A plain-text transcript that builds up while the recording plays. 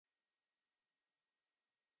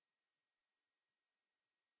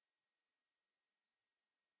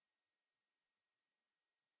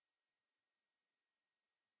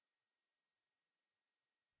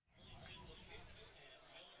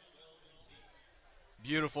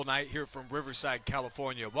Beautiful night here from Riverside,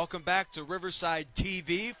 California. Welcome back to Riverside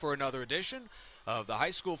TV for another edition of the high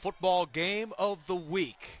school football game of the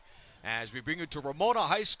week, as we bring you to Ramona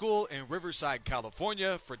High School in Riverside,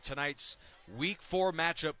 California for tonight's Week 4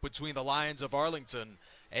 matchup between the Lions of Arlington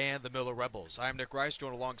and the Miller Rebels. I'm Nick Rice,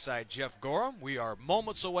 joined alongside Jeff Gorham. We are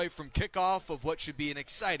moments away from kickoff of what should be an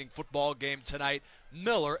exciting football game tonight,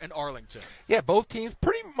 Miller and Arlington. Yeah, both teams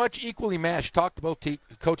pretty much equally matched. Talked to both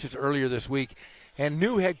coaches earlier this week. And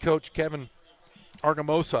new head coach Kevin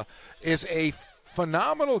Argamosa is a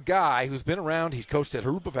phenomenal guy who's been around. He's coached at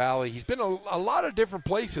Harupa Valley. He's been a lot of different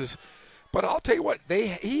places. But I'll tell you what,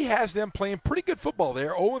 he has them playing pretty good football.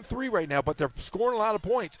 They're 0-3 right now, but they're scoring a lot of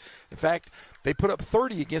points. In fact, they put up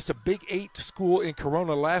 30 against a Big 8 school in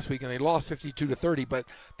Corona last week, and they lost 52-30. But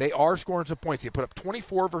they are scoring some points. They put up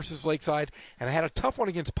 24 versus Lakeside, and had a tough one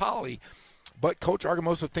against Poly. But Coach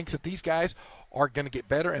Argamosa thinks that these guys are going to get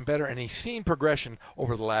better and better, and he's seen progression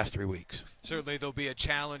over the last 3 weeks. Certainly there'll be a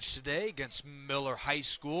challenge today against Miller High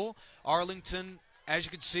School. Arlington, as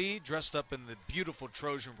you can see, dressed up in the beautiful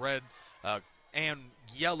Trojan red and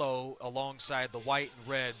yellow alongside the white and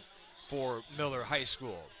red for Miller High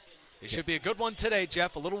School. It should be a good one today,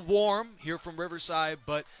 Jeff. A little warm here from Riverside,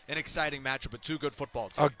 but an exciting matchup with two good football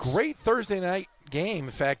teams. A great Thursday night game.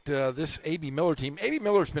 In fact, this A.B. Miller team, A.B.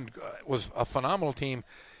 Miller's was a phenomenal team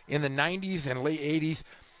in the 90s and late 80s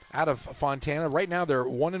out of Fontana. Right now they're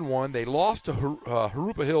 1-1. They lost to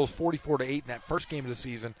Harupa Hills 44-8 in that first game of the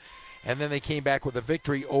season, and then they came back with a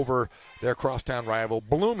victory over their crosstown rival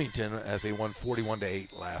Bloomington as they won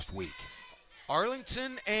 41-8 last week.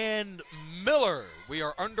 Arlington and Miller, we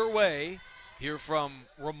are underway here from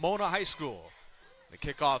Ramona High School. The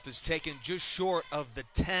kickoff is taken just short of the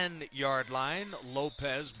 10-yard line.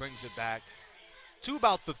 Lopez brings it back to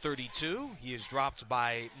about the 32. He is dropped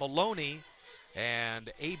by Maloney,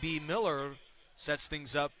 and A.B. Miller sets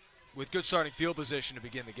things up with good starting field position to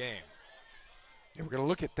begin the game. And we're going to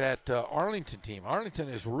look at that Arlington team. Arlington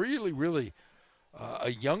is really a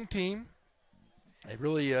young team. They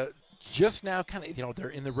really just now kind of, they're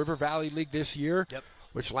in the River Valley League this year. Yep.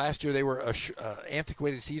 Which last year they were an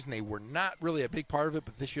antiquated season. They were not really a big part of it,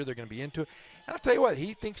 but this year they're going to be into it. And I'll tell you what,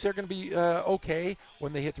 he thinks they're going to be okay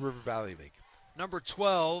when they hit the River Valley League. Number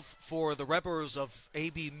 12 for the Rebels of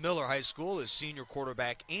A.B. Miller High School is senior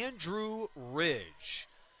quarterback Andrew Ridge.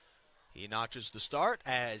 He notches the start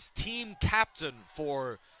as team captain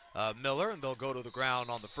for Miller, and they'll go to the ground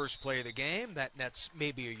on the first play of the game. That nets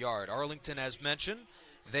maybe a yard. Arlington, as mentioned,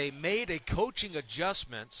 they made a coaching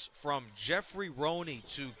adjustments from Jeffrey Roney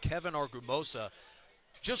to Kevin Argumosa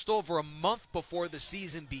just over a month before the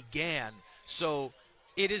season began. So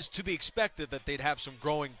it is to be expected that they'd have some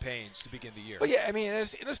growing pains to begin the year. Well, yeah, I mean,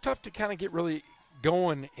 it's tough to kind of get really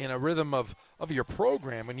going in a rhythm of your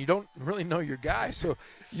program when you don't really know your guys. So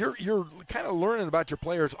you're kind of learning about your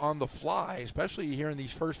players on the fly, especially here in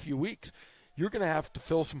these first few weeks. You're going to have to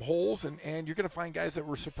fill some holes, and you're going to find guys that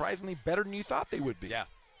were surprisingly better than you thought they would be. Yeah.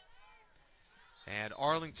 And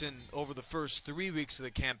Arlington, over the first 3 weeks of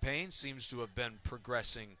the campaign, seems to have been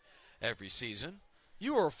progressing every season.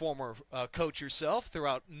 You were a former coach yourself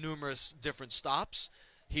throughout numerous different stops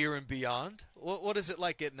here and beyond. What is it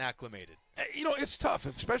like getting acclimated? It's tough,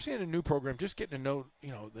 especially in a new program, just getting to know,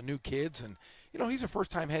 the new kids. And, he's a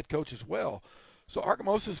first-time head coach as well. So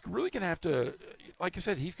Argamosa is really going to have to, like I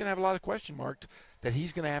said, he's going to have a lot of question marks that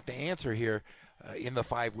he's going to have to answer here in the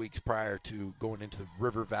 5 weeks prior to going into the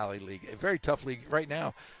River Valley League. A very tough league right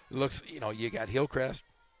now. It looks, you got Hillcrest.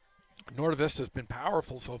 Norte Vista's been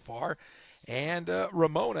powerful so far. And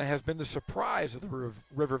Ramona has been the surprise of the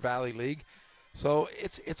River Valley League. So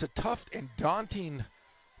it's a tough and daunting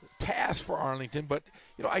task for Arlington. But,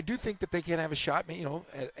 I do think that they can have a shot,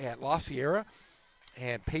 at La Sierra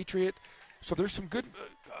and Patriot. So there's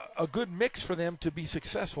a good mix for them to be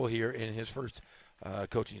successful here in his first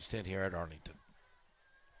coaching stint here at Arlington.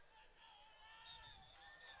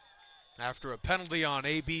 After a penalty on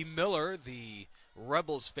A.B. Miller, the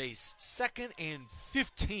Rebels face 2nd and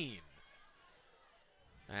 15.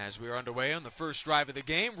 As we are underway on the first drive of the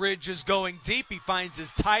game, Ridge is going deep. He finds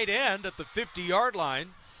his tight end at the 50-yard line.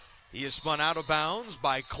 He is spun out of bounds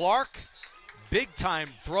by Clark. Big-time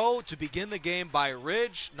throw to begin the game by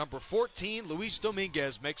Ridge. Number 14, Luis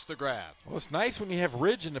Dominguez, makes the grab. Well, it's nice when you have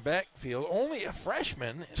Ridge in the backfield. Only a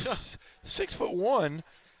freshman, 6'1",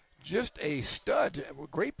 just a stud.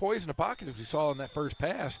 Great poise in the pocket, as we saw in that first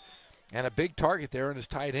pass. And a big target there on his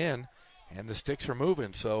tight end. And the sticks are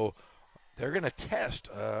moving. So they're going to test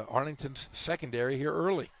Arlington's secondary here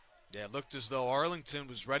early. Yeah, it looked as though Arlington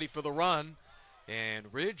was ready for the run. And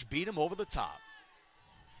Ridge beat him over the top.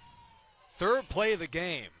 Third play of the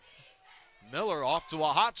game. Miller off to a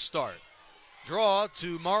hot start. Draw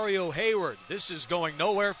to Mario Hayward. This is going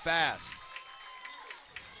nowhere fast.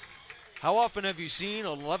 How often have you seen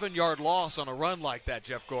an 11-yard loss on a run like that,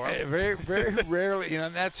 Jeff Gorham? Very, very rarely.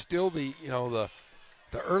 And that's still the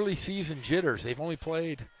early season jitters. They've only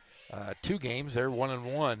played 2 games. They're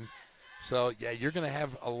 1-1. So, yeah, you're going to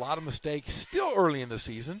have a lot of mistakes still early in the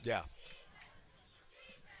season. Yeah.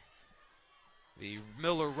 The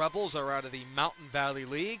Miller Rebels are out of the Mountain Valley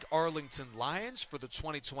League. Arlington Lions for the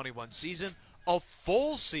 2021 season. A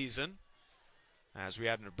full season, as we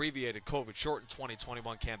had an abbreviated COVID-shortened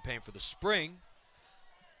 2021 campaign for the spring.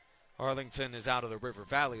 Arlington is out of the River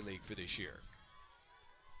Valley League for this year.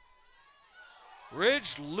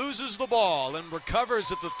 Ridge loses the ball and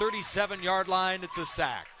recovers at the 37-yard line. It's a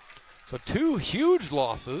sack. So 2 huge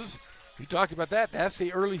losses. You talked about that. That's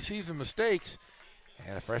the early season mistakes.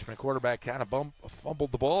 And a freshman quarterback kind of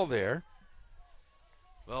fumbled the ball there.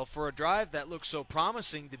 Well, for a drive that looked so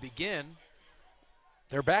promising to begin,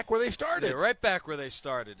 they're back where they started. They're right back where they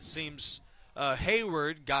started. It seems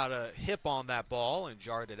Hayward got a hip on that ball and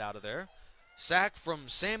jarred it out of there. Sack from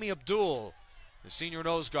Sammy Abdul, the senior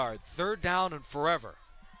nose guard. 3rd down and forever.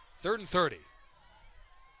 3rd and 30.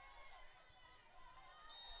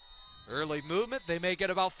 Early movement. They may get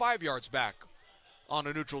about 5 yards back on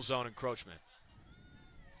a neutral zone encroachment.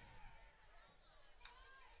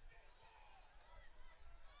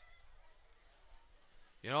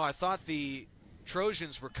 You know, I thought the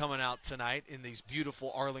Trojans were coming out tonight in these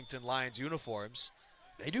beautiful Arlington Lions uniforms.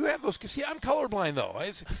 They do have those. See, I'm colorblind though.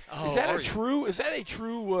 Is that a true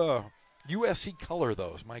USC color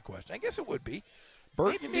though? Is my question. I guess it would be.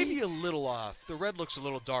 Burgundy? Maybe a little off. The red looks a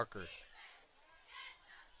little darker.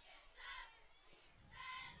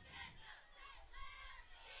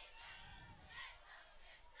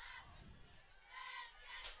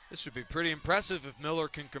 This would be pretty impressive if Miller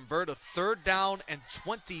can convert a 3rd down and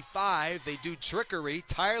 25. They do trickery.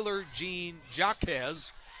 Tyler Jean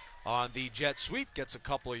Jaquez on the jet sweep gets a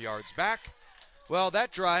couple of yards back. Well,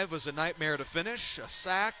 that drive was a nightmare to finish. A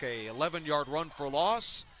sack, a 11-yard run for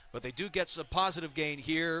loss, but they do get a positive gain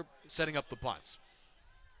here, setting up the punts.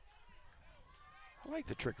 I like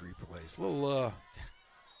the trickery plays. A little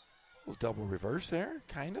double reverse there,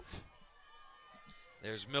 kind of.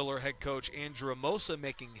 There's Miller head coach Andrew Amosa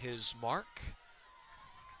making his mark.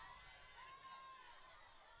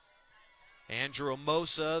 Andrew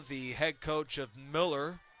Amosa, the head coach of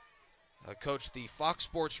Miller, coached the Fox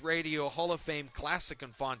Sports Radio Hall of Fame Classic in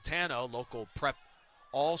Fontana, local prep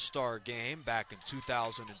all-star game back in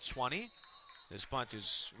 2020. This punt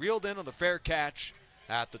is reeled in on the fair catch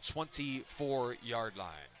at the 24-yard line.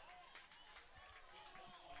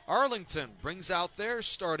 Arlington brings out their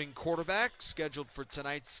starting quarterback. Scheduled for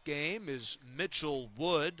tonight's game is Mitchell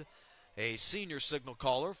Wood, a senior signal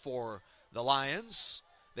caller for the Lions.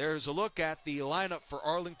 There's a look at the lineup for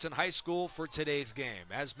Arlington High School for today's game.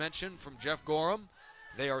 As mentioned from Jeff Gorham,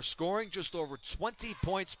 they are scoring just over 20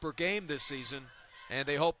 points per game this season, and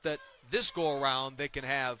they hope that this go-around they can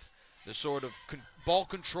have the sort of ball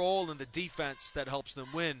control and the defense that helps them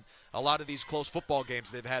win a lot of these close football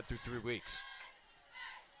games they've had through 3 weeks.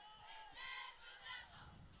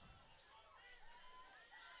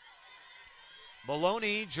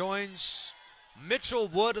 Maloney joins Mitchell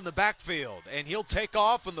Wood in the backfield, and he'll take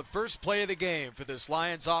off on the first play of the game for this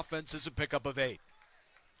Lions offense as a pickup of 8.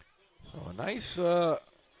 So a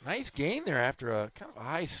nice gain there after a kind of a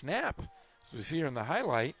high snap, as we see here in the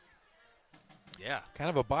highlight. Yeah. Kind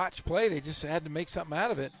of a botched play. They just had to make something out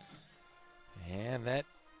of it. And that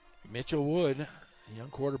Mitchell Wood, young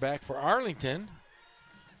quarterback for Arlington,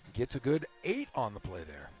 gets a good 8 on the play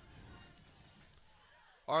there.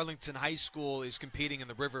 Arlington High School is competing in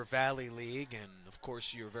the River Valley League, and of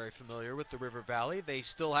course you're very familiar with the River Valley. They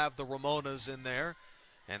still have the Ramonas in there,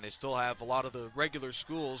 and they still have a lot of the regular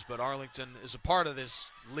schools, but Arlington is a part of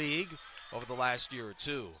this league over the last year or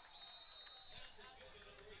two.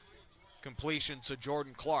 Completion to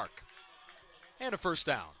Jordan Clark, and a first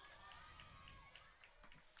down.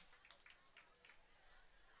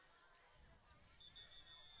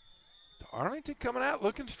 Arlington coming out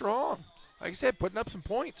looking strong. Like I said, putting up some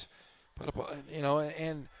points.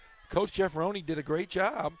 And Coach Jeff Roney did a great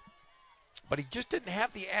job, but he just didn't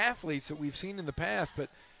have the athletes that we've seen in the past. But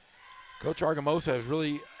Coach Argamosa is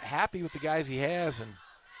really happy with the guys he has, and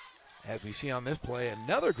as we see on this play,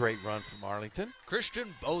 another great run from Arlington.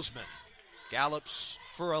 Christian Bozeman gallops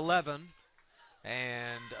for 11,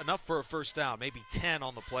 and enough for a first down, maybe 10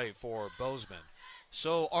 on the play for Bozeman.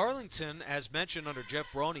 So Arlington, as mentioned under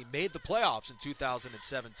Jeff Roney, made the playoffs in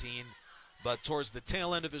 2017, but towards the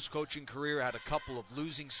tail end of his coaching career had a couple of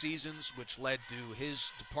losing seasons, which led to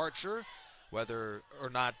his departure. Whether or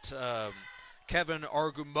not Kevin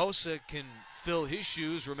Argumosa can fill his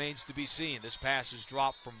shoes remains to be seen. This pass is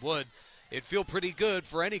dropped from Wood. It'd feel pretty good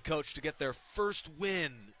for any coach to get their first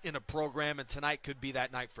win in a program, and tonight could be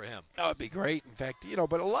that night for him. That would be great. In fact,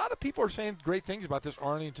 but a lot of people are saying great things about this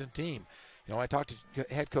Arlington team. I talked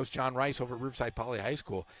to head coach John Rice over at Riverside Poly High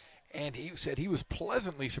School, and he said he was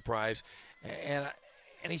pleasantly surprised, and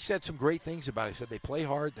he said some great things about it. He said they play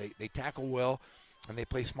hard, they tackle well, and they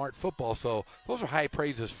play smart football. So those are high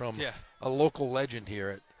praises from a local legend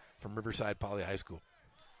here from Riverside Poly High School.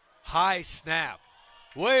 High snap.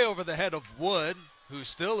 Way over the head of Wood, who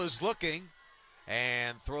still is looking,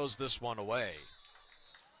 and throws this one away.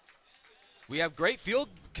 We have great field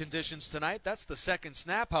conditions tonight. That's the second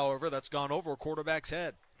snap, however, that's gone over a quarterback's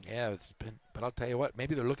head. Yeah, but I'll tell you what,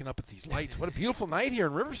 maybe they're looking up at these lights. What a beautiful night here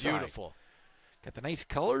in Riverside. Beautiful. Got the nice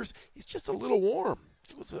colors. It's just a little warm.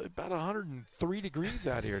 It was about 103 degrees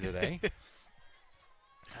out here today.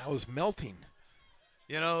 I was melting.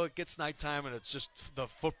 It gets nighttime and it's just the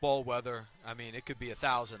football weather. I mean, it could be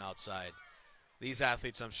 1,000 outside. These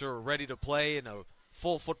athletes, I'm sure, are ready to play in a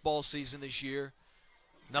full football season this year.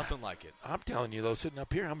 Nothing like it. I'm telling you, though, sitting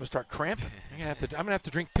up here, I'm going to start cramping. I'm going to have to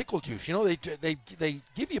drink pickle juice. They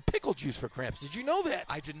give you pickle juice for cramps. Did you know that?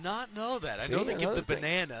 I did not know that. See, I know they give the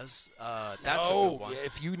bananas. That's a good one.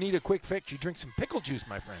 If you need a quick fix, you drink some pickle juice,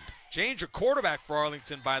 my friend. Change of quarterback for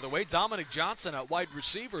Arlington, by the way. Dominic Johnson at wide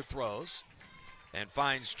receiver throws and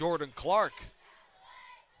finds Jordan Clark.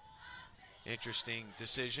 Interesting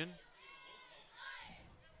decision.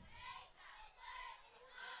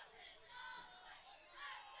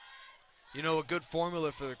 A good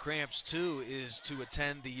formula for the Cramps, too, is to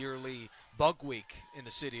attend the yearly Bug Week in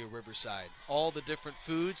the city of Riverside. All the different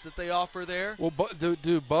foods that they offer there. Well,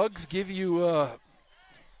 do bugs give you,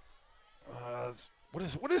 what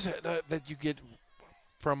is it that you get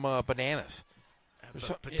from bananas?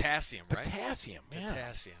 Potassium, right? Potassium, yeah.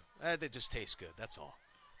 Potassium. They just taste good, that's all.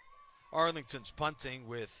 Arlington's punting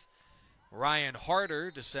with Ryan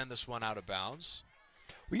Harder to send this one out of bounds.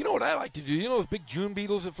 Well, you know what I like to do? You know those big June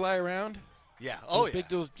beetles that fly around? Yeah.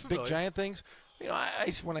 Those big giant things?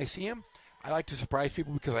 When I see them, I like to surprise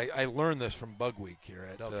people because I learned this from Bug Week here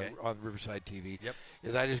on Riverside TV. Yep.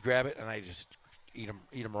 Is I just grab it and I just eat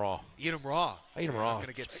them raw. Eat them raw? I eat them raw. You're not going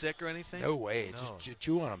to get sick or anything? No way. No. Just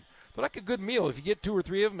chew on them. But like a good meal, if you get 2 or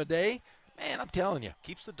 3 of them a day, man, I'm telling you.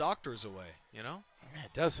 Keeps the doctors away, Man,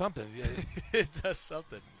 it does something. It does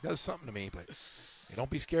something. It does something to me, but don't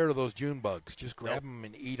be scared of those June bugs. Just grab them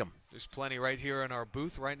and eat them. There's plenty right here in our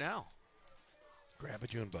booth right now. Grab a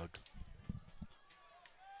June bug.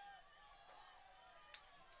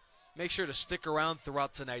 Make sure to stick around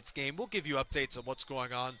throughout tonight's game. We'll give you updates on what's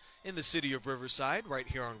going on in the city of Riverside right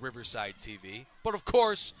here on Riverside TV. But, of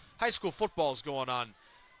course, high school football is going on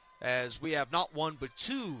as we have not 1 but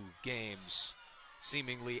 2 games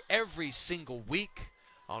seemingly every single week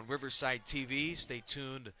on Riverside TV. Stay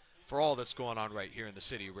tuned for all that's going on right here in the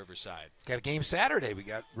city of Riverside. Got a game Saturday. We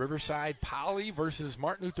got Riverside Poly versus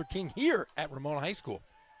Martin Luther King here at Ramona High School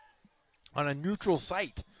on a neutral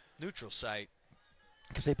site. Neutral site.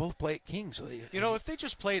 Because they both play at King. So if they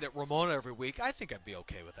just played at Ramona every week, I think I'd be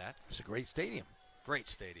okay with that. It's a great stadium. Great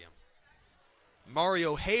stadium.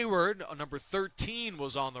 Mario Hayward, number 13,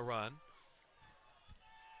 was on the run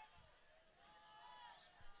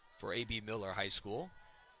for A.B. Miller High School.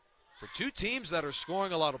 For 2 teams that are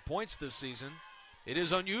scoring a lot of points this season, it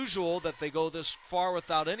is unusual that they go this far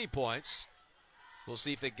without any points. We'll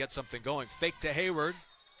see if they get something going. Fake to Hayward.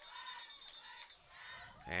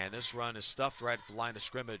 And this run is stuffed right at the line of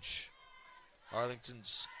scrimmage.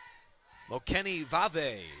 Arlington's Mokeni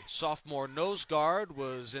Vave, sophomore nose guard,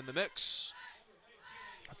 was in the mix.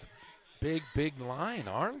 That's a big line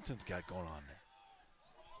Arlington's got going on there.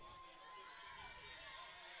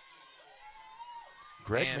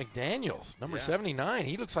 Greg McDaniels, number 79.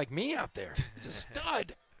 He looks like me out there. He's a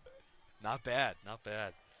stud. Not bad.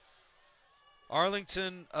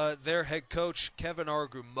 Arlington, their head coach, Kevin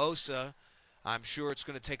Argumosa, I'm sure it's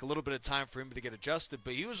going to take a little bit of time for him to get adjusted,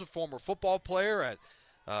 but he was a former football player at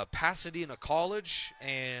Pasadena College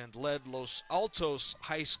and led Los Altos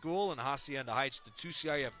High School and Hacienda Heights to 2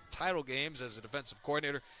 CIF title games as a defensive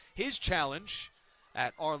coordinator. His challenge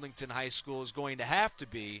at Arlington High School is going to have to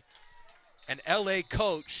be an L.A.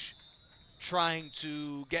 coach trying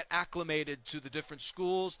to get acclimated to the different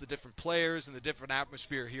schools, the different players, and the different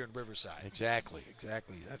atmosphere here in Riverside. Exactly.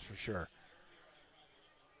 That's for sure.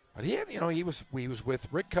 But he was with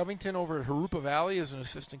Rick Covington over at Harupa Valley as an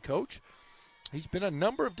assistant coach. He's been a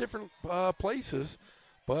number of different places,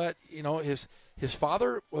 but his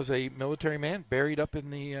father was a military man buried up in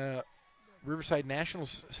the Riverside National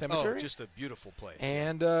Cemetery. Oh, just a beautiful place.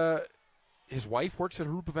 And his wife works at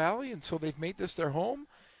Hoopa Valley, and so they've made this their home.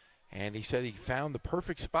 And he said he found the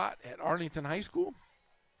perfect spot at Arlington High School.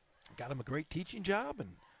 Got him a great teaching job,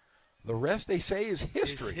 and the rest, they say, is history.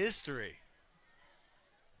 It's history.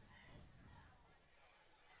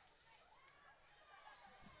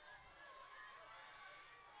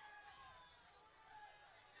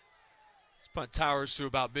 This punt towers to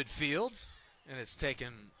about midfield, and it's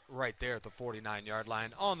taken right there at the 49-yard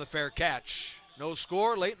line on the fair catch. No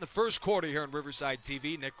score late in the first quarter here on Riverside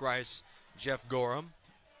TV. Nick Rice, Jeff Gorham.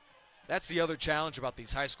 That's the other challenge about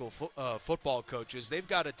these high school football coaches. They've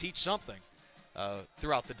got to teach something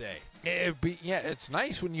throughout the day. It's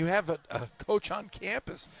nice when you have a coach on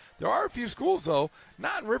campus. There are a few schools, though,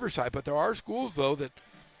 not in Riverside, but there are schools, though, that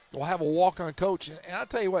will have a walk-on coach. And I'll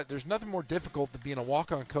tell you what, there's nothing more difficult than being a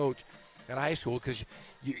walk-on coach at high school, because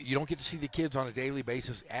you don't get to see the kids on a daily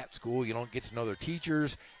basis at school. You don't get to know their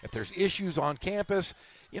teachers. If there's issues on campus,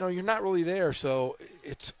 you're not really there. So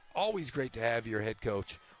it's always great to have your head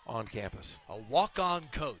coach on campus. A walk-on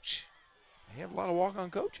coach. They have a lot of walk-on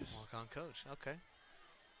coaches. Walk-on coach, okay.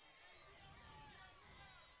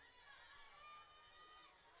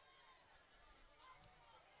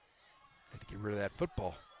 Had to get rid of that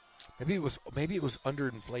football. Maybe it was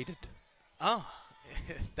underinflated. Oh,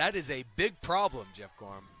 that is a big problem, Jeff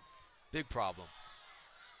Gorham. Big problem.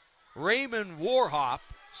 Raymond Warhop,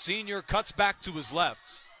 senior, cuts back to his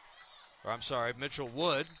left. Mitchell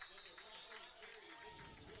Wood.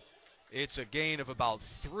 It's a gain of about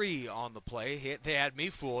 3 on the play. They had me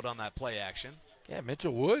fooled on that play action. Yeah,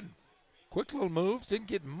 Mitchell Wood. Quick little moves. Didn't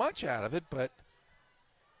get much out of it, but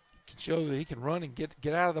can show that he can run and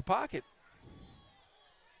get out of the pocket.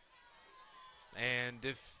 And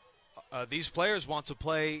if these players want to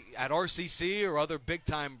play at RCC or other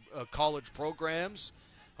big-time college programs,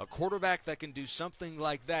 a quarterback that can do something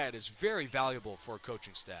like that is very valuable for a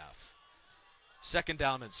coaching staff. 2nd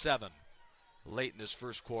down and 7 late in this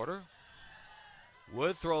first quarter.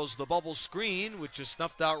 Wood throws the bubble screen, which is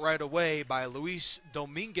snuffed out right away by Luis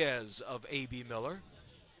Dominguez of A.B. Miller.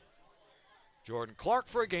 Jordan Clark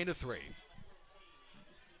for a gain of 3.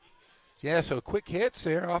 Yeah, so quick hits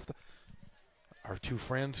there off our two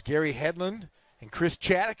friends, Gary Hedlund and Chris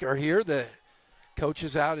Chaddock, are here. The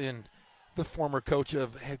coaches out in the former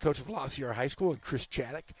head coach of La Sierra High School, and Chris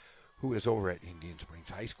Chaddock, who is over at Indian Springs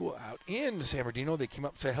High School out in San Bernardino. They came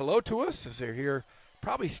up and said hello to us as they're here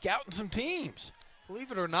probably scouting some teams.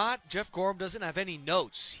 Believe it or not, Jeff Gorham doesn't have any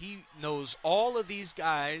notes. He knows all of these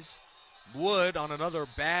guys. Wood on another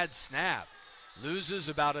bad snap loses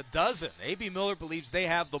about a dozen. A.B. Miller believes they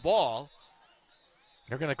have the ball.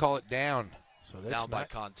 They're going to call it down. So that's down by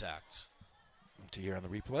contact. To hear on the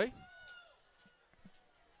replay.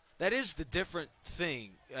 That is the different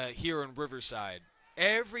thing here in Riverside.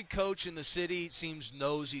 Every coach in the city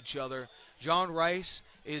knows each other. John Rice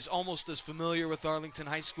is almost as familiar with Arlington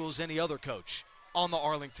High School as any other coach on the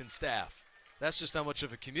Arlington staff. That's just how much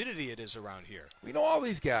of a community it is around here. We know all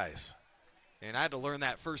these guys. And I had to learn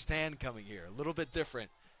that firsthand coming here. A little bit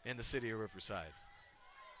different in the city of Riverside.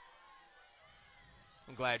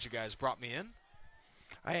 I'm glad you guys brought me in.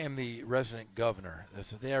 I am the resident governor.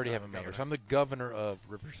 They already have a mayor, so I'm the governor of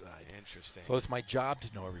Riverside. Interesting. So it's my job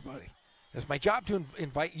to know everybody. It's my job to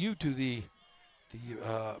invite you to the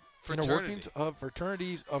inner workings of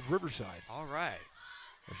fraternities of Riverside. All right.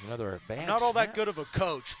 There's another bad I'm not all snap. that good of a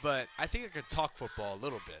coach, but I think I could talk football a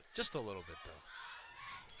little bit. Just a little bit,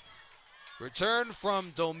 though. Return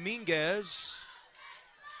from Dominguez.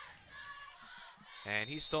 And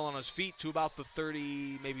he's still on his feet to about the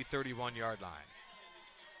 30, maybe 31-yard line.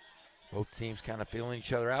 Both teams kind of feeling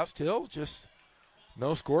each other out still. Just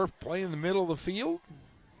no score. Playing in the middle of the field.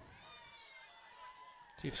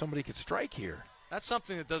 See if somebody could strike here. That's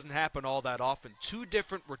something that doesn't happen all that often. 2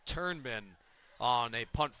 different return men on a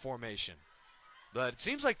punt formation. But it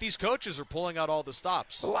seems like these coaches are pulling out all the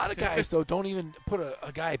stops. A lot of guys, though, don't even put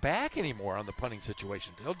a guy back anymore on the punting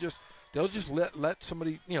situation. They'll just let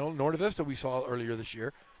somebody, Norte Vista we saw earlier this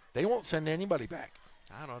year, they won't send anybody back.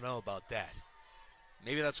 I don't know about that.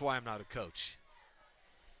 Maybe that's why I'm not a coach.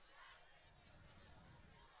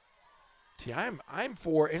 See, I'm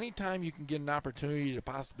for any time you can get an opportunity to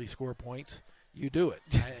possibly score points, you do it.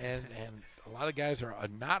 and a lot of guys are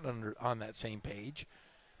not on that same page.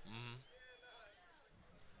 Mm-hmm.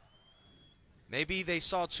 Maybe they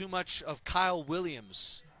saw too much of Kyle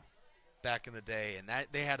Williams back in the day, and that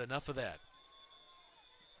they had enough of that.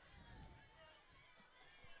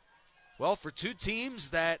 Well, for 2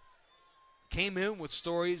 teams that came in with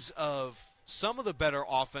stories of some of the better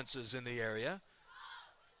offenses in the area,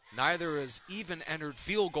 Neither has even entered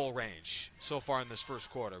field goal range so far in this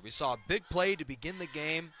first quarter. We saw a big play to begin the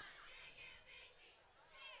game.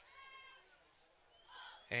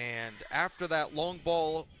 And after that long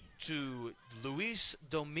ball to Luis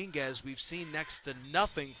Dominguez, we've seen next to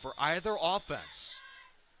nothing for either offense.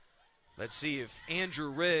 Let's see if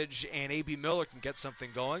Andrew Ridge and A.B. Miller can get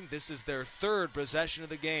something going. This is their third possession of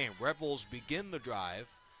the game. Rebels begin the drive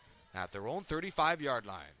at their own 35-yard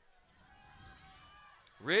line.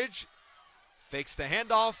 Ridge fakes the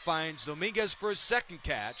handoff, finds Dominguez for his second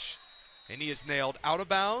catch, and he is nailed out of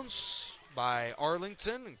bounds by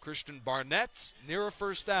Arlington and Christian Barnett near a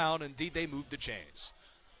first down. Indeed, they move the chains.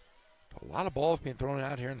 A lot of balls being thrown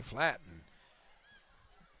out here in the flat, and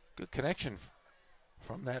good connection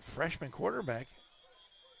from that freshman quarterback.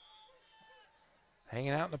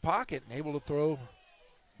 Hanging out in the pocket and able to throw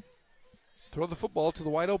the football to the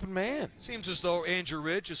wide open man. Seems as though Andrew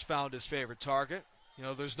Ridge has found his favorite target. You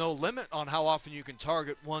know, there's no limit on how often you can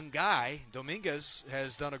target one guy. Dominguez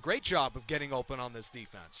has done a great job of getting open on this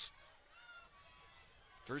defense.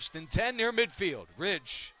 1st and 10 near midfield.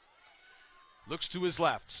 Ridge looks to his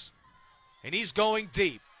left, and he's going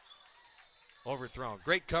deep. Overthrown.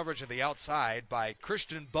 Great coverage on the outside by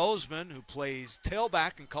Christian Bozeman, who plays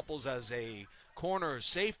tailback and couples as a corner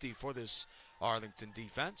safety for this Arlington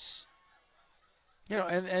defense. You know,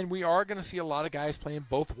 and we are going to see a lot of guys playing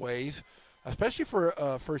both ways, especially for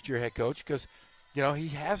a first-year head coach, because, you know, he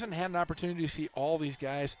hasn't had an opportunity to see all these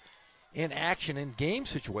guys in action in game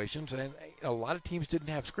situations, and a lot of teams didn't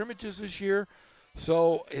have scrimmages this year,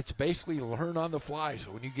 so it's basically learn on the fly.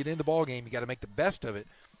 So when you get in the ball game, you got to make the best of it.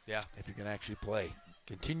 Yeah. If you can actually play,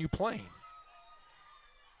 continue playing.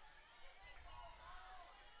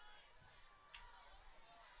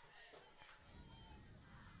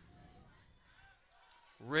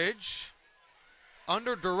 Ridge,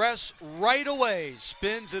 under duress right away,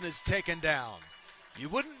 spins and is taken down. You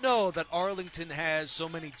wouldn't know that Arlington has so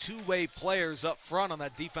many two-way players up front on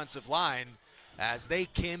that defensive line as they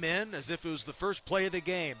came in as if it was the first play of the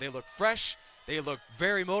game. They look fresh, they look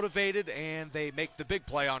very motivated, and they make the big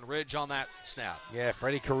play on Ridge on that snap. Yeah,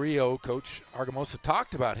 Freddie Carrillo, Coach Argamosa,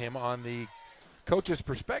 talked about him on the coach's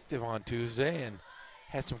perspective on Tuesday and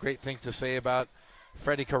had some great things to say about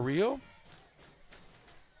Freddie Carrillo.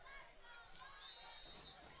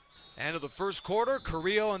 End of the first quarter,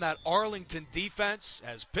 Carrillo and that Arlington defense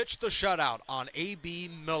has pitched the shutout on A.B.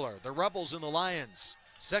 Miller. The Rebels and the Lions.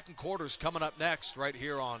 Second quarter's coming up next right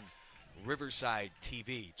here on Riverside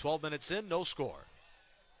TV. 12 minutes in, no score.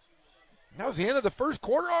 That was the end of the first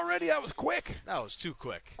quarter already? That was quick. That was too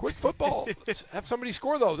quick. Quick football. Let's have somebody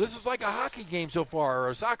score, though. This is like a hockey game so far or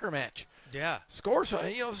a soccer match. Yeah. Score, so,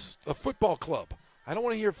 you know, this is a football club. I don't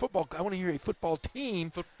want to hear football. I want to hear a football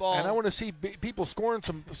team. Football. And I want to see people scoring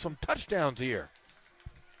some touchdowns here.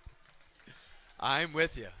 I'm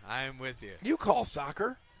with you. I'm with you. You call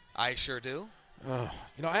soccer. I sure do. You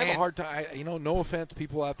know, I have a hard time. You know, no offense to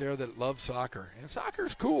people out there that love soccer. And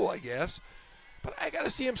soccer's cool, I guess. But I got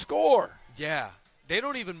to see him score. Yeah. They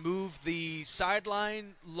don't even move the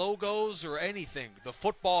sideline logos or anything. The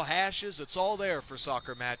football hashes, it's all there for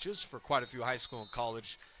soccer matches for quite a few high school and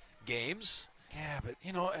college games. Yeah, but,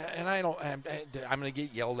 you know, and I'm going to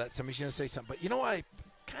get yelled at. Somebody's going to say something. But, you know what I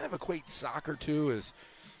kind of equate soccer to is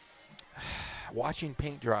watching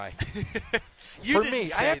paint dry. For me,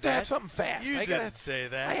 I have to have something fast. You didn't say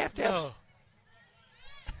that. I have to have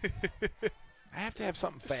I have to have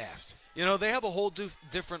something fast. You know, they have a whole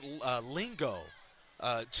different lingo,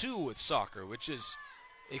 too, with soccer, which is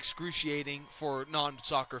excruciating for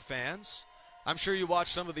non-soccer fans. I'm sure you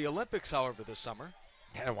watched some of the Olympics, however, this summer.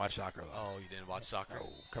 I didn't watch soccer, though. Oh, you didn't watch soccer? Oh,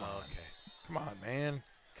 come on. Okay. Come on, man.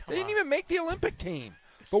 They didn't even make the Olympic team.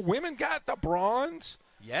 The women got the bronze.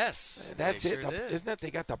 Yes, that's it. Sure did. Isn't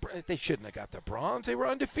it? They shouldn't have got the bronze. They were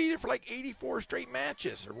undefeated for like 84 straight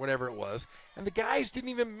matches or whatever it was, and the guys didn't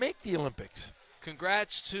even make the Olympics.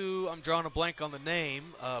 Congrats to, I'm drawing a blank on the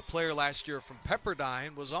name, a player last year from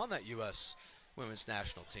Pepperdine was on that U.S. women's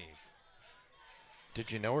national team. Did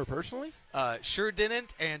you know her personally? Sure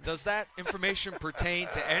didn't. And does that information pertain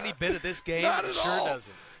to any bit of this game? Not at sure all.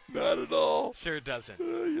 Doesn't. Not at all. Sure doesn't.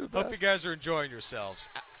 Hope you guys are enjoying yourselves.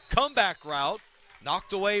 Comeback route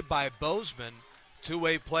knocked away by Bozeman.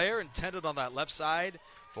 Two-way player intended on that left side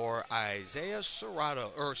for Isaiah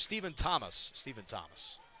Serrato, or Stephen Thomas. Stephen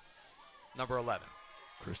Thomas, number 11.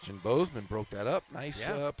 Christian Bozeman broke that up. Nice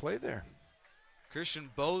play there.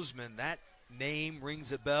 Christian Bozeman, that name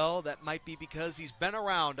rings a bell. That might be because he's been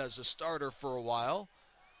around as a starter for a while.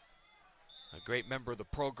 A great member of the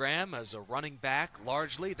program as a running back,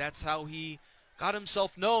 largely. That's how he got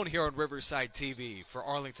himself known here on Riverside TV for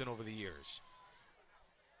Arlington over the years.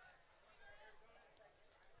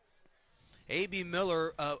 A.B.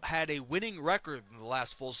 Miller had a winning record in the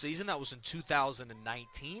last full season. That was in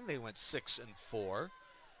 2019. They went 6-4,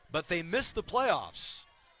 but they missed the playoffs.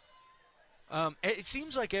 It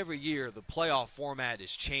seems like every year the playoff format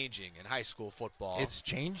is changing in high school football. It's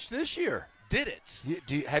changed this year. Did it?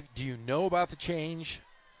 Do you know about the change,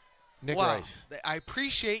 Nick Rice? I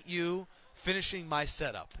appreciate you finishing my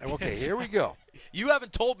setup. Okay, here we go. You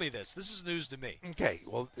haven't told me this. This is news to me. Okay,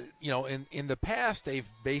 well, in the past they've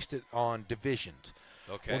based it on divisions.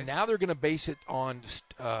 Okay. Well, now they're going to base it on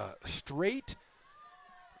straight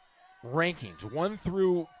rankings, 1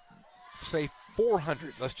 through, say,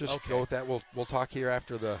 400. Let's just go with that. We'll talk here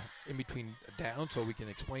after the in-between down so we can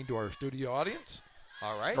explain to our studio audience.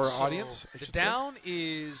 All right. Or audience. The down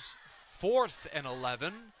is 4th and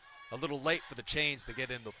 11. A little late for the Chains to get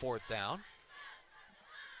in the 4th down.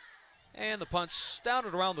 And the punt's down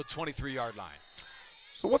at around the 23-yard line.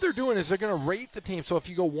 So what they're doing is they're going to rate the team. So if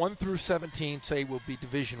you go 1 through 17, say, will be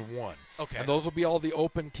Division I. Okay. And those will be all the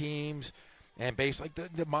open teams and based like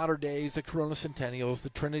the Modern Days, the Corona Centennials, the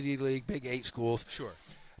Trinity League, Big 8 schools. Sure.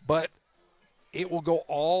 But it will go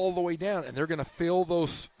all the way down, and they're going to fill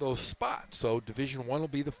those spots. So Division I will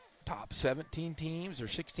be the top 17 teams or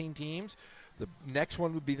 16 teams. The next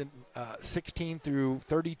one would be the 16 through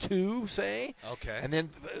 32, say. Okay. And then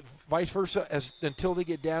vice versa until they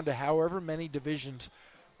get down to however many divisions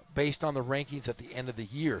based on the rankings at the end of the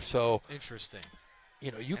year. So interesting.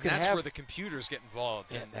 You can have. That's where the computers get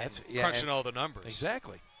involved in crunching all the numbers.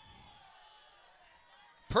 Exactly.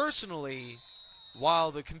 Personally,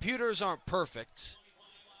 while the computers aren't perfect,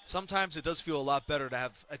 sometimes it does feel a lot better to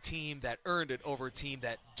have a team that earned it over a team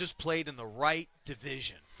that just played in the right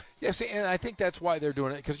division. Yeah, see, and I think that's why they're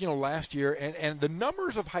doing it because last year and the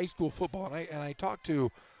numbers of high school football, and I talked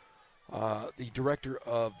to the director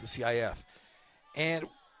of the CIF, and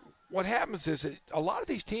what happens is that a lot of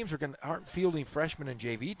these teams aren't fielding freshmen and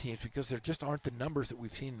JV teams because there just aren't the numbers that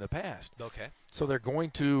we've seen in the past. Okay. So they're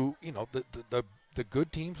going to, the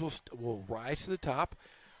good teams will rise to the top,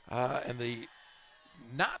 and the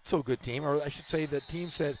not so good team, or I should say the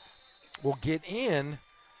teams that will get in,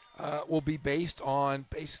 will be based on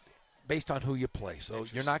who you play. So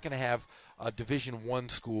you're not going to have a Division I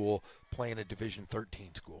school playing a Division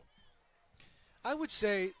 13 school. I would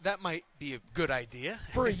say that might be a good idea.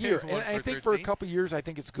 For a year. And I think for a couple of years, I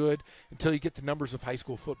think it's good until you get the numbers of high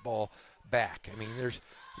school football back. I mean, there's,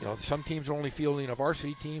 some teams are only fielding a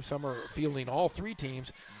varsity team. Some are fielding all 3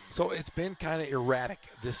 teams. So it's been kind of erratic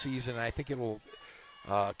this season. And I think it will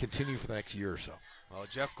continue for the next year or so. Well,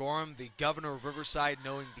 Jeff Gorham, the governor of Riverside,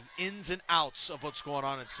 knowing the ins and outs of what's going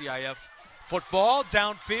on in CIF football.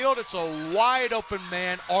 Downfield, it's a wide open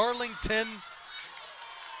man. Arlington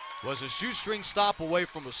was a shoestring stop away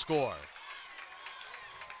from a score.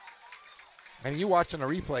 And you watching the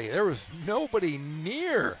replay, there was nobody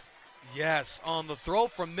near. Yes, on the throw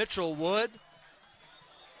from Mitchell Wood.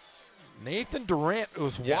 Nathan Durant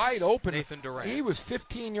was wide open. Nathan Durant. He was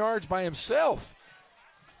 15 yards by himself.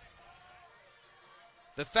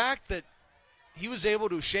 The fact that he was able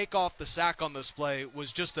to shake off the sack on this play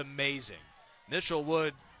was just amazing. Mitchell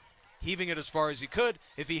Wood heaving it as far as he could.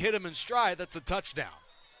 If he hit him in stride, that's a touchdown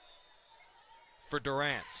for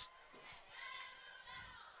Durant.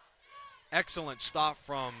 Excellent stop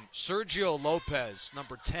from Sergio Lopez,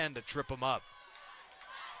 number 10, to trip him up.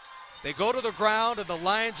 They go to the ground, and the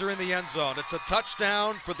Lions are in the end zone. It's a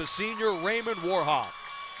touchdown for the senior Raymond Warhop.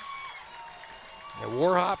 Yeah,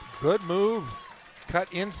 Warhop, good move.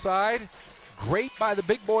 Cut inside. Great by the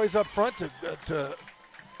big boys up front to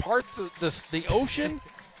part the ocean.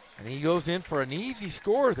 And he goes in for an easy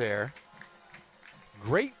score there.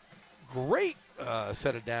 Great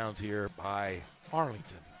set of downs here by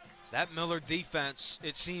Arlington. That Miller defense,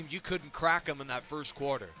 it seemed you couldn't crack them in that first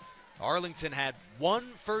quarter. Arlington had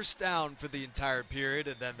 1 first down for the entire period,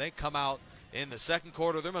 and then they come out in the second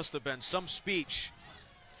quarter. There must have been some speech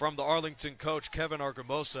from the Arlington coach, Kevin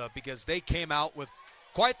Argamosa, because they came out with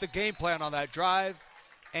quite the game plan on that drive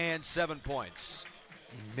and 7 points.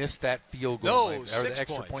 He missed that field goal. No, 6 extra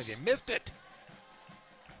points. point. He missed it.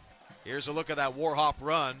 Here's a look at that Warhop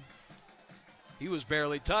run. He was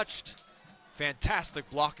barely touched. Fantastic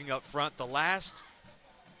blocking up front. The last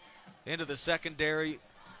into the secondary,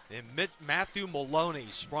 and Matthew Maloney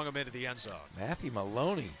sprung him into the end zone. Matthew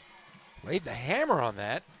Maloney laid the hammer on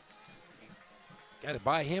that. Got to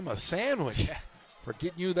buy him a sandwich for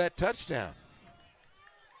getting you that touchdown.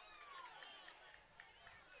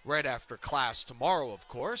 Right after class tomorrow, of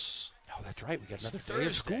course. Oh, that's right. We got another Thursday. day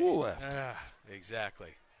of school left. Exactly.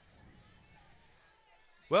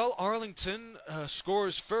 Well, Arlington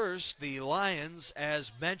scores first. The Lions,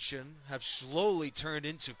 as mentioned, have slowly turned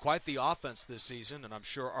into quite the offense this season, and I'm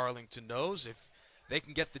sure Arlington knows if they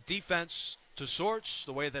can get the defense to sorts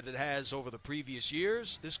the way that it has over the previous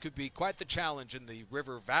years, this could be quite the challenge in the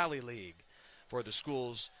River Valley League for the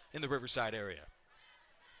schools in the Riverside area.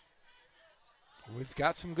 We've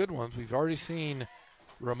got some good ones. We've already seen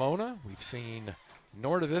Ramona. We've seen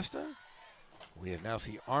Norte Vista. We have now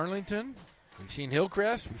seen Arlington. We've seen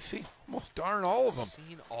Hillcrest. We've seen almost darn all of them.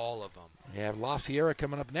 Seen all of them. We have La Sierra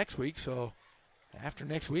coming up next week, so after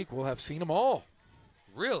next week we'll have seen them all.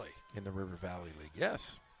 Really? In the River Valley League,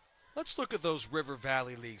 yes. Let's look at those River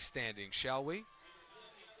Valley League standings, shall we?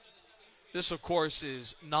 This, of course,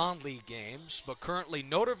 is non-league games, but currently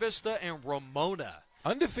Norte Vista and Ramona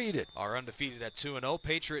undefeated are undefeated at 2-0.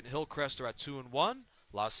 Patriot and Hillcrest are at 2-1.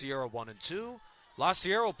 La Sierra 1-2. La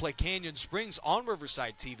Sierra will play Canyon Springs on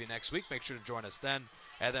Riverside TV next week. Make sure to join us then.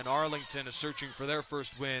 And then Arlington is searching for their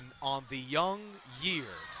first win on the young year.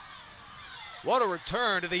 What a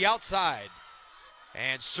return to the outside.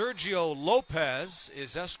 And Sergio Lopez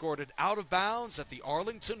is escorted out of bounds at the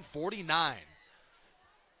Arlington 49.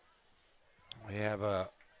 We have,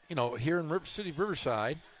 here in River City,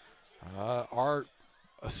 Riverside, our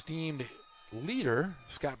esteemed leader,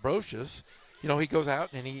 Scott Brocious, he goes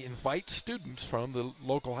out and he invites students from the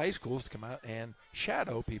local high schools to come out and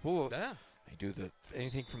shadow people. Yeah. They do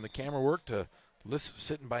anything from the camera work to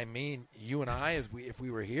sitting by me and you and I if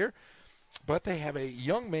we were here. But they have a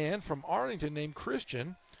young man from Arlington named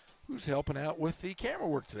Christian who's helping out with the camera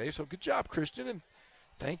work today. So good job, Christian, and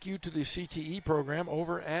thank you to the CTE program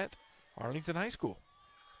over at Arlington High School.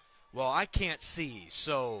 Well, I can't see,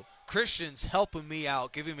 so Christian's helping me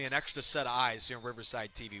out, giving me an extra set of eyes here on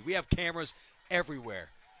Riverside TV. We have cameras everywhere.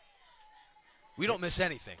 We don't miss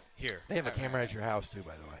anything here. They have a camera at your house, too,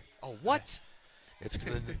 by the way. Oh, what? It's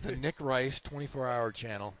the Nick Rice 24-hour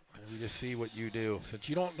channel. We just see what you do. Since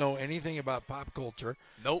you don't know anything about pop culture,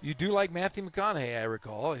 nope. You do like Matthew McConaughey, I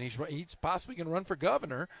recall, and he's possibly going to run for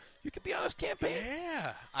governor. You could be on his campaign.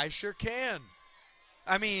 Yeah, I sure can.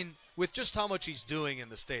 I mean, with just how much he's doing in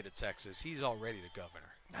the state of Texas, he's already the governor.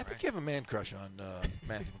 I think you have a man crush on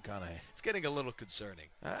Matthew McConaughey. It's getting a little concerning.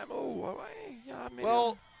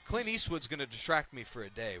 Well, Clint Eastwood's going to distract me for a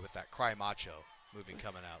day with that Cry Macho movie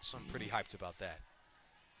coming out, so I'm pretty hyped about that.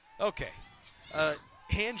 Okay.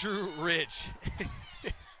 Andrew Ridge.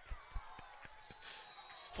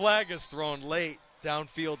 Flag is thrown late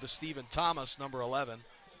downfield to Stephen Thomas, number 11.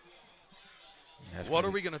 What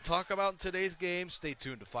are we going to talk about in today's game? Stay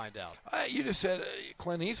tuned to find out. You just said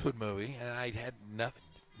Clint Eastwood movie, and I had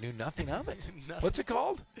knew nothing of it. Nothing. What's it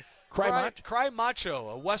called? Cry Macho,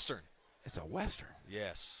 a Western. It's a Western.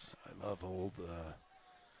 Yes. I love old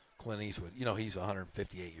Clint Eastwood. He's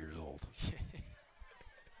 158 years old.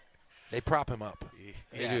 They prop him up.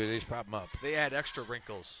 They do. They just prop him up. They add extra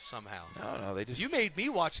wrinkles somehow. No, they just. You made me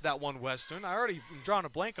watch that one Western. I already am drawing a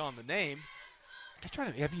blank on the name.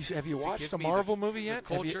 Have you watched a Marvel movie yet?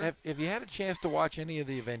 Have you had a chance to watch any of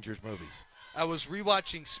the Avengers movies? I was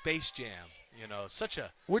rewatching Space Jam.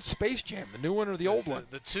 Which Space Jam? The new one or the old one?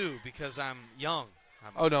 The two, because I'm young.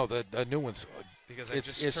 The new one's. Because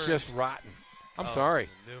it's just rotten. I'm sorry.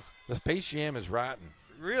 The Space Jam is rotten.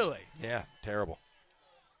 Really? Yeah, terrible.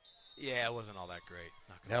 Yeah, it wasn't all that great.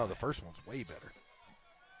 No, the first one's way better.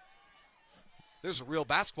 There's a real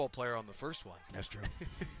basketball player on the first one. That's true.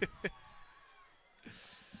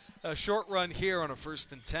 A short run here on a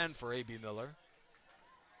 1st and 10 for A.B. Miller.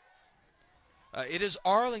 It is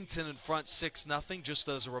Arlington in front 6-0, just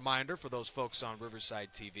as a reminder for those folks on Riverside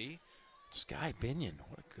TV. Sky Binion.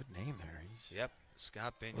 What a good name there. Yep,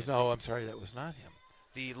 Scott Binion. No, I'm sorry, that was not him.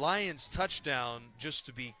 The Lions touchdown, just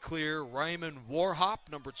to be clear, Ryman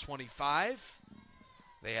Warhop, number 25.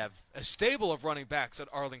 They have a stable of running backs at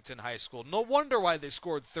Arlington High School. No wonder why they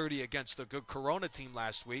scored 30 against a good Corona team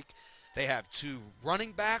last week. They have 2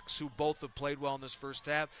 running backs who both have played well in this first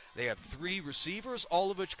half. They have 3 receivers,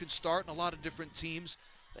 all of which can start in a lot of different teams.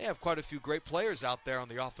 They have quite a few great players out there on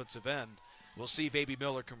the offensive end. We'll see if A.B.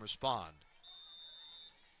 Miller can respond.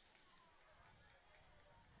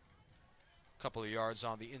 Couple of yards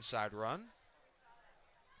on the inside run.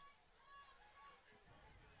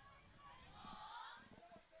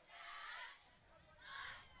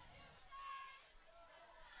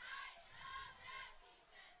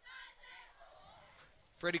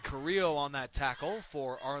 Freddie Carrillo on that tackle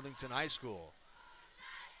for Arlington High School.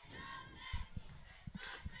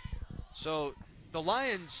 So the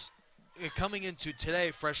Lions coming into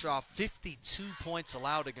today fresh off 52 points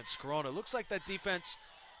allowed against Corona. Looks like that defense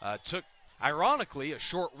took, ironically, a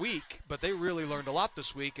short week, but they really learned a lot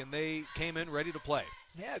this week, and they came in ready to play.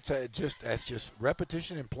 Yeah, that's just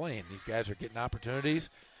repetition and playing. These guys are getting opportunities,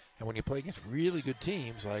 and when you play against really good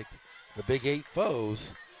teams like the Big Eight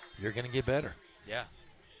foes, you're going to get better. Yeah.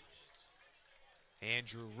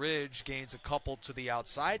 Andrew Ridge gains a couple to the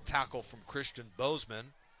outside. Tackle from Christian Bozeman.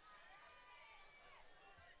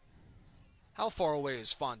 How far away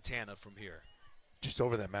is Fontana from here? Just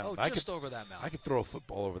over that mountain. Oh, just over that mountain. I could throw a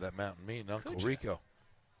football over that mountain, me and Uncle Rico.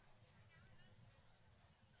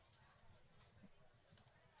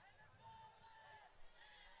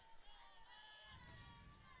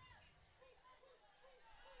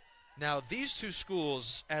 Now, these two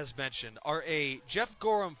schools, as mentioned, are a Jeff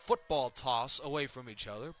Gorham football toss away from each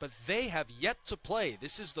other, but they have yet to play.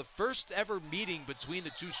 This is the first ever meeting between the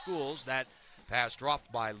two schools. That pass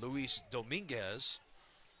dropped by Luis Dominguez.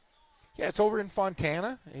 Yeah, it's over in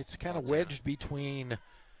Fontana. It's kind of wedged between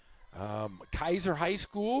Kaiser High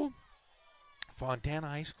School, Fontana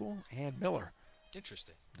High School, and Miller.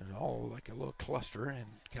 Interesting. They're all like a little cluster. And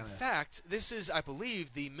in fact, this is, I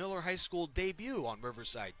believe, the Miller High School debut on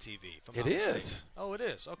Riverside TV. If I'm not mistaken. Is. Oh, it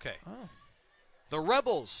is. Okay. Oh. The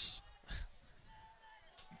Rebels.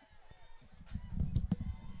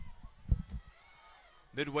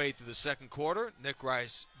 Midway through the second quarter, Nick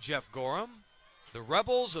Rice, Jeff Gorham. The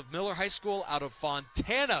Rebels of Miller High School out of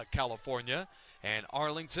Fontana, California, and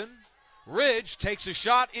Arlington. Ridge takes a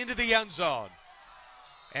shot into the end zone,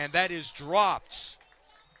 and that is dropped.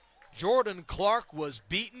 Jordan Clark was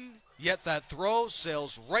beaten, yet that throw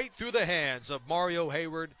sails right through the hands of Mario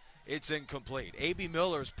Hayward. It's incomplete. A.B.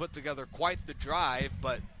 Miller's put together quite the drive,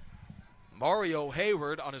 but Mario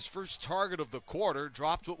Hayward, on his first target of the quarter,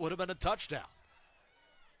 dropped what would have been a touchdown.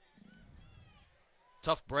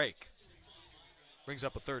 Tough break. Brings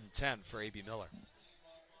up a 3rd and 10 for A.B. Miller.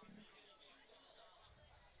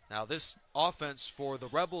 Now this offense for the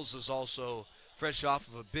Rebels is also fresh off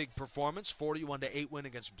of a big performance, 41-8 win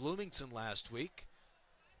against Bloomington last week.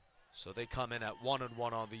 So they come in at 1-1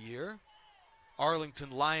 on the year.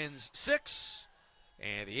 Arlington Lions 6,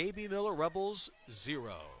 and the A.B. Miller Rebels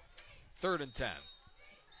 0. 3rd and 10.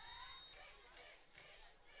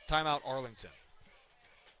 Timeout Arlington.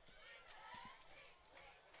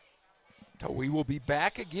 So we will be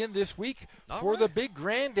back again this week for the big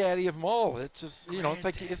granddaddy of them all. It's just,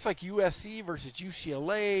 it's like USC versus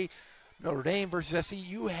UCLA, Notre Dame versus SC.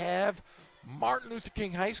 You have Martin Luther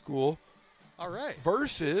King High School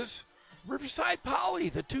versus Riverside Poly,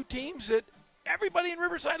 the two teams that everybody in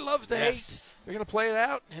Riverside loves to hate. They're going to play it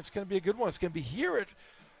out, and it's going to be a good one. It's going to be here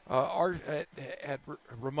at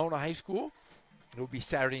Ramona High School. It will be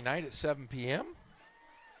Saturday night at 7 p.m.,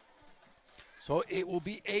 so it will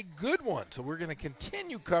be a good one. So we're going to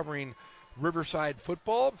continue covering Riverside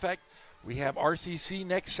football. In fact, we have RCC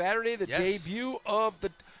next Saturday, the debut of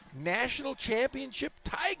the National Championship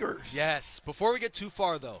Tigers. Yes. Before we get too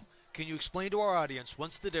far, though, can you explain to our audience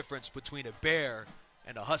what's the difference between a bear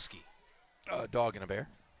and a husky? A dog and a bear.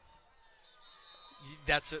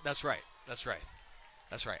 That's right.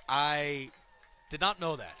 I did not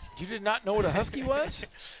know that. You did not know what a husky was?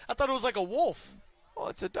 I thought it was like a wolf. Oh,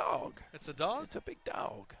 it's a dog. It's a dog? It's a big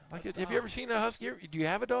dog. Have you ever seen a husky? Do you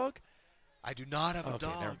have a dog? I do not have a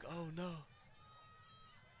dog. Oh, no.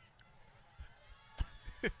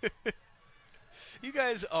 You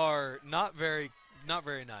guys are not very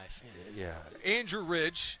nice. Yeah. Andrew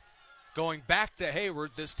Ridge going back to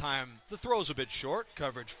Hayward. This time the throw's a bit short.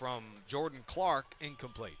 Coverage from Jordan Clark,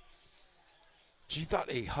 incomplete. She thought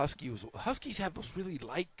a husky was. Huskies have those really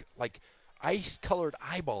like ice-colored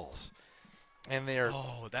eyeballs. And they're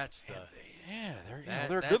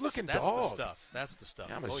they're a good-looking dog. That's the stuff.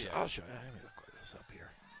 Yeah, I'll show you. Let me look this up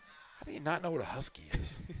here. How do you not know what a husky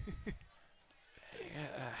is?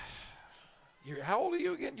 How old are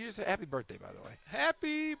you again? You just said happy birthday, by the way.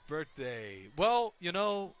 Happy birthday. Well,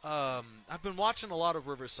 I've been watching a lot of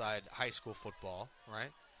Riverside high school football,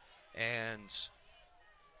 right? And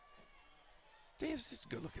it's just a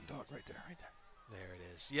good-looking dog right there. There it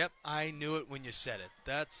is. Yep, I knew it when you said it.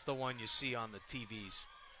 That's the one you see on the TVs.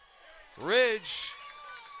 Ridge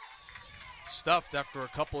stuffed after a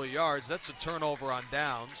couple of yards. That's a turnover on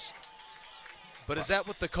downs. But is that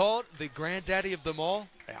what they call it? The granddaddy of them all?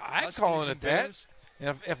 I'm calling it that.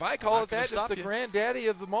 And if I call it that, it's the granddaddy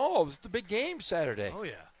of them all. It's the big game Saturday. Oh,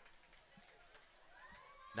 yeah.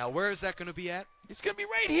 Now, where is that going to be at? It's going to be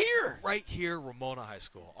right here. Right here, Ramona High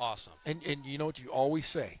School. Awesome. And you know what you always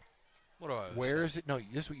say? What do I always say? Where is it? No,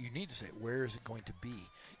 this is what you need to say. Where is it going to be?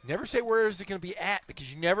 You never say where is it going to be at,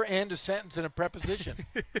 because you never end a sentence in a preposition.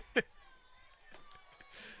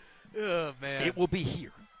 Oh, man. It will be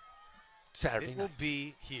here. Saturday night. It will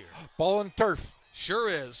be here. Ball and turf. Sure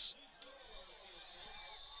is.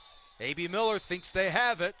 A.B. Miller thinks they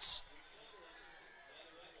have it.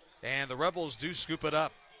 And the Rebels do scoop it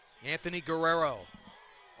up. Anthony Guerrero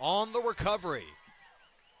on the recovery.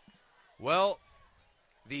 Well,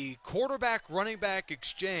 the quarterback-running back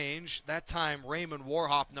exchange, that time Raymond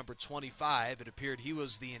Warhop, number 25. It appeared he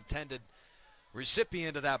was the intended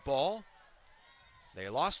recipient of that ball. They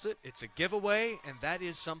lost it. It's a giveaway, and that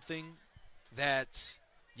is something that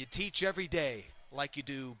you teach every day like you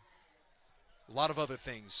do a lot of other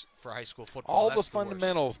things for high school football. All That's the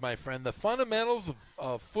fundamentals, my friend. The fundamentals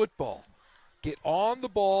of football. Get on the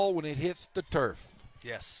ball when it hits the turf.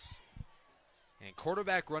 Yes. And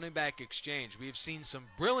quarterback-running back exchange. We've seen some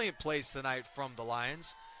brilliant plays tonight from the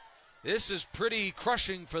Lions. This is pretty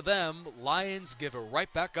crushing for them. Lions give it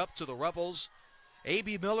right back up to the Rebels.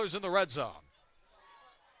 A.B. Miller's in the red zone.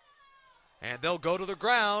 And they'll go to the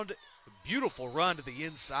ground. Beautiful run to the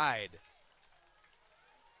inside.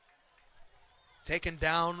 Taken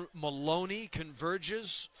down, Maloney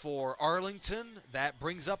converges for Arlington. That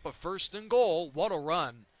brings up a 1st and goal. What a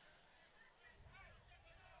run.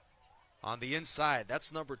 On the inside,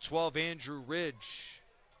 that's number 12, Andrew Ridge,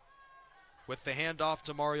 with the handoff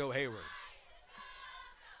to Mario Hayward.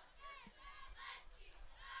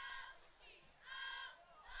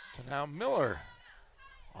 So now Miller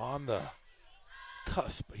on the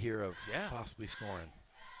cusp here of possibly scoring.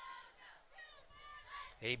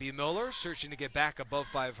 A.B. Miller searching to get back above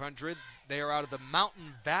 500. They are out of the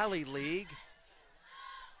Mountain Valley League.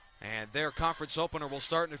 And their conference opener will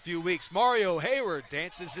start in a few weeks. Mario Hayward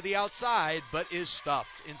dances to the outside, but is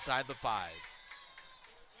stuffed inside the 5.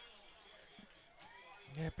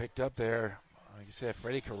 Yeah, picked up there. Like you said,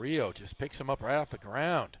 Freddie Carrillo just picks him up right off the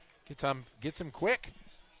ground. Gets him quick.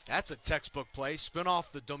 That's a textbook play. Spin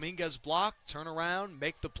off the Dominguez block, turn around,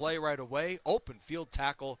 make the play right away. Open field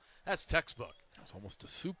tackle. That's textbook. That's almost a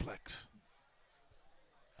suplex.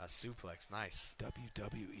 A suplex, nice.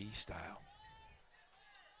 WWE style.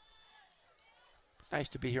 Nice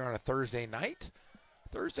to be here on a Thursday night.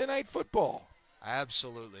 Thursday night football.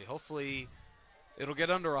 Absolutely. Hopefully it'll get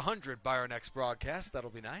under 100 by our next broadcast. That'll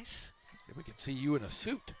be nice. Yeah, we can see you in a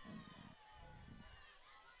suit.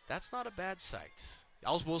 That's not a bad sight.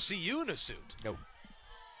 We'll see you in a suit. No.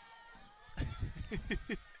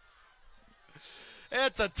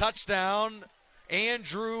 It's a touchdown.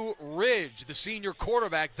 Andrew Ridge, the senior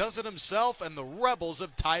quarterback, does it himself, and the Rebels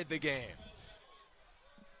have tied the game.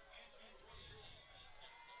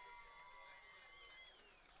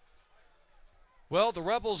 Well, the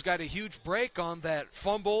Rebels got a huge break on that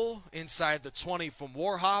fumble inside the 20 from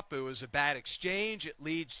Warhop. It was a bad exchange. It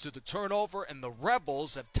leads to the turnover, and the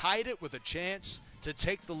Rebels have tied it with a chance to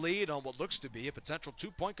take the lead on what looks to be a potential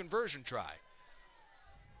 2-point conversion try.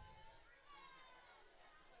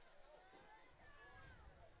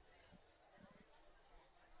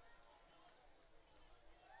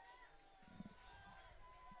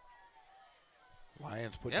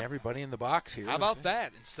 Lions putting everybody in the box here. How about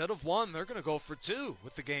that? Instead of 1, they're going to go for 2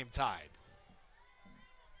 with the game tied.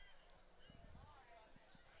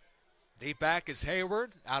 Deep back is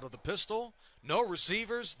Hayward out of the pistol. No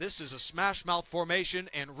receivers. This is a smash mouth formation,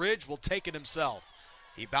 and Ridge will take it himself.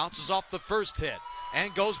 He bounces off the first hit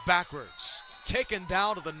and goes backwards. Taken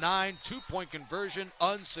down to the 9, 2-point conversion,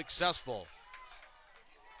 unsuccessful.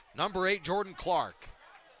 Number 8, Jordan Clark.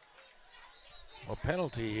 A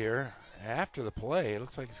penalty here. After the play, it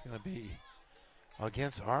looks like it's going to be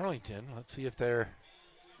against Arlington. Let's see if it'll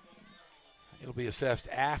be assessed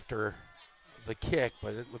after the kick,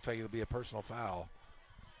 but it looks like it'll be a personal foul.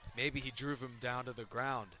 Maybe he drove him down to the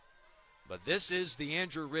ground. But this is the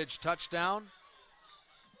Andrew Ridge touchdown.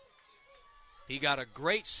 He got a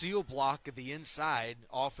great seal block at the inside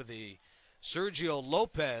off of the Sergio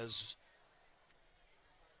Lopez.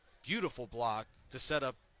 Beautiful block to set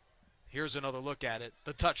up. Here's another look at it.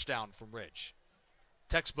 The touchdown from Ridge.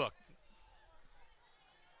 Textbook.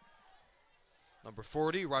 Number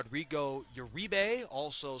 40, Rodrigo Uribe,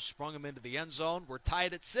 also sprung him into the end zone. We're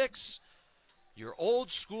tied at 6. Your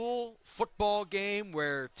old school football game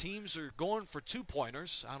where teams are going for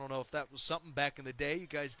 2-pointers. I don't know if that was something back in the day you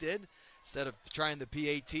guys did instead of trying the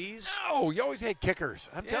PATs. No, you always had kickers.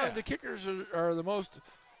 I'm telling you, the kickers are the most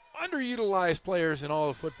underutilized players in all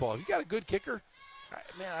of football. If you got a good kicker,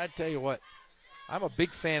 man, I tell you what, I'm a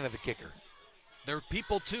big fan of the kicker. They're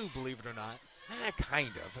people too, believe it or not. Kind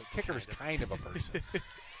of. A kicker is kind of a person.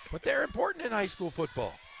 But they're important in high school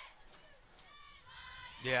football.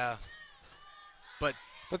 Yeah. But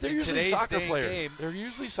they're usually soccer players. They're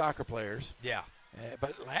usually soccer players. Yeah.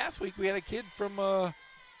 But last week we had a kid from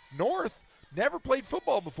North, never played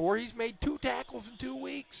football before. He's made 2 tackles in 2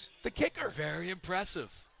 weeks. The kicker. Very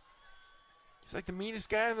impressive. He's like the meanest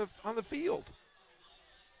guy on the field.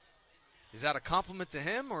 Is that a compliment to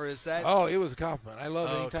him, or is that? Oh, it was a compliment. I love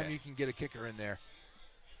anytime okay. you can get a kicker in there.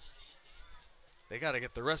 They got to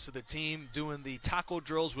get the rest of the team doing the tackle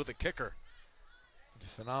drills with a kicker.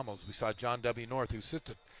 It's phenomenal. We saw John W. North, who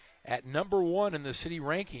sits at number 1 in the city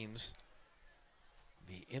rankings,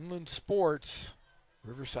 the Inland Sports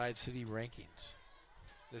Riverside City rankings.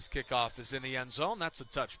 This kickoff is in the end zone. That's a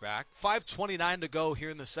touchback. 5:29 to go here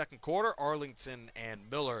in the second quarter. Arlington and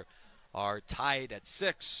Miller are tied at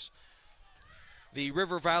 6. The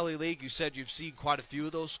River Valley League, you said you've seen quite a few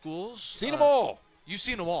of those schools. Seen them all. You've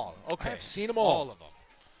seen them all. Okay. I've seen them all. All of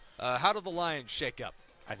them. How do the Lions shake up?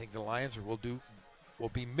 I think the Lions will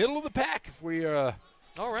be middle of the pack if we are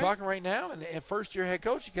all right. talking right now. And first-year head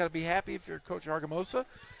coach, you got to be happy if you're Coach Argamosa.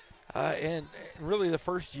 And really the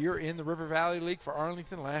first year in the River Valley League for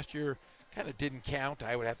Arlington. Last year kind of didn't count,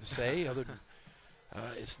 I would have to say. Other than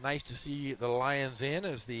it's nice to see the Lions in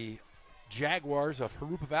as the Jaguars of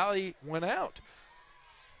Harupa Valley went out.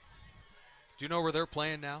 Do you know where they're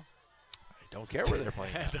playing now? I don't care where they're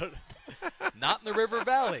playing now. Not in the River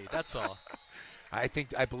Valley, that's all. I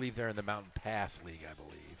believe they're in the Mountain Pass League, I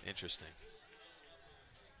believe. Interesting.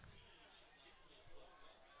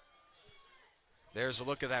 There's a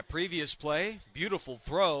look at that previous play. Beautiful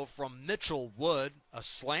throw from Mitchell Wood. A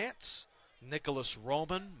slant. Nicholas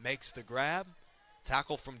Roman makes the grab.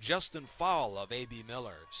 Tackle from Justin Fowle of A.B.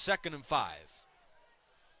 Miller. 2nd and 5.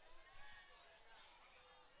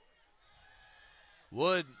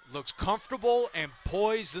 Wood looks comfortable and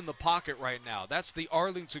poised in the pocket right now. That's the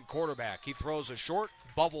Arlington quarterback. He throws a short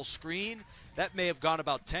bubble screen. That may have gone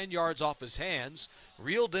about 10 yards off his hands.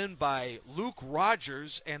 Reeled in by Luke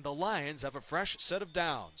Rogers, and the Lions have a fresh set of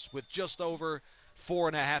downs with just over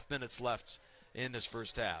 4.5 minutes left in this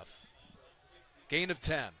first half. Gain of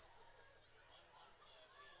 10.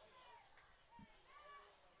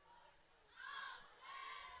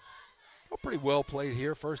 Well, pretty well played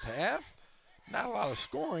here first half. Not a lot of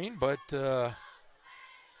scoring, but they're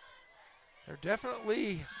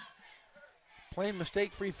definitely playing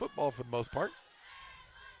mistake-free football for the most part.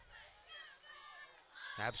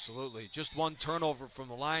 Absolutely. Just one turnover from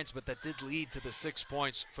the Lions, but that did lead to the 6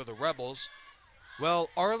 points for the Rebels. Well,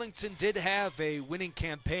 Arlington did have a winning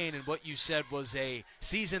campaign in what you said was a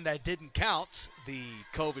season that didn't count, the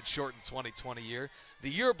COVID-shortened 2020 year. The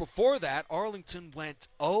year before that, Arlington went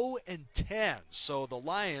 0-10, so the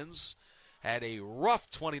Lions had a rough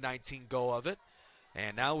 2019 go of it.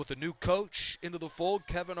 And now with a new coach into the fold,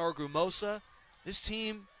 Kevin Argumosa, this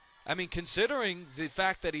team, I mean, considering the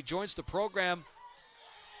fact that he joins the program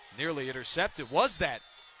nearly intercepted, was that?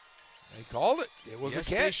 They called it. It was a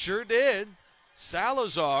catch. Yes, they sure did.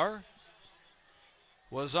 Salazar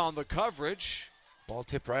was on the coverage. Ball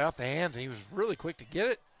tipped right off the hands, and he was really quick to get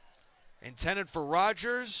it. Intended for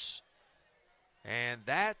Rogers, and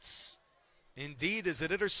that's indeed is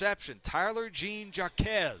an interception. Tyler Jean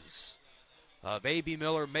Jaquez of A.B.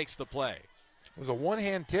 Miller makes the play. It was a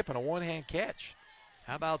one-hand tip and a one-hand catch.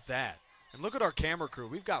 How about that? And look at our camera crew.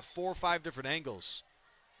 We've got 4 or 5 different angles.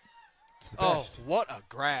 Oh, what a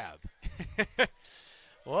grab.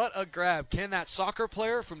 What a grab. Can that soccer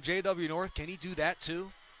player from JW North, can he do that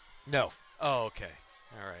too? No. Oh, okay.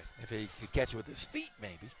 All right. If he could catch it with his feet,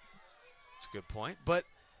 maybe. That's a good point. But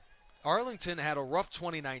Arlington had a rough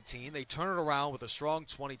 2019. They turn it around with a strong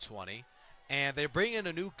 2020. And they bring in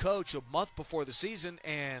a new coach a month before the season.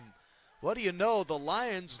 And what do you know? The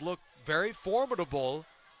Lions look very formidable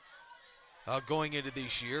going into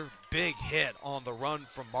this year. Big hit on the run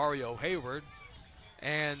from Mario Hayward.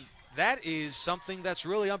 And that is something that's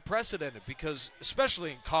really unprecedented because,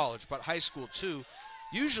 especially in college, but high school too,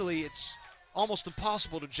 usually it's almost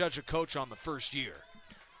impossible to judge a coach on the first year.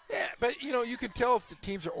 Yeah, but, you can tell if the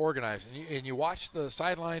teams are organized. And you watch the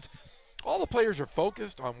sidelines, all the players are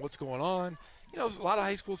focused on what's going on. A lot of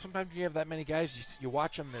high schools, sometimes you have that many guys, you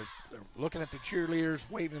watch them, they're looking at the cheerleaders,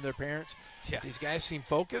 waving to their parents. Yeah. These guys seem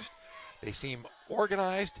focused, they seem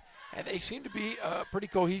organized, and they seem to be a pretty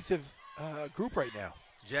cohesive group right now.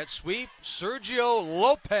 Jet sweep. Sergio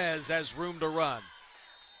Lopez has room to run.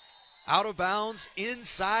 Out of bounds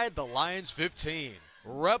inside the Lions 15.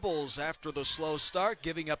 Rebels, after the slow start,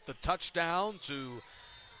 giving up the touchdown to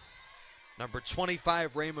number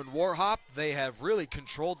 25, Raymond Warhop. They have really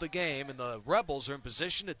controlled the game, and the Rebels are in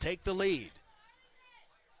position to take the lead.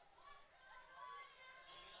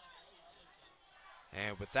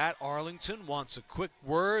 And with that, Arlington wants a quick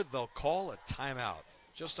word. They'll call a timeout.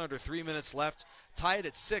 Just under 3 minutes left. Tied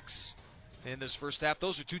at 6 in this first half.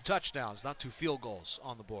 Those are 2 touchdowns, not 2 field goals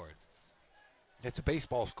on the board. It's a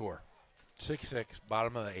baseball score. 6-6,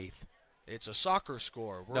 bottom of the 8th. It's a soccer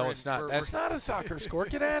score. It's not. That's not a soccer score.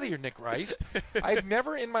 Get out of here, Nick Rice. I've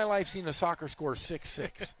never in my life seen a soccer score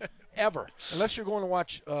 6-6, ever. Unless you're going to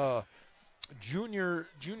watch junior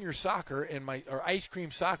soccer or ice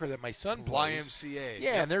cream soccer that my son plays. YMCA.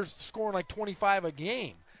 Yeah, and they're scoring like 25 a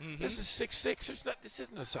game. Mm-hmm. This is 6-6. This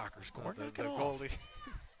isn't a soccer score. Knock it off.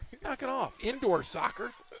 Knock it off. Indoor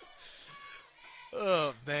soccer.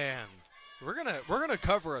 Oh man. We're gonna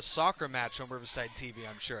cover a soccer match on Riverside TV,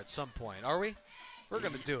 I'm sure, at some point. Are we? We're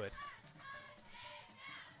gonna do it.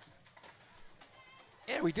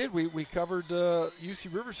 Yeah, we did. We covered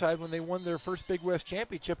UC Riverside when they won their first Big West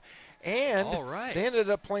championship, and they ended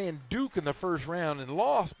up playing Duke in the first round and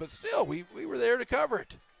lost. But still, we were there to cover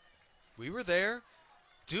it. We were there.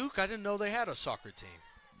 Duke, I didn't know they had a soccer team.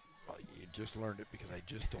 Well, you just learned it because I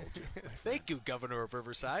just told you. Thank you, Governor of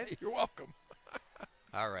Riverside. You're welcome.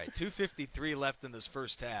 All right, 2:53 left in this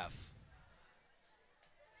first half.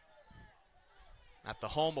 At the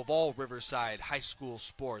home of all Riverside high school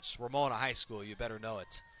sports, Ramona High School, you better know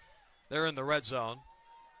it. They're in the red zone.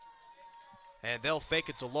 And they'll fake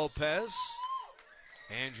it to Lopez.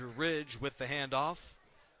 Andrew Ridge with the handoff.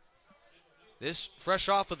 This fresh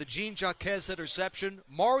off of the Jean Jacques interception,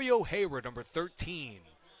 Mario Hayward, number 13,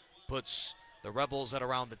 puts the Rebels at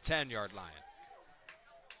around the 10-yard line.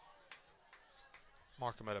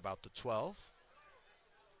 Mark him at about the 12.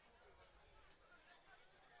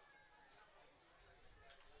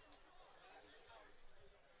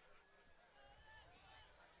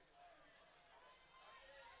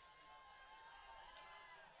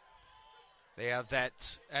 They have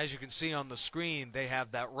that, as you can see on the screen, they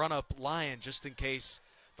have that run-up Lion just in case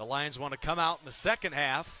the Lions want to come out in the second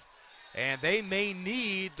half. And they may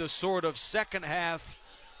need the sort of second half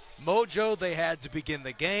mojo they had to begin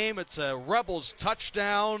the game. It's a Rebels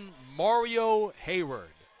touchdown, Mario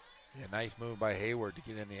Hayward. Yeah, nice move by Hayward to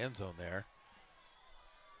get in the end zone there.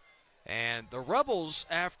 And the Rebels,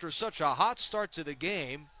 after such a hot start to the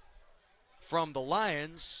game from the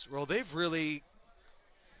Lions, well, they've really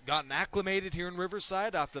gotten acclimated here in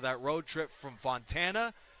Riverside after that road trip from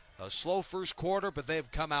Fontana. A slow first quarter, but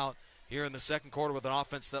they've come out here in the second quarter with an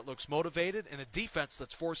offense that looks motivated and a defense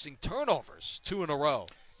that's forcing turnovers 2 in a row.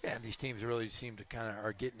 Yeah, and these teams really seem to kind of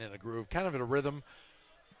are getting in a groove, kind of in a rhythm.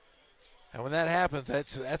 And when that happens,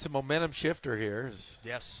 that's a momentum shifter here.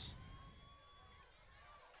 Yes.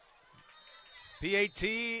 PAT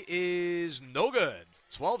is no good.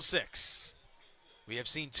 12-6. We have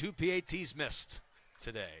seen 2 PATs missed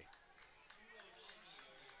today.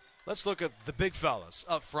 Let's look at the big fellas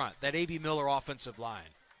up front, that A.B. Miller offensive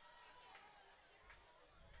line.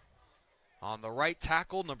 On the right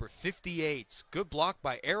tackle, number 58. Good block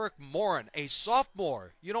by Eric Morin, a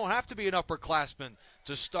sophomore. You don't have to be an upperclassman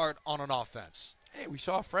to start on an offense. Hey, we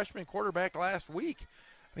saw a freshman quarterback last week.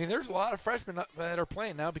 I mean, there's a lot of freshmen that are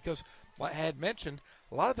playing now because, like I had mentioned,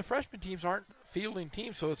 a lot of the freshman teams aren't fielding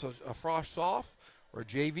teams, so it's a Frost Soph or a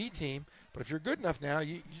JV team. But if you're good enough now,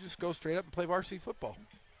 you just go straight up and play varsity football.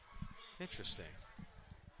 Interesting.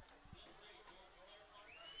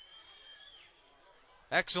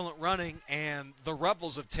 Excellent running, and the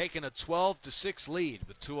Rebels have taken a 12-6 lead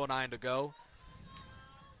with 2:09 to go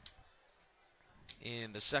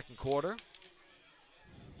in the second quarter.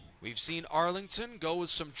 We've seen Arlington go with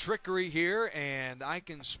some trickery here, and I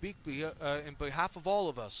can speak in behalf of all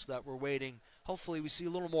of us that we're waiting. Hopefully we see a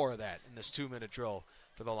little more of that in this 2-minute drill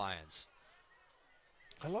for the Lions.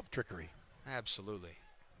 I love trickery. Absolutely.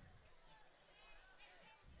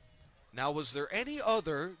 Now, was there any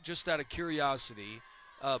other, just out of curiosity,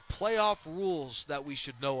 playoff rules that we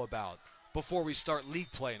should know about before we start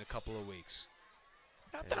league play in a couple of weeks?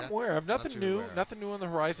 Not that I'm aware of. Nothing new. Nothing new on the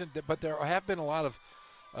horizon. But there have been a lot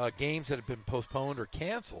of games that have been postponed or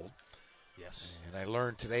canceled. Yes. And I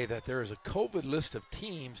learned today that there is a COVID list of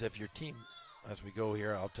teams. If your team, as we go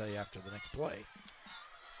here, I'll tell you after the next play.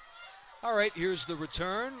 All right, here's the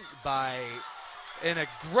return and a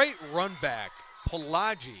great run back,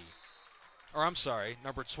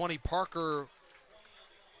 number 20, Parker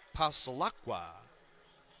Pasalakwa.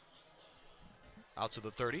 Out to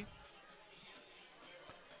the 30.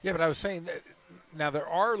 Yeah, but I was saying that now there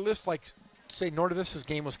are lists like, say, Norte Vista's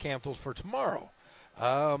game was canceled for tomorrow.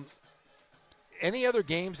 Any other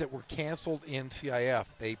games that were canceled in CIF,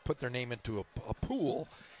 they put their name into a pool,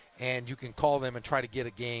 and you can call them and try to get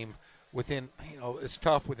a game within, it's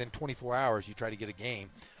tough within 24 hours you try to get a game.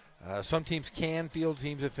 Some teams can field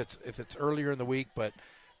teams if it's earlier in the week, but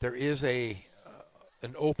there is an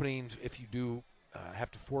opening if you do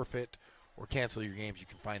have to forfeit or cancel your games. You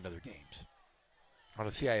can find other games on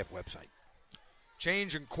the CIF website.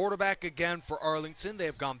 Change in quarterback again for Arlington. They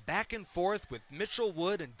have gone back and forth with Mitchell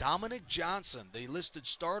Wood and Dominic Johnson, the listed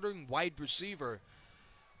starting wide receiver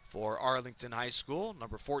for Arlington High School.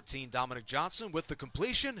 Number 14, Dominic Johnson, with the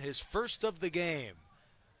completion, his first of the game.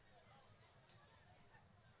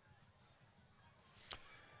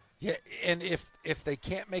 Yeah, and if they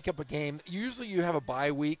can't make up a game, usually you have a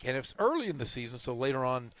bye week, and it's early in the season, so later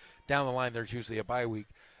on down the line there's usually a bye week.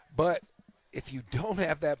 But if you don't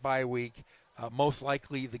have that bye week, most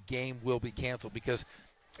likely the game will be canceled, because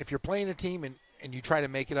if you're playing a team and you try to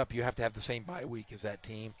make it up, you have to have the same bye week as that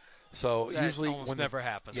team. So that usually almost never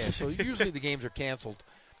happens. Yeah, so usually the games are canceled,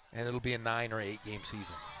 and it'll be a 9 or 8 game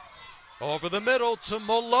season. Over the middle to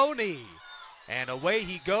Maloney, and away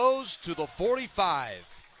he goes to the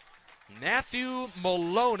 45. Matthew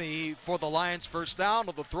Maloney for the Lions, first down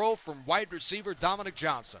on the throw from wide receiver Dominic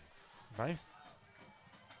Johnson. Nice.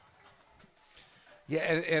 Yeah,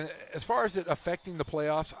 and as far as it affecting the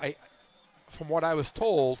playoffs, from what I was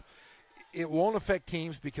told, it won't affect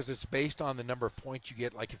teams because it's based on the number of points you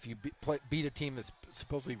get. Like if you beat a team that's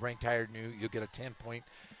supposedly ranked higher than you, you'll get a 10-point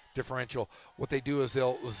differential. What they do is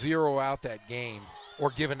they'll zero out that game or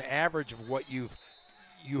give an average of what you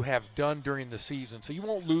have done during the season. So you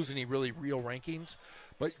won't lose any really real rankings,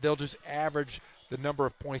 but they'll just average the number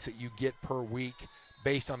of points that you get per week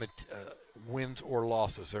based on the wins or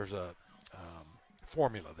losses. There's a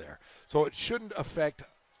formula there. So it shouldn't affect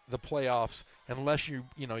the playoffs unless you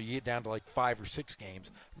get down to like 5 or 6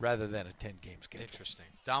 games rather than a 10-game schedule. Interesting.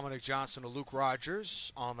 Dominic Johnson to Luke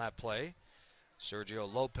Rogers on that play. Sergio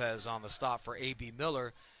Lopez on the stop for A.B.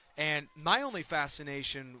 Miller. And my only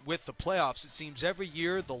fascination with the playoffs, it seems every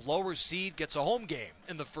year the lower seed gets a home game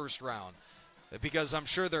in the first round, because I'm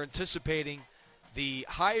sure they're anticipating the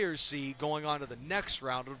higher seed going on to the next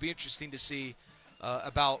round. It'll be interesting to see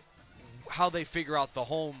about how they figure out the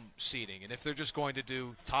home seeding, and if they're just going to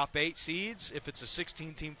do top 8 seeds, if it's a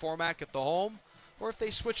 16-team format at the home, or if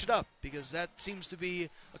they switch it up, because that seems to be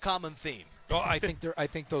a common theme. Well, I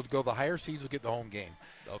think they'll go the higher seeds will get the home game.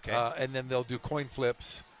 Okay. And then they'll do coin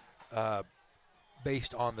flips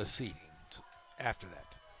based on the seeding after that.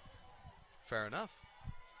 Fair enough.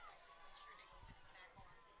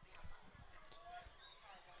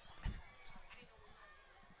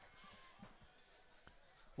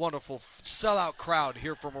 Wonderful sellout crowd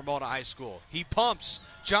here from Ramona High School. He pumps.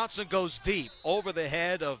 Johnson goes deep over the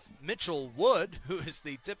head of Mitchell Wood, who is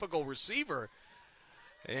the typical receiver,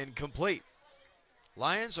 and complete.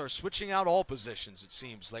 Lions are switching out all positions, it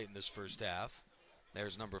seems, late in this first half.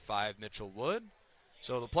 There's number 5, Mitchell Wood.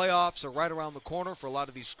 So the playoffs are right around the corner for a lot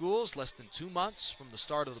of these schools, less than 2 months from the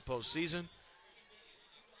start of the postseason.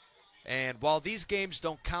 And while these games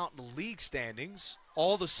don't count in the league standings,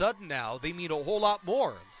 all of a sudden now they mean a whole lot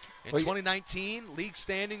more. In 2019, league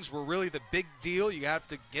standings were really the big deal. You have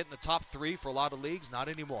to get in the top 3 for a lot of leagues. Not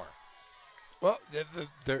anymore. Well,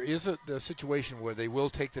 there is a situation where they will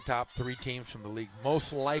take the top 3 teams from the league,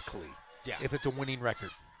 most likely, if it's a winning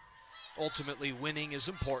record. Ultimately, winning is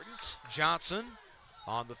important. Johnson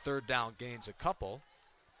on the third down gains a couple.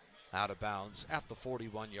 Out of bounds at the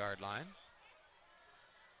 41-yard line.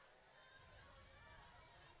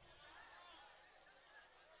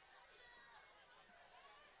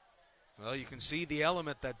 Well, you can see the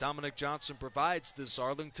element that Dominic Johnson provides this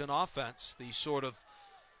Arlington offense, the sort of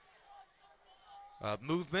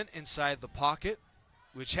movement inside the pocket,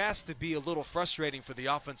 which has to be a little frustrating for the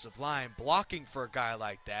offensive line, blocking for a guy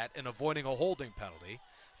like that and avoiding a holding penalty.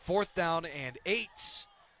 4th down and 8.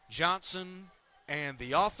 Johnson and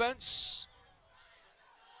the offense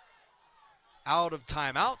out of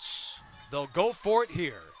timeouts. They'll go for it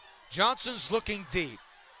here. Johnson's looking deep,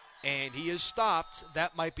 and he is stopped.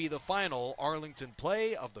 That might be the final Arlington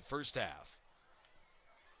play of the first half.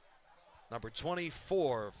 Number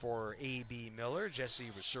 24 for A.B. Miller,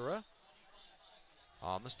 Jesse Rasura,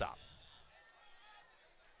 on the stop.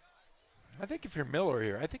 I think if you're Miller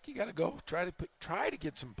here, I think you got to go try to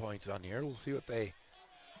get some points on here. We'll see what they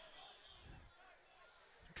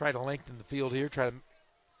try to lengthen the field here.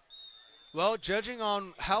 Well, judging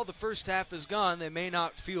on how the first half has gone, they may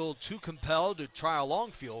not feel too compelled to try a long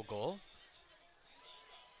field goal.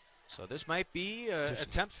 So this might be an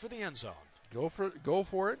attempt for the end zone. Go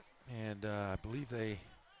for it. And I believe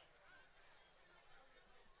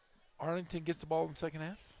Arlington gets the ball in the second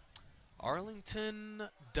half. Arlington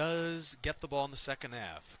does get the ball in the second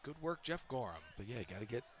half. Good work, Jeff Gorham. But yeah, you got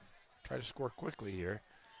to try to score quickly here.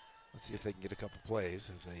 Let's see if they can get a couple plays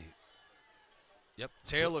as they. Yep,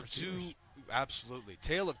 tale of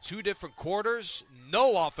two different quarters.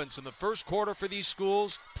 No offense in the first quarter for these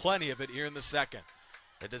schools. Plenty of it here in the second.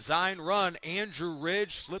 The design run, Andrew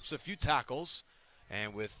Ridge slips a few tackles.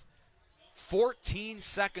 And with 14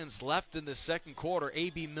 seconds left in the second quarter,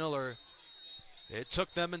 A.B. Miller, it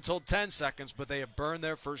took them until 10 seconds, but they have burned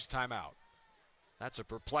their first timeout. That's a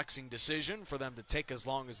perplexing decision for them to take as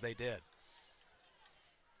long as they did.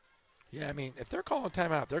 Yeah, I mean, if they're calling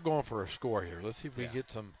timeout, they're going for a score here. Let's see if we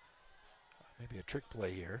get some, maybe a trick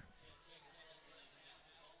play here.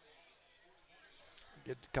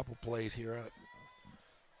 Get a couple plays here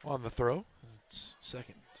on the throw. It's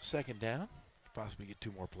second down. Possibly get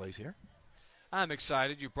 2 more plays here. I'm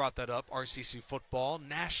excited you brought that up. RCC football,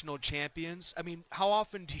 national champions. I mean, how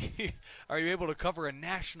often are you able to cover a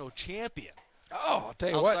national champion? Oh, I'll tell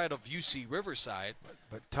you outside of UC Riverside.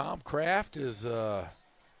 But Tom Kraft is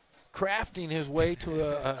crafting his way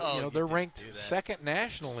to they're ranked second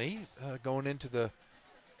nationally going into the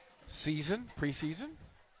preseason.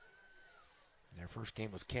 Their first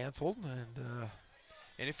game was canceled,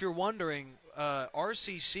 and if you're wondering,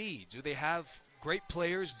 RCC, do they have great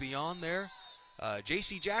players beyond there?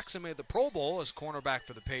 J.C. Jackson made the Pro Bowl as cornerback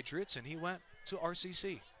for the Patriots, and he went to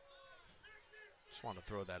RCC. Just want to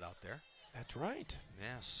throw that out there. That's right.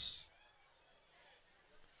 Yes.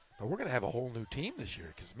 But we're going to have a whole new team this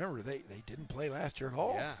year because, remember, they didn't play last year at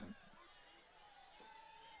all. Yeah.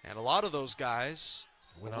 And a lot of those guys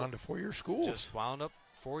went on to 4-year schools. Just wound up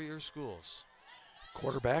 4-year schools.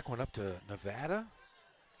 Quarterback went up to Nevada.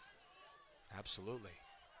 Absolutely.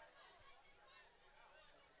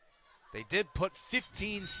 They did put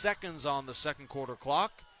 15 seconds on the second quarter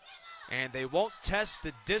clock, and they won't test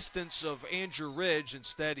the distance of Andrew Ridge.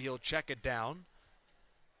 Instead, he'll check it down.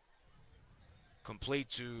 Complete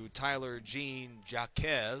to Tyler Jean Jacques.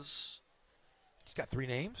 He's got 3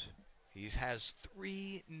 names? He has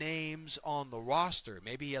 3 names on the roster.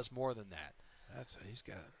 Maybe he has more than that. He's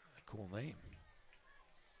got a cool name.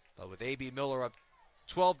 But with A.B. Miller up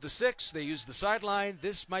 12-6, they use the sideline.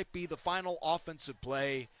 This might be the final offensive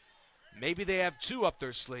play. Maybe they have 2 up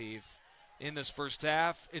their sleeve in this first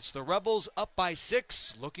half. It's the Rebels up by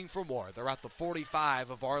 6, looking for more. They're at the 45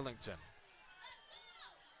 of Arlington.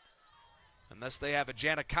 Unless they have a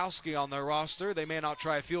Janikowski on their roster, they may not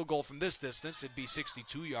try a field goal from this distance. It'd be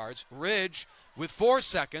 62 yards. Ridge with 4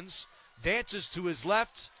 seconds, dances to his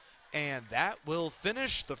left, and that will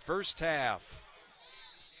finish the first half.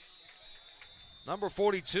 Number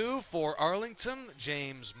 42 for Arlington,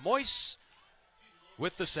 James Moyse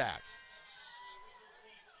with the sack.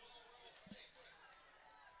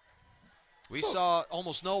 We saw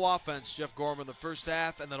almost no offense, Jeff Gorman, in the first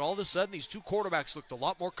half, and then all of a sudden these 2 quarterbacks looked a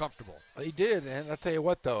lot more comfortable. They did, and I'll tell you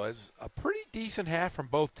what, though, it's a pretty decent half from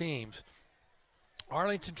both teams.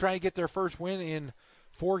 Arlington trying to get their first win in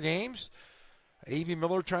 4 games. A.B.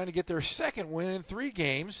 Miller trying to get their second win in 3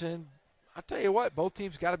 games, and I'll tell you what, both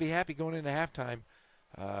teams got to be happy going into halftime.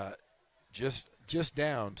 Just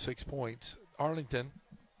down 6 points. Arlington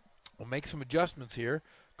will make some adjustments here.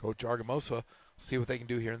 Coach Argamosa will see what they can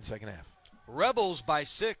do here in the second half. Rebels by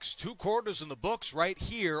 6, 2 quarters in the books right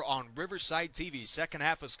here on Riverside TV. Second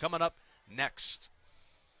half is coming up next.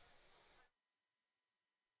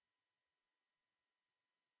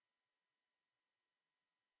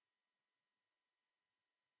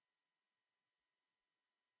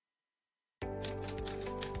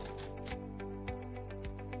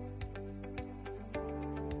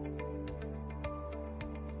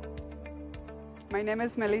 My name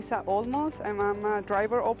is Melissa Olmos, and I'm a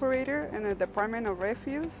driver operator in the Department of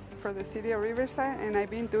Refuse for the City of Riverside, and I've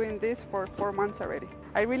been doing this for 4 months already.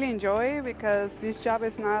 I really enjoy it because this job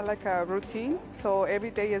is not like a routine, so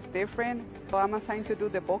every day is different. So I'm assigned to do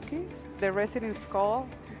the bookings. The residents call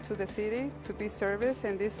to the city to be serviced,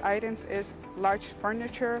 and these items is large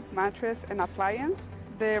furniture, mattress, and appliance.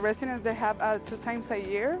 The residents, they have 2 times a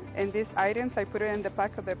year, and these items, I put it in the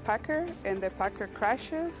back of the packer, and the packer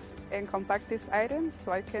crashes and compact these items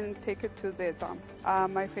so I can take it to the dump.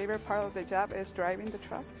 My favorite part of the job is driving the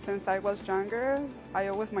truck. Since I was younger,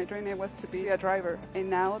 my dream was to be a driver. And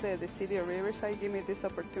now that the City of Riverside gave me this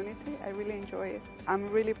opportunity, I really enjoy it. I'm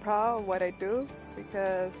really proud of what I do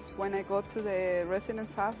because when I go to the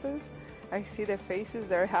residents' houses, I see the faces,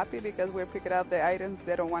 they're happy because we're picking up the items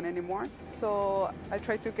they don't want anymore. So I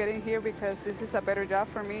try to get in here because this is a better job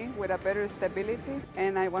for me with a better stability.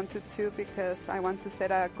 And I wanted to because I want to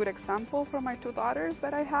set a good example for my 2 daughters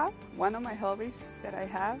that I have. One of my hobbies that I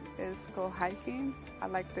have is go hiking. I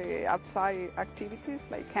like the outside activities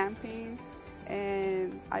like camping,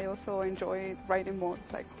 and I also enjoy riding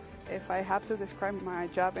motorcycles. If I have to describe my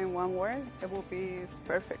job in one word, it will be it's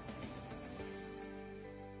perfect.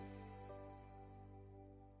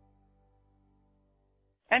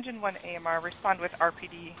 Engine 1 AMR, respond with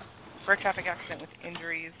RPD for a traffic accident with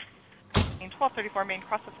injuries. 1234 Main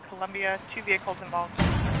Cross of Columbia, 2 vehicles involved.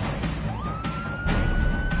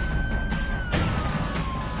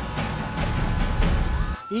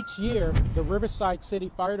 Each year, the Riverside City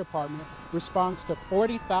Fire Department responds to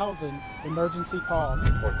 40,000 emergency calls.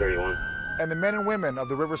 431. And the men and women of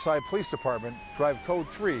the Riverside Police Department drive Code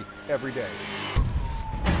 3 every day.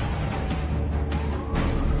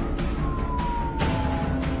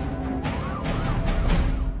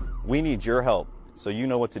 We need your help so you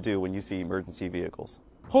know what to do when you see emergency vehicles.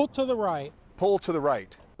 Pull to the right. Pull to the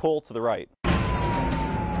right. Pull to the right.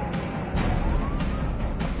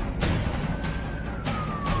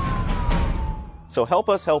 So help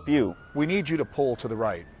us help you. We need you to pull to the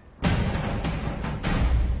right.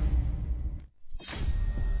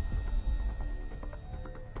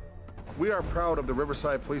 We are proud of the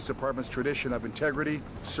Riverside Police Department's tradition of integrity,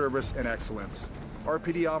 service, and excellence. Our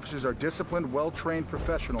PD officers are disciplined, well-trained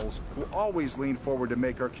professionals who always lean forward to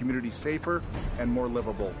make our community safer and more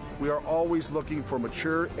livable. We are always looking for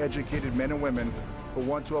mature, educated men and women who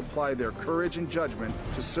want to apply their courage and judgment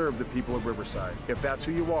to serve the people of Riverside. If that's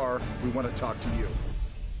who you are, we want to talk to you.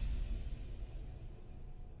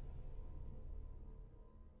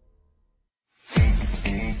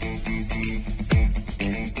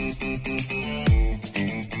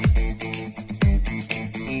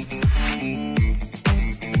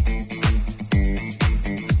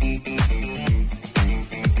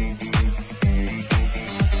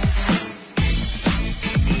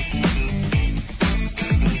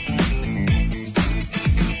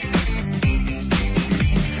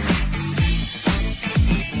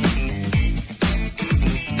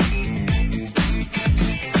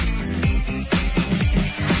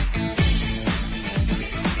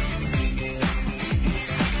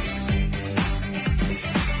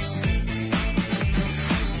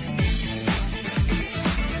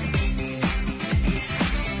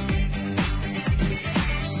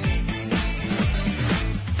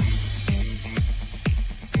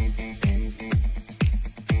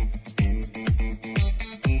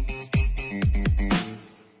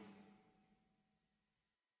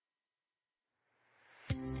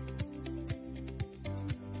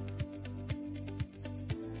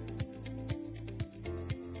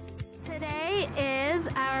 Today is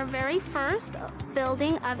our very first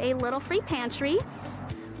building of a Little Free Pantry.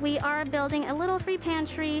 We are building a Little Free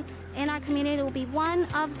Pantry in our community. It will be one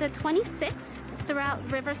of the 26 throughout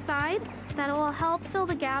Riverside that will help fill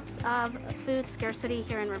the gaps of food scarcity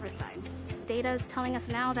here in Riverside. Data is telling us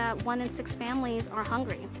now that 1 in 6 families are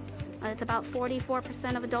hungry. It's about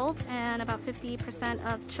 44% of adults and about 50%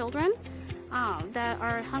 of children that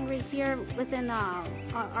are hungry here within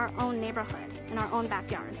our own neighborhood, in our own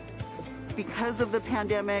backyard. Because of the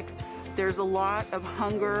pandemic, there's a lot of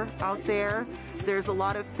hunger out there. There's a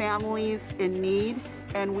lot of families in need,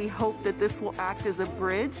 and we hope that this will act as a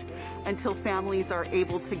bridge until families are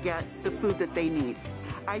able to get the food that they need.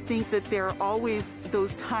 I think that there are always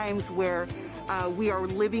those times where we are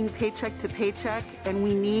living paycheck to paycheck and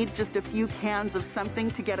we need just a few cans of something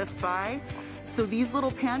to get us by. So these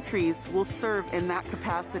little pantries will serve in that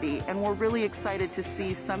capacity, and we're really excited to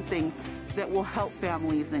see something that will help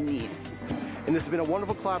families in need. And this has been a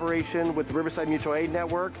wonderful collaboration with the Riverside Mutual Aid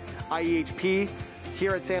Network, IEHP,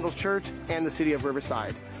 here at Sandals Church, and the City of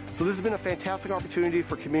Riverside. So this has been a fantastic opportunity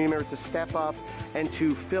for community members to step up and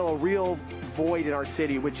to fill a real void in our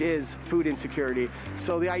city, which is food insecurity.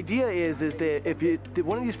 So the idea is that if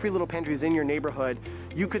one of these free little pantries in your neighborhood,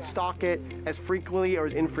 you could stock it as frequently or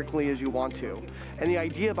as infrequently as you want to. And the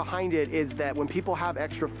idea behind it is that when people have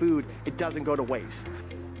extra food, it doesn't go to waste.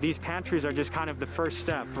 These pantries are just kind of the first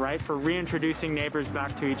step, right, for reintroducing neighbors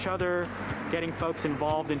back to each other, getting folks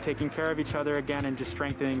involved in taking care of each other again, and just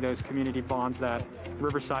strengthening those community bonds that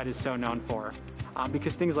Riverside is so known for.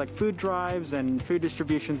 Because things like food drives and food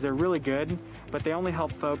distributions, they're really good, but they only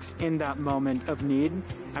help folks in that moment of need.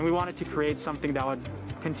 And we wanted to create something that would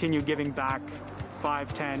continue giving back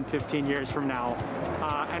 5, 10, 15 years from now,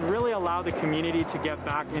 and really allow the community to get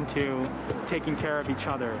back into taking care of each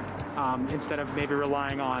other, instead of maybe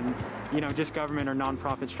relying on, just government or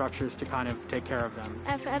nonprofit structures to kind of take care of them.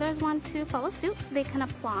 If others want to follow suit, they can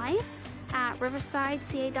apply at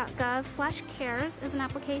riversideca.gov/cares is an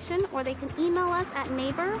application, or they can email us at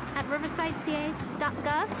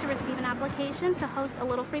neighbor@riversideca.gov to receive an application to host a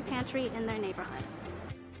Little Free Pantry in their neighborhood.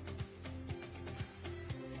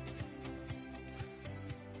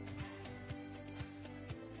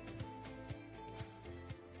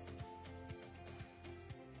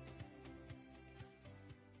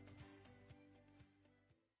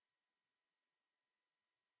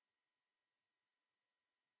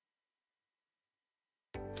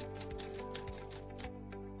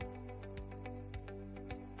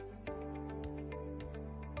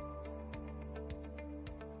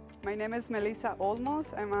 My name is Melissa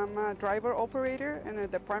Olmos, and I'm a driver operator in the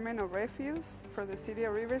Department of Refuse for the city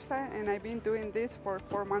of Riverside, and I've been doing this for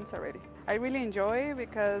 4 months already. I really enjoy it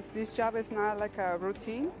because this job is not like a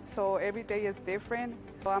routine, so every day is different.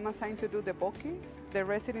 So I'm assigned to do the bookings. The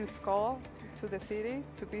residents call to the city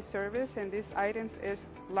to be serviced, and these items is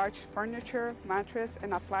large furniture, mattress,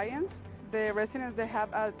 and appliance. The residents, they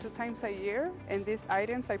have 2 times a year, and these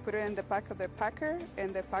items, I put it in the back of the packer,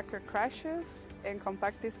 and the packer crashes and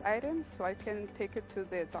compact these items so I can take it to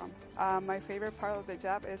the dump. My favorite part of the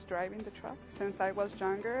job is driving the truck. Since I was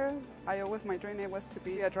younger, my dream was to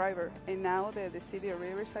be a driver. And now that the city of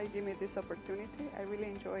Riverside gave me this opportunity, I really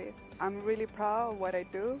enjoy it. I'm really proud of what I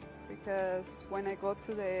do because when I go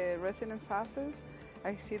to the residents' houses,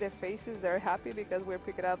 I see the faces, they're happy because we're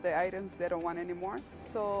picking up the items they don't want anymore.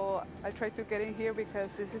 So I try to get in here because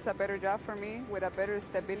this is a better job for me with a better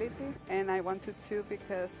stability. And I want to too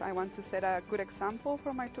because I want to set a good example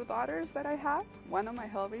for my 2 daughters that I have. One of my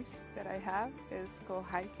hobbies that I have is go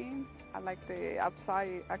hiking. I like the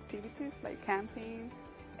outside activities like camping,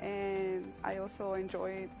 and I also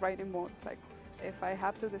enjoy riding motorcycles. If I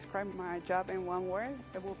have to describe my job in one word,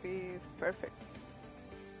 it will be perfect.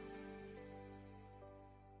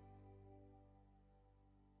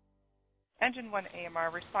 Engine 1 AMR,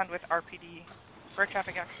 respond with RPD for a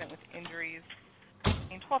traffic accident with injuries.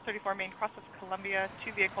 In 1234 Main, cross of Columbia,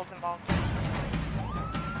 2 vehicles involved.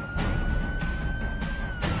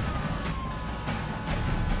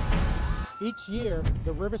 Each year,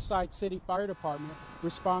 the Riverside City Fire Department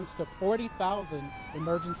responds to 40,000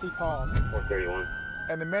 emergency calls. 431.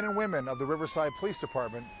 And the men and women of the Riverside Police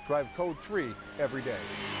Department drive Code 3 every day.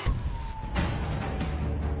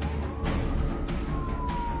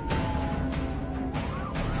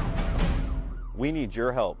 We need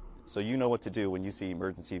your help so you know what to do when you see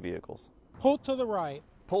emergency vehicles. Pull to the right.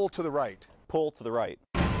 Pull to the right. Pull to the right.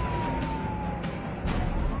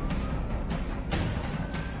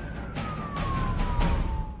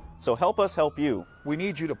 So help us help you. We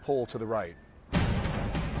need you to pull to the right.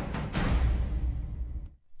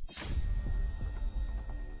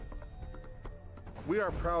 We are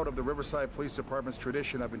proud of the Riverside Police Department's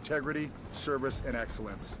tradition of integrity, service, and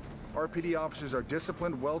excellence. RPD officers are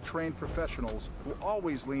disciplined, well-trained professionals who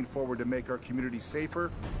always lean forward to make our community safer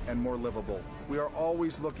and more livable. We are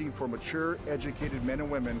always looking for mature, educated men and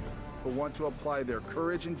women who want to apply their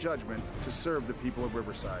courage and judgment to serve the people of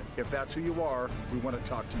Riverside. If that's who you are, we want to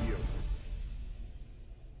talk to you.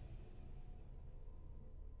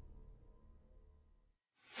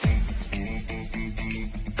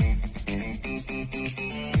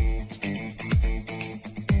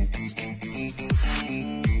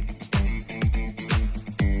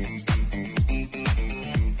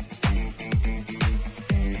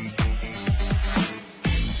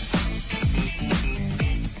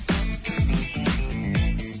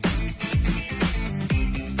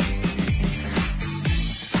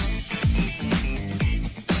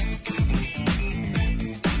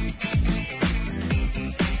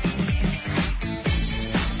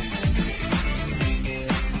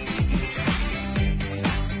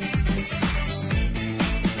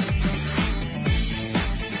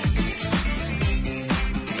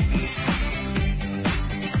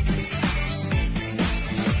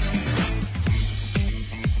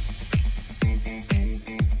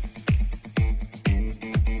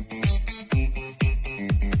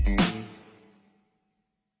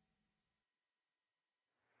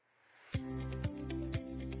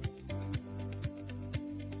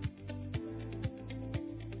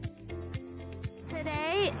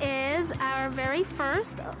 Today is our very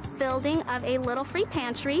first building of a little free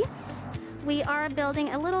pantry. We are building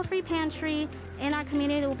a little free pantry in our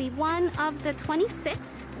community. It will be one of the 26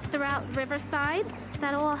 throughout Riverside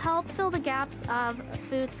that will help fill the gaps of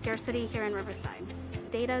food scarcity here in Riverside.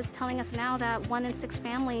 Data is telling us now that 1 in 6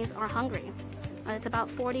 families are hungry. It's about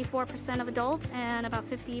 44% of adults and about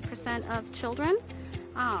 50% of children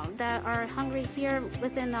that are hungry here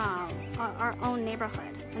within our own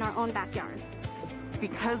neighborhood, in our own backyard.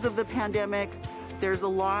 Because of the pandemic, there's a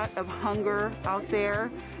lot of hunger out there.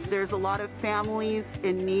 There's a lot of families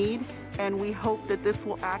in need, and we hope that this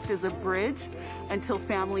will act as a bridge until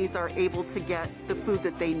families are able to get the food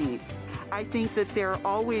that they need. I think that there are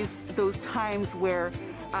always those times where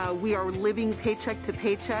we are living paycheck to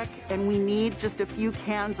paycheck and we need just a few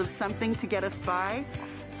cans of something to get us by.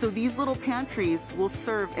 So these little pantries will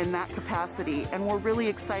serve in that capacity, and we're really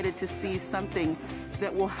excited to see something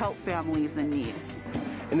that will help families in need.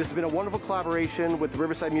 And this has been a wonderful collaboration with the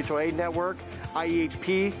Riverside Mutual Aid Network,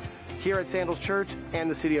 IEHP, here at Sandals Church, and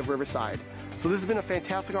the City of Riverside. So this has been a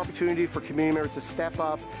fantastic opportunity for community members to step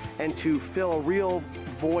up and to fill a real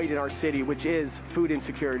void in our city, which is food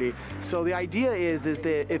insecurity. So the idea is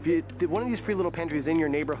that if one of these free little pantries in your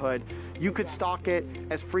neighborhood, you could stock it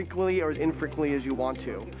as frequently or as infrequently as you want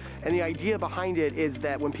to. And the idea behind it is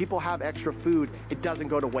that when people have extra food, it doesn't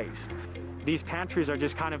go to waste. These pantries are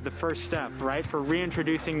just kind of the first step, right, for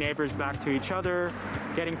reintroducing neighbors back to each other,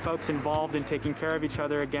 getting folks involved in taking care of each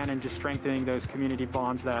other again, and just strengthening those community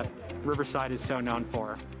bonds that Riverside is so known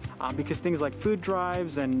for. Because things like food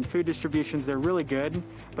drives and food distributions, they're really good,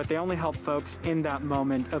 but they only help folks in that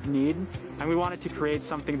moment of need. And we wanted to create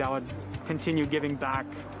something that would continue giving back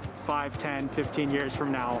 5, 10, 15 years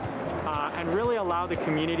from now, and really allow the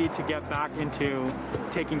community to get back into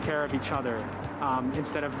taking care of each other,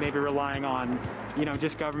 instead of maybe relying on,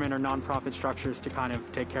 just government or nonprofit structures to kind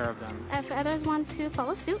of take care of them. If others want to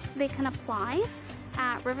follow suit, they can apply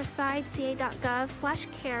at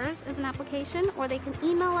riversideca.gov/cares as an application, or they can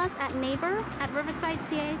email us at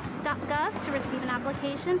neighbor@riversideca.gov to receive an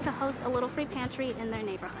application to host a little free pantry in their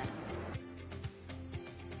neighborhood.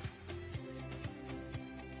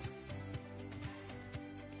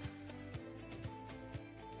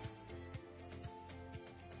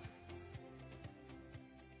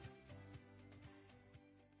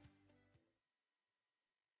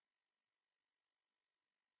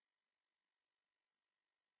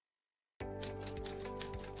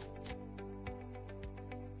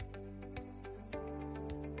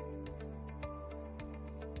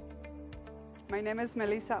 My name is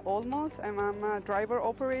Melissa Olmos, and I'm a driver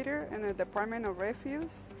operator in the Department of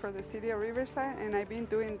Refuse for the city of Riverside, and I've been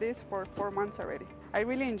doing this for 4 months already. I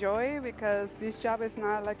really enjoy it because this job is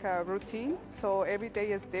not like a routine, so every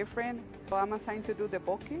day is different. So I'm assigned to do the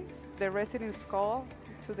bookings. The residents call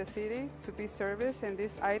to the city to be serviced, and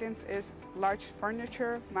these items is large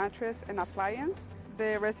furniture, mattress, and appliance.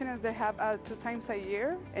 The residents, they have 2 times a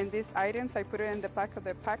year, and these items, I put it in the back of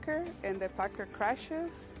the packer, and the packer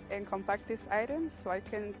crashes and compact these items so I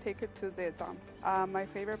can take it to the dump. My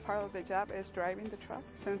favorite part of the job is driving the truck.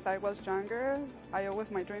 Since I was younger,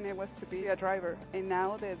 my dream was to be a driver. And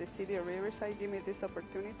now that the city of Riverside gave me this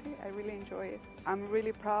opportunity, I really enjoy it. I'm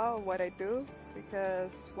really proud of what I do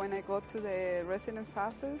because when I go to the residents'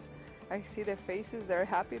 houses, I see the faces, they're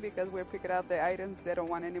happy because we're picking up the items they don't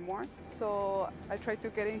want anymore. So I try to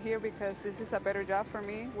get in here because this is a better job for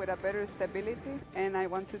me with a better stability. And I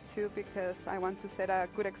wanted to because I want to set a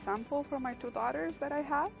good example for my 2 daughters that I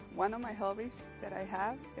have. One of my hobbies that I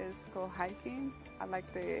have is go hiking. I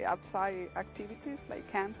like the outside activities like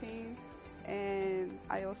camping, and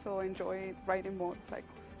I also enjoy riding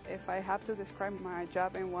motorcycles. If I have to describe my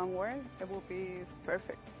job in one word, it will be it's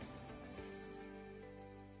perfect.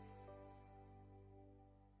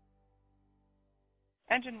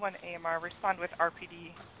 Engine 1 AMR, respond with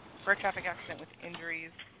RPD for a traffic accident with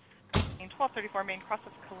injuries. In 1234 Main, cross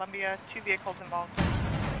of Columbia, 2 vehicles involved.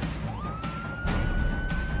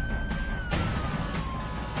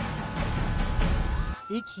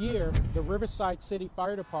 Each year, the Riverside City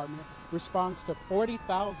Fire Department responds to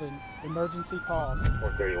 40,000 emergency calls.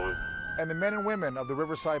 431. And the men and women of the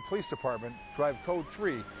Riverside Police Department drive Code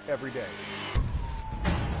 3 every day.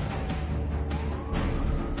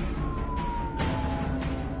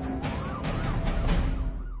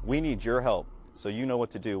 We need your help, so you know what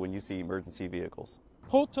to do when you see emergency vehicles.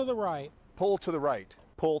 Pull to the right. Pull to the right.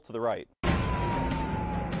 Pull to the right.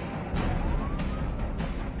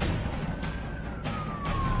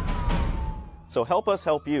 So help us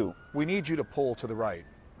help you. We need you to pull to the right.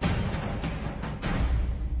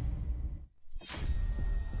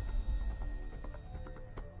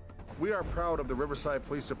 We are proud of the Riverside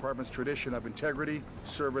Police Department's tradition of integrity,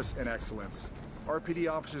 service, and excellence. RPD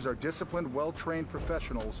officers are disciplined, well-trained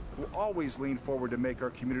professionals who always lean forward to make our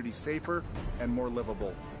community safer and more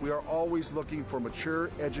livable. We are always looking for mature,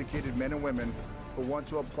 educated men and women who want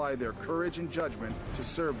to apply their courage and judgment to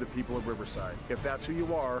serve the people of Riverside. If that's who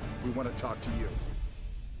you are, we want to talk to you.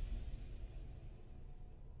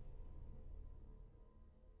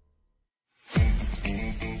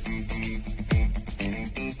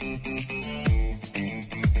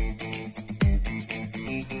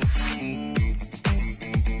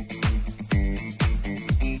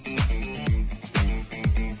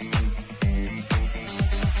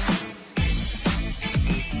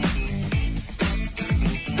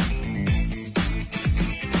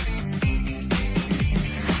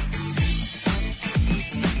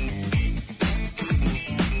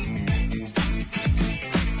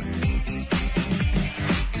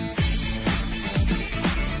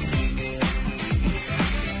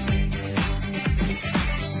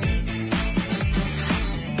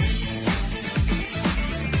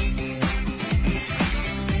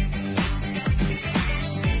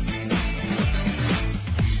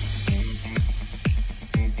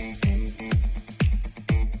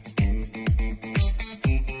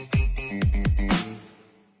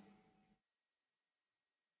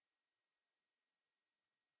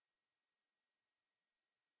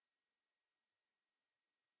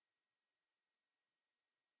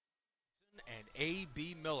 and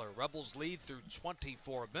A.B. Miller. Rebels lead through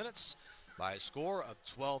 24 minutes by a score of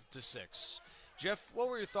 12-6. Jeff, what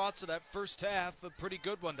were your thoughts of that first half? A pretty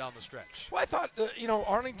good one down the stretch. Well, I thought,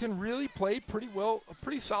 Arlington really played pretty well, a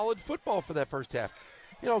pretty solid football for that first half.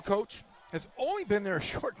 Coach has only been there a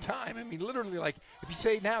short time. I mean, literally, like, if you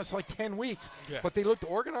say now, it's like 10 weeks. Yeah. But they looked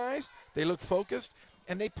organized, they looked focused,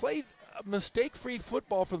 and they played mistake-free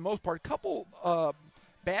football for the most part. A couple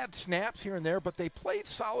bad snaps here and there, but they played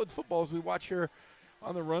solid football as we watch here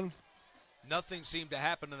on the run. Nothing seemed to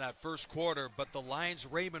happen in that first quarter, but the Lions'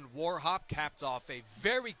 Raymond Warhop capped off a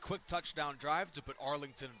very quick touchdown drive to put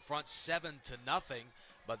Arlington in front 7-0.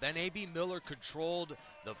 But then A.B. Miller controlled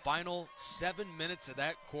the final 7 minutes of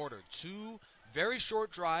that quarter. 2 very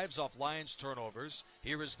short drives off Lions turnovers.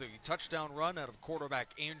 Here is the touchdown run out of quarterback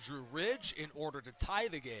Andrew Ridge in order to tie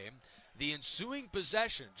the game. The ensuing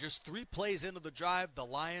possession, just 3 plays into the drive, the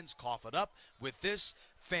Lions cough it up with this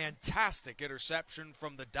fantastic interception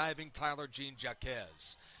from the diving Tyler Jean-Jacques.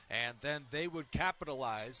 And then they would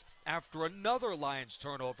capitalize after another Lions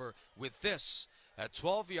turnover with this, a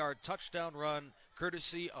 12-yard touchdown run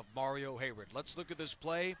courtesy of Mario Hayward. Let's look at this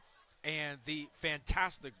play and the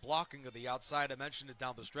fantastic blocking of the outside. I mentioned it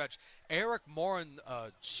down the stretch. Eric Morin,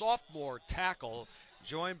 sophomore tackle,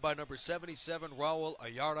 joined by number 77, Raul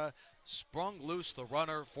Ayala, sprung loose the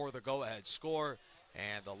runner for the go-ahead score.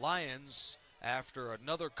 And the Lions, after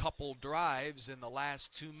another couple drives in the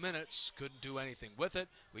last 2 minutes, couldn't do anything with it.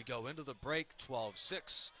 We go into the break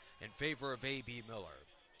 12-6 in favor of A.B. Miller.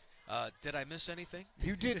 Did I miss anything?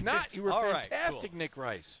 You did not. You were All fantastic, right, cool. Nick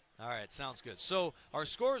Rice. All right, sounds good. So our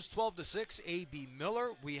score is 12-6, A.B.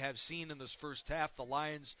 Miller. We have seen in this first half the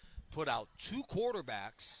Lions put out 2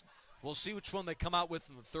 quarterbacks. We'll see which one they come out with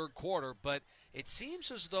in the third quarter, but it seems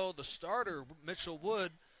as though the starter, Mitchell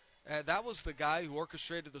Wood, that was the guy who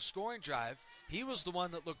orchestrated the scoring drive. He was the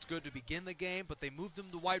one that looked good to begin the game, but they moved him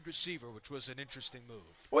to wide receiver, which was an interesting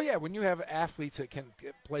move. Well, yeah, when you have athletes that can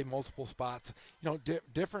play multiple spots,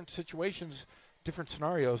 different situations, different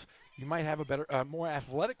scenarios, you might have a better, more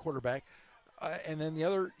athletic quarterback, and then the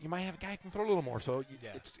other, you might have a guy who can throw a little more. So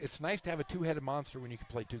it's nice to have a two-headed monster when you can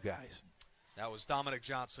play 2 guys. That was Dominic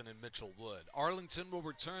Johnson and Mitchell Wood. Arlington will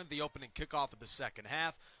return the opening kickoff of the second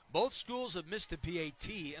half. Both schools have missed a PAT,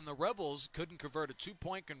 and the Rebels couldn't convert a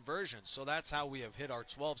 2-point conversion, so that's how we have hit our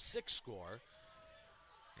 12-6 score.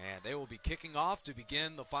 And they will be kicking off to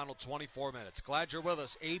begin the final 24 minutes. Glad you're with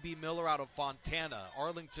us. A.B. Miller out of Fontana,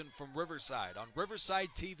 Arlington from Riverside on Riverside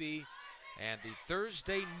TV, and the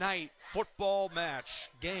Thursday night football match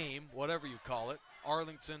game, whatever you call it,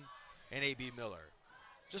 Arlington and A.B. Miller.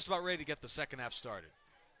 Just about ready to get the second half started.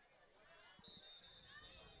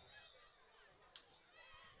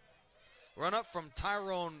 Run up from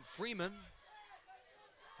Tyrone Freeman.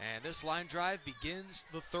 And this line drive begins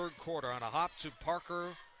the third quarter on a hop to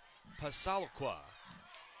Parker Pasalqua.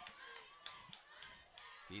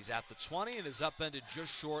 He's at the 20 and is upended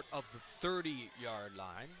just short of the 30-yard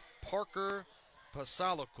line. Parker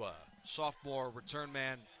Pasalqua, sophomore return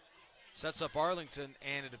man, sets up Arlington,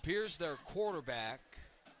 and it appears their quarterback,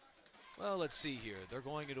 well, let's see here. They're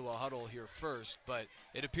going into a huddle here first, but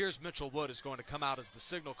it appears Mitchell Wood is going to come out as the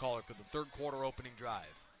signal caller for the third quarter opening drive.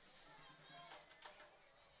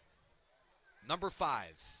 Number 5,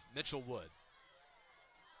 Mitchell Wood.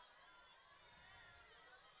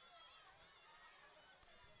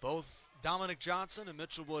 Both Dominic Johnson and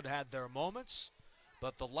Mitchell Wood had their moments,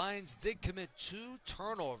 but the Lions did commit 2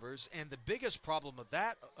 turnovers, and the biggest problem with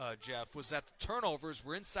that, Jeff, was that the turnovers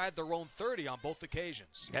were inside their own 30 on both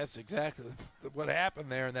occasions. That's exactly what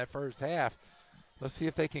happened there in that first half. Let's see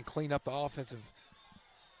if they can clean up the offensive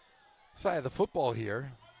side of the football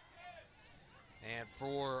here. And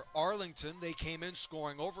for Arlington, they came in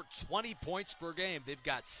scoring over 20 points per game. They've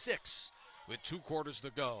got 6 with 2 quarters to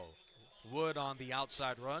go. Wood on the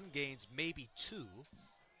outside run gains maybe 2.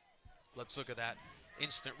 Let's look at that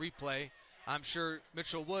instant replay. I'm sure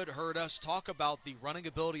Mitchell Wood heard us talk about the running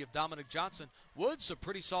ability of Dominic Johnson. Wood's a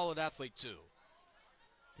pretty solid athlete too.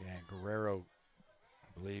 Yeah, and Guerrero,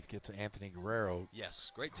 I believe, gets Anthony Guerrero.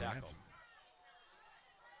 Yes, great tackle.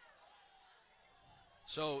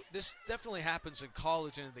 So this definitely happens in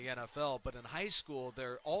college and in the NFL, but in high school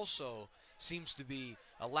there also seems to be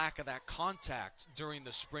a lack of that contact during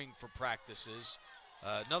the spring for practices.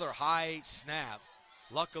 Another high snap.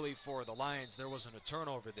 Luckily for the Lions, there wasn't a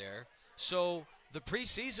turnover there. So the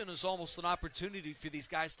preseason is almost an opportunity for these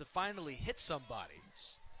guys to finally hit somebody.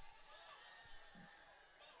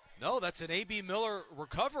 No, that's an A.B. Miller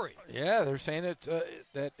recovery. Yeah, they're saying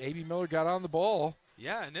that A.B. Miller got on the ball.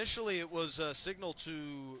 Yeah, initially it was a signal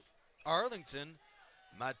to Arlington.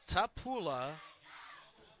 Matapula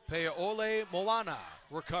Peole Moana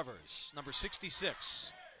recovers, number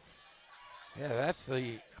 66. Yeah, that's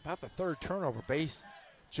about the third turnover based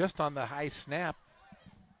just on the high snap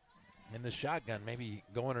in the shotgun. Maybe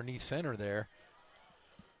go underneath center there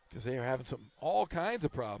because they are having all kinds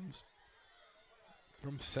of problems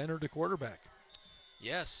from center to quarterback.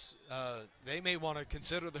 Yes, they may want to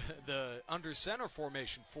consider the under center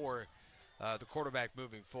formation for the quarterback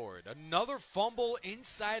moving forward. Another fumble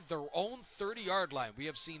inside their own 30-yard line. We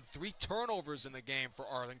have seen 3 turnovers in the game for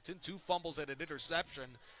Arlington, 2 fumbles and an interception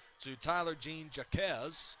to Tyler Jean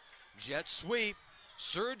Jaquez. Jet sweep.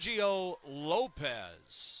 Sergio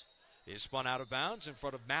Lopez is spun out of bounds in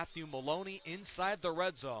front of Matthew Maloney inside the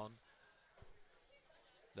red zone.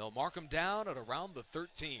 They'll mark him down at around the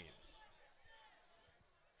 13.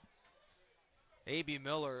 A.B.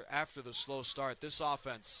 Miller, after the slow start, this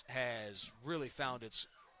offense has really found its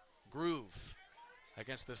groove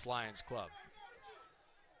against this Lions club.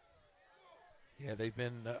 Yeah, they've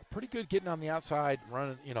been pretty good getting on the outside,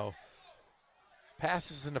 running,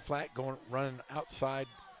 passes in the flat, running outside.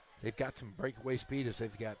 They've got some breakaway speed as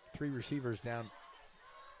they've got 3 receivers down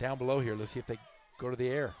below here. Let's see if they go to the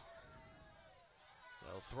air.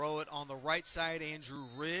 They'll throw it on the right side. Andrew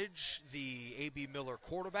Ridge, the A.B. Miller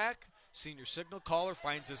quarterback. Senior signal caller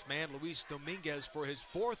finds his man Luis Dominguez for his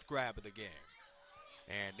 4th grab of the game.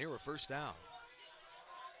 And near a first down.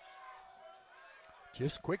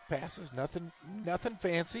 Just quick passes, nothing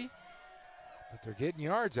fancy, but they're getting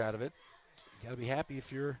yards out of it. You got to be happy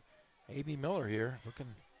if you're A.B. Miller here,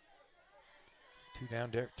 looking 2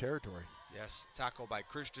 down territory. Yes, tackle by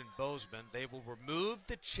Christian Bozeman. They will remove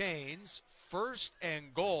the chains. 1st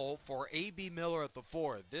and goal for A.B. Miller at the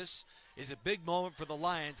 4. This is a big moment for the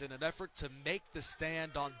Lions in an effort to make the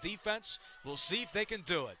stand on defense. We'll see if they can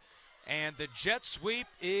do it. And the jet sweep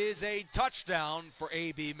is a touchdown for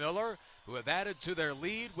A.B. Miller, who have added to their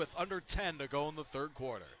lead with under 10 to go in the 3rd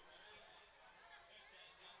quarter.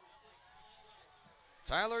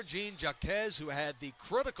 Tyler Jean Jaquez, who had the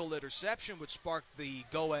critical interception which sparked the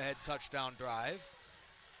go-ahead touchdown drive,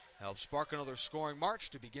 helped spark another scoring march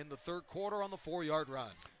to begin the 3rd quarter on the 4-yard run.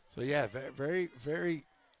 So, yeah, very, very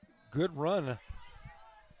good run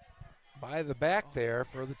by the back there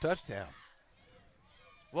for the touchdown.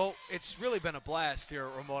 Well, it's really been a blast here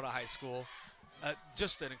at Ramona High School.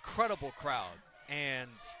 Just an incredible crowd. And,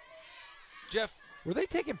 Jeff, were they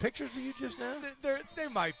taking pictures of you just now? There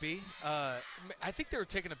might be. I think they were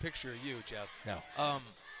taking a picture of you, Jeff. No.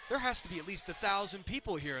 There has to be at least 1,000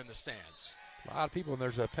 people here in the stands. A lot of people, and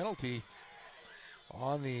there's a penalty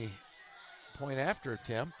on the point after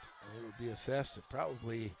attempt. It would be assessed at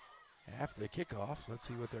probably after the kickoff. Let's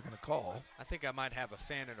see what they're going to call. I think I might have a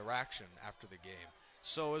fan interaction after the game.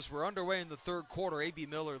 So as we're underway in the 3rd quarter, A.B.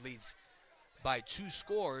 Miller leads by 2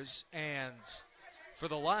 scores, and for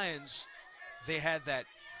the Lions, they had that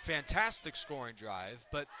fantastic scoring drive,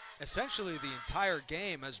 but essentially the entire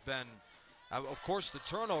game has been, of course, the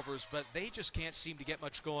turnovers, but they just can't seem to get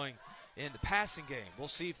much going in the passing game. We'll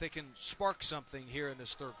see if they can spark something here in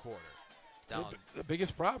this 3rd quarter. The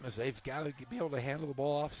biggest problem is they've got to be able to handle the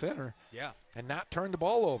ball off center, and not turn the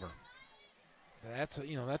ball over. That's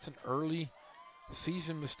an early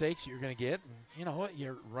season mistakes you're going to get. And you know what?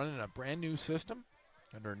 You're running a brand new system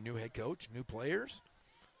under a new head coach, new players.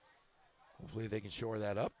 Hopefully they can shore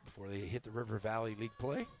that up before they hit the River Valley League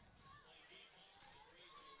play.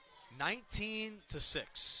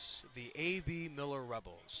 19-6, the A.B. Miller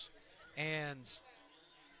Rebels. And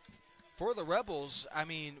for the Rebels, I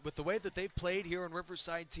mean, with the way that they've played here on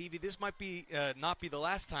Riverside TV, this might be not be the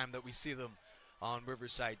last time that we see them on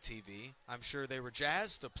Riverside TV. I'm sure they were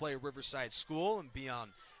jazzed to play Riverside School and be on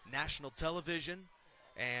national television,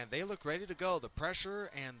 and they look ready to go. The pressure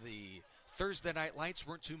and the Thursday night lights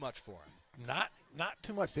weren't too much for them. Not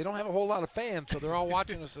too much. They don't have a whole lot of fans, so they're all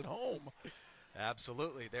watching us at home.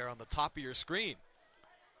 Absolutely. They're on the top of your screen.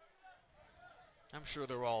 I'm sure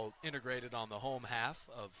they're all integrated on the home half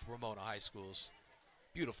of Ramona High School's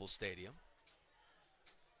beautiful stadium.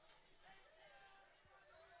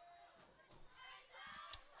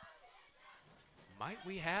 Might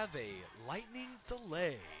we have a lightning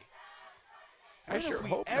delay? I sure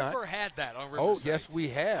hope not. Have we ever had that on Riverside? Oh, yes, we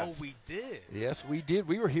have. Oh, we did. Yes, we did.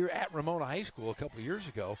 We were here at Ramona High School a couple of years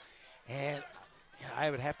ago, and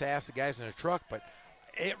I would have to ask the guys in the truck, but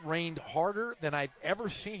it rained harder than I've ever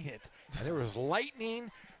seen it. And there was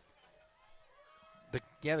lightning.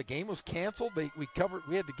 The game was canceled. We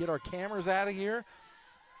had to get our cameras out of here.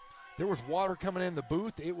 There was water coming in the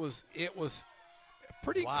booth. It was a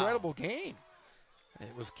pretty incredible game.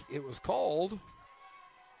 It was cold.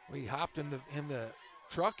 We hopped in the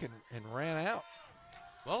truck and ran out.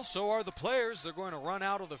 Well, so are the players. They're going to run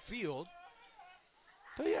out of the field.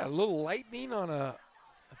 So, yeah, a little lightning at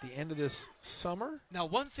the end of this summer. Now,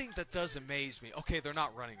 one thing that does amaze me, okay, they're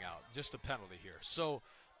not running out, just a penalty here. So,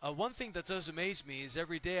 one thing that does amaze me is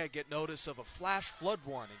every day I get notice of a flash flood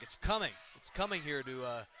warning. It's coming. It's coming here to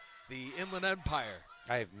the Inland Empire.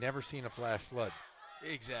 I have never seen a flash flood.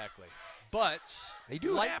 Exactly. But they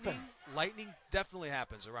do happen. Lightning definitely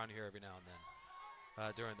happens around here every now and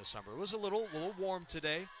then during the summer. It was a little warm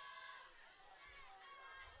today.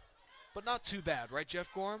 But not too bad, right,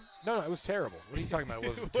 Jeff Gorham? No, it was terrible. What are you talking about? It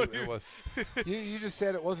wasn't too. It was. You just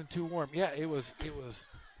said it wasn't too warm. Yeah, it was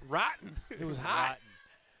rotten. It was hot. Rotten.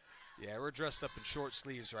 Yeah, we're dressed up in short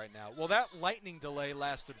sleeves right now. Well, that lightning delay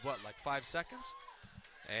lasted like 5 seconds?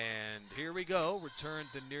 And here we go. Return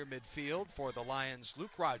to near midfield for the Lions,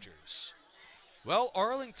 Luke Rogers. Well,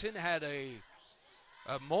 Arlington had a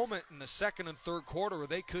moment in the second and third quarter where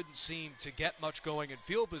they couldn't seem to get much going in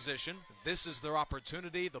field position. This is their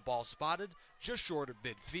opportunity. The ball spotted just short of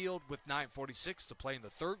midfield with 9:46 to play in the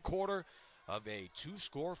third quarter of a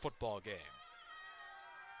 2-score football game.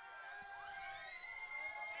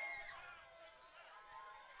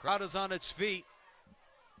 Crowd is on its feet,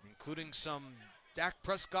 including some Dak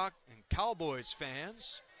Prescott and Cowboys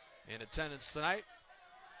fans in attendance tonight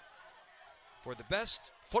for the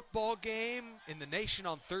best football game in the nation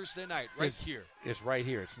on Thursday night, here. It's right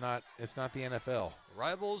here. It's not the NFL.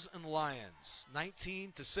 Rivals and Lions,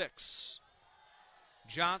 19-6.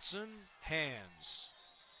 Johnson, hands.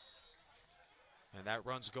 And that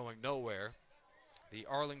run's going nowhere. The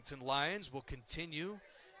Arlington Lions will continue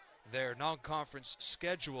their non-conference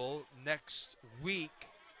schedule next week.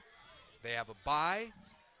 They have a bye,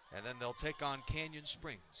 and then they'll take on Canyon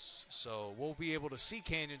Springs. So we'll be able to see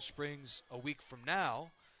Canyon Springs a week from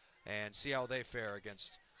now and see how they fare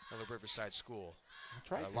against another Riverside school.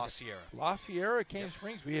 That's right. La Sierra. La Sierra, Canyon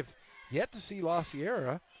Springs. We have yet to see La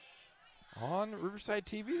Sierra on Riverside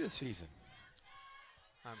TV this season.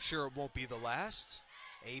 I'm sure it won't be the last.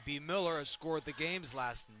 A.B. Miller has scored the game's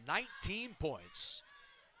last 19 points.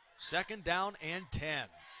 Second down and 10.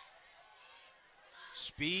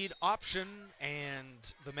 Speed option,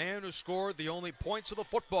 and the man who scored the only points of the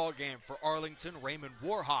football game for Arlington, Raymond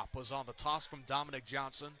Warhop, was on the toss from Dominic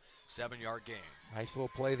Johnson. 7-yard gain. Nice little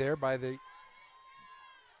play there by the...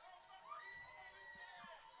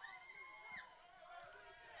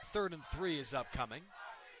 Third and 3 is upcoming.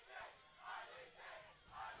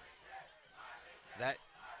 That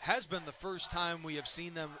has been the first time we have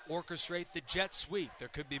seen them orchestrate the jet sweep. There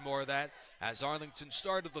could be more of that as Arlington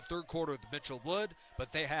started the third quarter with Mitchell Wood,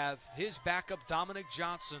 but they have his backup Dominic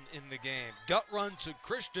Johnson in the game. Gut run to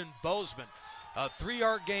Christian Bozeman. A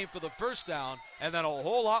 3-yard gain for the first down, and then a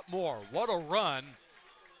whole lot more. What a run.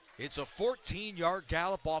 It's a 14-yard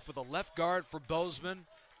gallop off of the left guard for Bozeman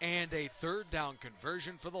and a third down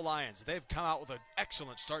conversion for the Lions. They've come out with an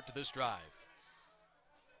excellent start to this drive.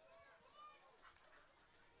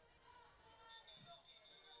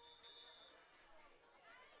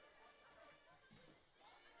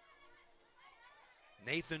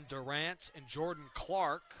 Nathan Durant and Jordan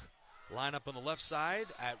Clark line up on the left side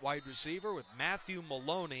at wide receiver with Matthew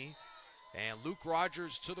Maloney and Luke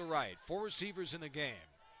Rogers to the right. 4 receivers in the game.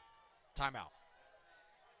 Timeout.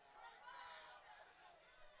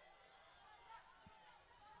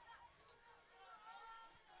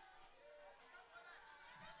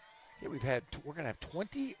 Yeah, we're going to have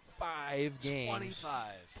 25 games.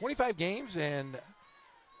 25 games, and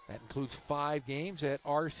that includes 5 games at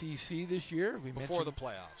RCC this year. Before the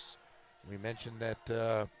playoffs. We mentioned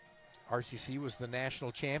that RCC was the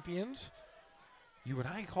national champions. You and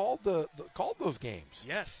I called those games.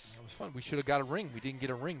 Yes. It was fun. We should have got a ring. We didn't get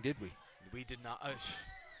a ring, did we? We did not.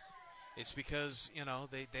 It's because,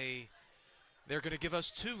 they're going to give us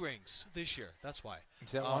 2 rings this year. That's why.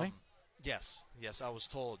 Is that why? Yes, I was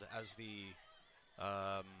told as the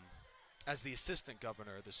assistant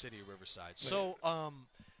governor of the city of Riverside. So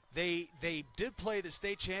they did play the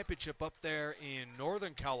state championship up there in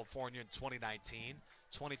Northern California in 2019.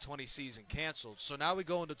 2020 season canceled. So now we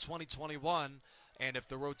go into 2021, and if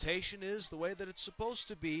the rotation is the way that it's supposed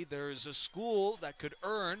to be, there is a school that could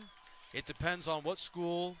earn. It depends on what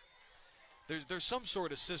school. There's some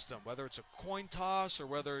sort of system, whether it's a coin toss or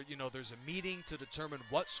whether, there's a meeting to determine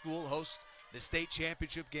what school hosts the state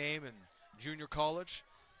championship game in junior college.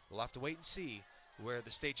 We'll have to wait and see where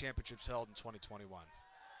the state championship's held in 2021.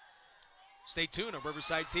 Stay tuned on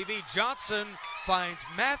Riverside TV. Johnson finds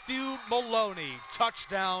Matthew Maloney.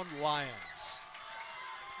 Touchdown, Lions.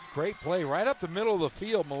 Great play right up the middle of the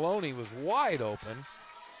field. Maloney was wide open.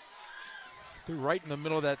 Threw right in the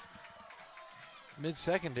middle of that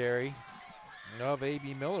mid-secondary. of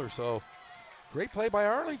A.B. Miller. So great play by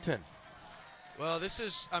Arlington. Well, this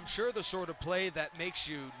is, I'm sure, the sort of play that makes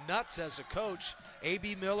you nuts as a coach.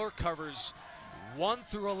 A.B. Miller covers 1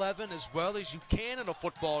 through 11 as well as you can in a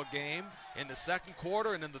football game in the second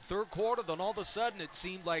quarter, and in the third quarter, then all of a sudden it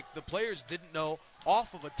seemed like the players didn't know,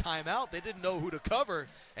 off of a timeout, they didn't know who to cover,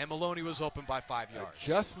 and Maloney was open by 5 yards.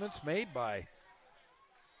 Adjustments made by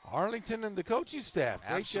Arlington and the coaching staff.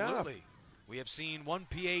 Great Absolutely. job. We have seen one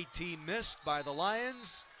PAT missed by the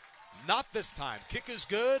Lions. Not this time. Kick is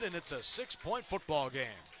good, and it's a 6-point football game.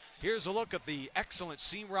 Here's a look at the excellent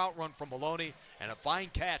seam route run from Maloney and a fine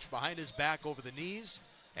catch behind his back over the knees,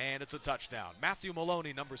 and it's a touchdown. Matthew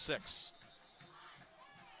Maloney, number 6.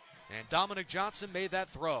 And Dominic Johnson made that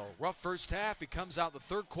throw. Rough first half. He comes out the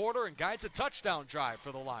third quarter and guides a touchdown drive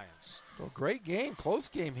for the Lions. So great game, close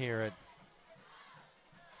game here at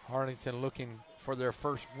Arlington, looking for their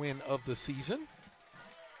first win of the season.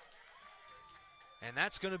 And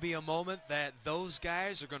that's going to be a moment that those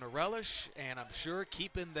guys are going to relish, and I'm sure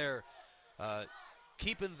keeping their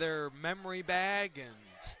memory bag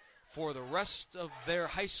and for the rest of their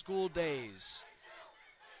high school days.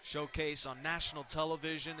 Showcase on national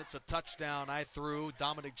television. It's a touchdown I threw.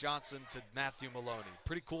 Dominic Johnson to Matthew Maloney.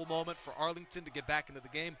 Pretty cool moment for Arlington to get back into the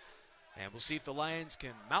game. And we'll see if the Lions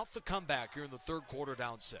can mount the comeback here in the third quarter,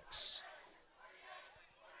 down 6.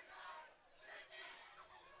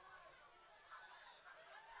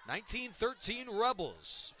 (19-13)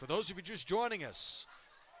 Rebels. For those of you just joining us,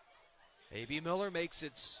 A.B. Miller makes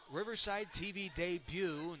its Riverside TV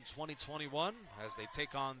debut in 2021 as they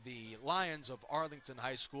take on the Lions of Arlington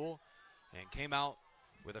High School, and came out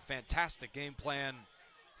with a fantastic game plan,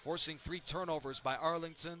 forcing 3 turnovers by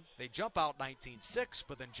Arlington. They jump out 19-6,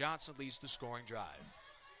 but then Johnson leads the scoring drive.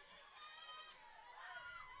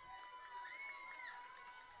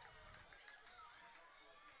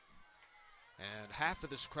 And half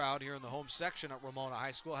of this crowd here in the home section at Ramona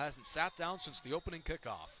High School hasn't sat down since the opening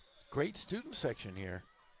kickoff. Great student section here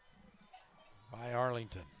by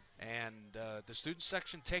Arlington. And the student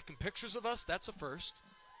section taking pictures of us, that's a first.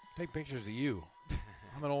 Take pictures of you.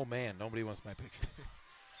 I'm an old man. Nobody wants my picture.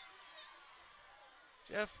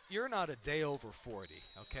 Jeff, you're not a day over 40,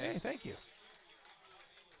 okay? Hey, thank you.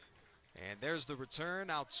 And there's the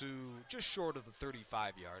return out to just short of the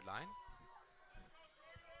 35-yard line.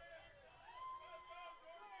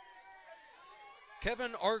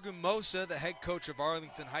 Kevin Argumosa, the head coach of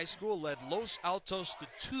Arlington High School, led Los Altos to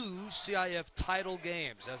 2 CIF title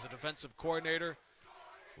games as a defensive coordinator.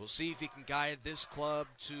 We'll see if he can guide this club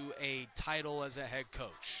to a title as a head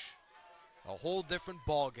coach. A whole different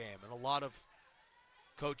ball game, and a lot of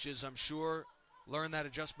coaches, I'm sure, learn that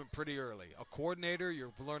adjustment pretty early. A coordinator,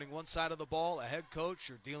 you're learning one side of the ball. A head coach,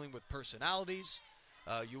 you're dealing with personalities.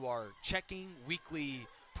 You are checking weekly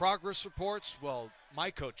progress reports. Well, my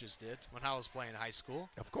coaches did when I was playing high school.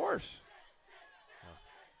 Of course.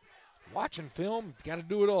 Watching film, got to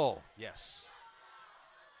do it all. Yes.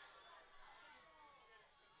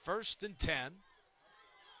 1st and 10.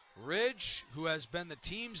 Ridge, who has been the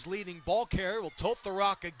team's leading ball carrier, will tote the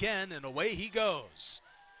rock again, and away he goes.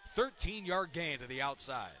 13-yard gain to the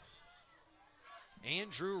outside.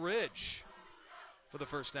 Andrew Ridge for the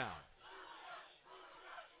first down.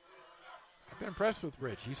 I've been impressed with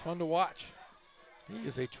Ridge. He's fun to watch. He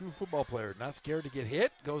is a true football player. Not scared to get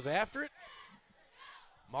hit, goes after it.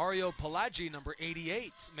 Mario Pelagi, number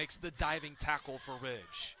 88, makes the diving tackle for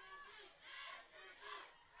Ridge.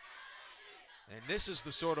 And this is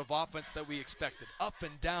the sort of offense that we expected. Up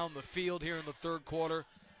and down the field here in the third quarter.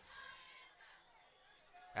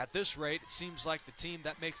 At this rate, it seems like the team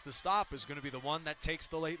that makes the stop is going to be the one that takes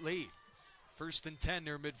the late lead. 1st and 10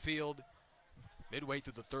 near midfield, midway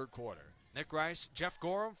through the third quarter. Nick Rice, Jeff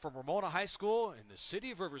Gorham from Ramona High School in the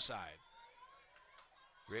city of Riverside.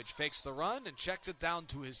 Ridge fakes the run and checks it down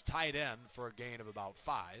to his tight end for a gain of about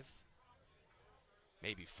 5.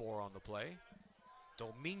 Maybe 4 on the play.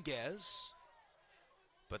 Dominguez.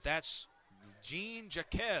 But that's Gene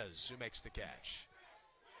Jaquez who makes the catch.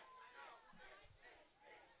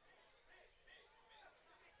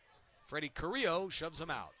 Freddie Carrillo shoves him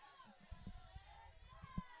out.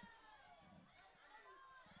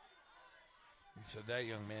 You said that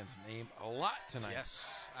young man's name a lot tonight.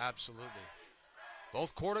 Yes, absolutely.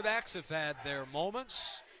 Both quarterbacks have had their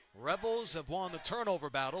moments. Rebels have won the turnover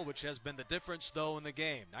battle, which has been the difference, though, in the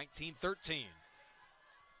game. 19-13.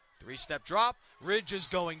 3-step drop. Ridge is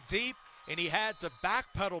going deep, and he had to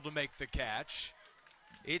backpedal to make the catch.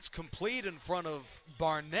 It's complete in front of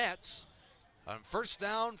Barnett. On first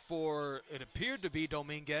down for, it appeared to be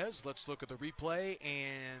Dominguez. Let's look at the replay,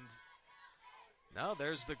 and no,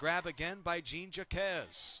 there's the grab again by Gene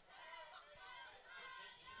Jaquez.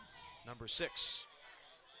 number 6.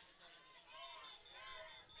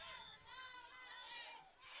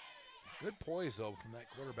 Good poise, though, from that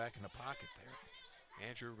quarterback in the pocket there.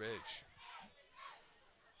 Andrew Ridge.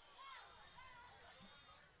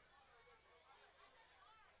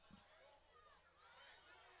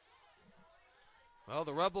 Well,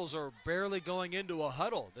 the Rebels are barely going into a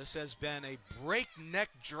huddle. This has been a breakneck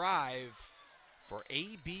drive for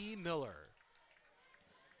A.B. Miller.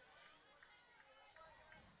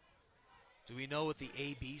 Do we know what the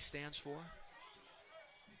A.B. stands for?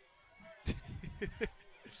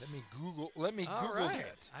 Let me Google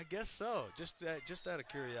that. I guess so. Just out of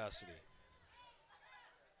curiosity.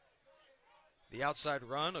 The outside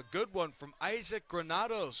run, a good one from Isaac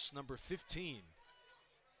Granados, number 15.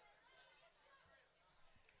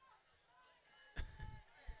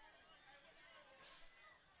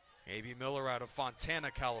 A.B. Miller out of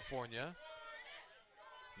Fontana, California.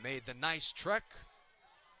 Made the nice trek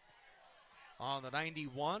on the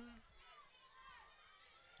 91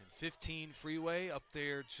 and 15 freeway up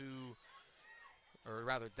there to, or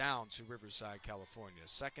rather down to Riverside, California.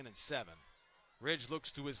 2nd and 7. Ridge looks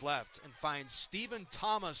to his left and finds Stephen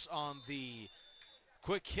Thomas on the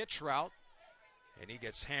quick hitch route. And he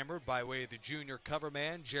gets hammered by way of the junior cover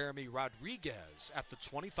man, Jeremy Rodriguez, at the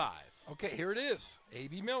 25. Okay, here it is.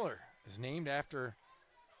 A.B. Miller is named after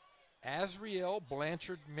Azriel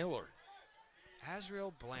Blanchard Miller.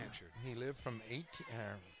 Azriel Blanchard. He lived from he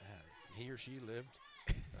or she lived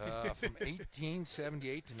from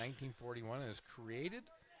 1878 to 1941 and is credited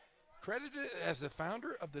as the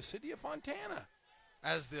founder of the city of Fontana.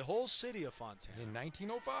 As the whole city of Fontana. In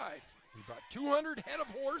 1905, he brought 200 head of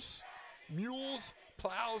horse, mules,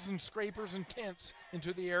 plows, and scrapers and tents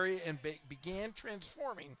into the area and began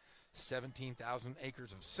transforming 17,000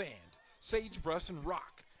 acres of sand, sagebrush, and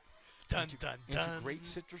rock into great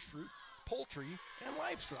citrus fruit, poultry, and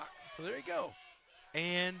livestock. So there you go.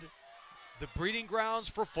 And the breeding grounds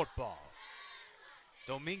for football.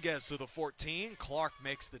 Dominguez to the 14. Clark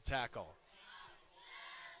makes the tackle.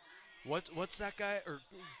 What's that guy, or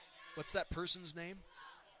what's that person's name?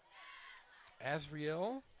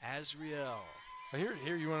 Azriel.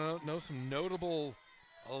 Here, you want to know some notable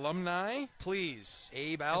alumni? Please.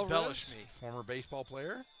 Abe Alvarez, embellish me. Former baseball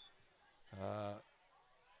player.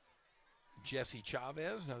 Jesse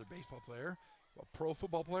Chavez, another baseball player. A pro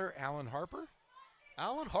football player, Alan Harper.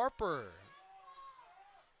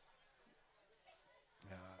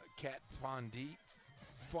 Kat Fondy,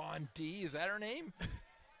 is that her name?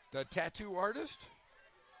 The tattoo artist.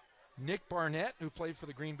 Nick Barnett, who played for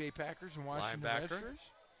the Green Bay Packers and Washington Redskins.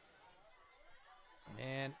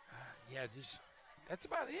 And, that's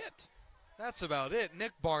about it.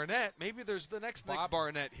 Nick Barnett. Maybe there's the next Nick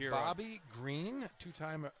Barnett here. Bobby Green,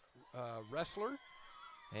 two-time wrestler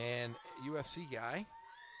and UFC guy.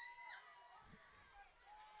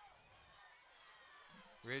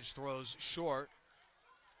 Ridge throws short.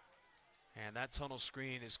 And that tunnel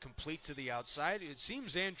screen is complete to the outside. It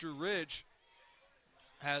seems Andrew Ridge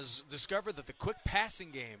has discovered that the quick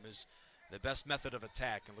passing game is the best method of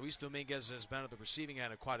attack. And Luis Dominguez has been at the receiving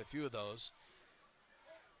end of quite a few of those.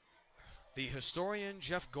 The historian,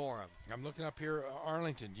 Jeff Gorham. I'm looking up here,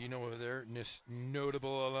 Arlington. Do you know who their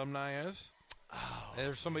notable alumni is? Oh,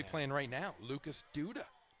 there's somebody playing right now. Lucas Duda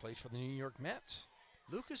plays for the New York Mets.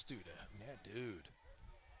 Lucas Duda. Yeah, dude.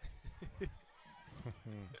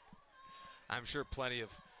 I'm sure plenty of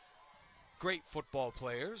great football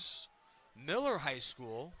players. Miller High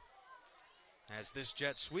School has this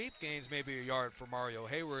jet sweep, gains maybe a yard for Mario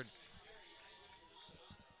Hayward.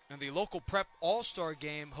 In the local prep all-star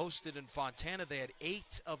game hosted in Fontana, they had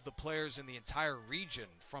 8 of the players in the entire region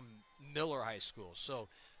from Miller High School. So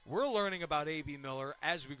we're learning about A.B. Miller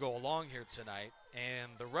as we go along here tonight.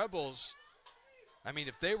 And the Rebels, I mean,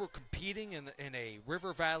 if they were competing in a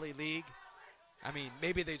River Valley League, I mean,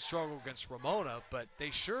 maybe they'd struggle against Ramona, but they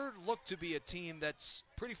sure look to be a team that's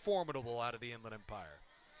pretty formidable out of the Inland Empire.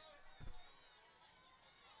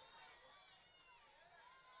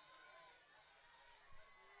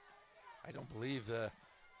 I don't believe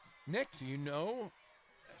Nick, do you know?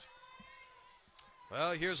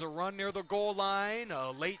 Well, here's a run near the goal line, a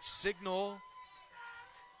late signal.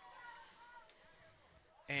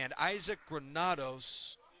 And Isaac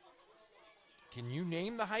Granados. Can you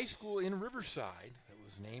name the high school in Riverside that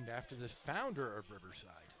was named after the founder of Riverside?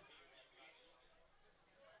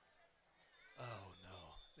 Oh,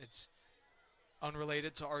 no. It's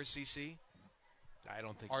unrelated to RCC? I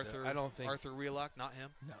don't think Arthur Wheelock, not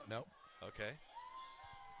him? No. Okay.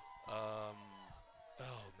 Oh,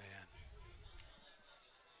 man.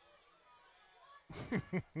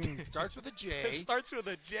 Starts with a J. It starts with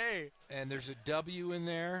a J. And there's a W in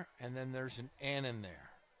there, and then there's an N in there.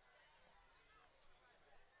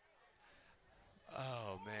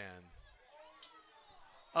 Oh, man.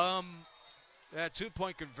 That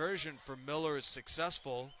 2-point conversion for Miller is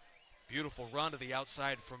successful. Beautiful run to the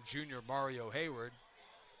outside from junior Mario Hayward.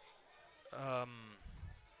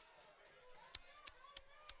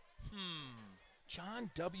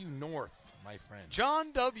 John W. North, my friend.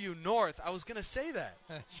 John W. North. I was going to say that.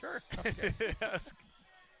 Sure. Okay. Yes.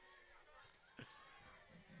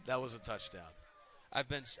 That was a touchdown. I've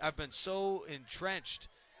been so entrenched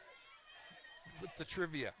with the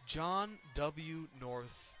trivia. John W.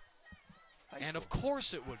 North. And of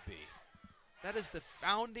course it would be. That is the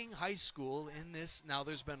founding high school in this. Now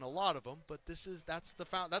there's been a lot of them, but that's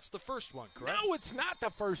the first one, correct? No, it's not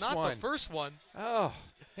the first one. It's not the first one. Oh,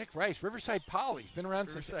 Nick Rice, Riverside Poly. It's been around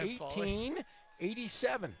Riverside since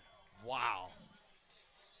 1887. Wow.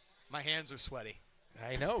 My hands are sweaty.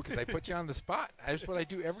 I know, because I put you on the spot. That's what I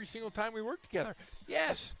do every single time we work together.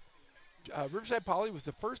 Yes. Riverside Poly was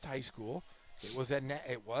the first high school. It was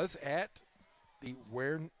at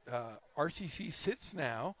where RCC sits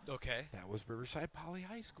now. Okay. That was Riverside Poly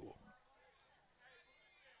High School.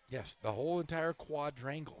 Yes, the whole entire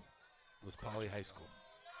quadrangle was Poly High School.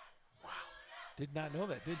 Wow. Did not know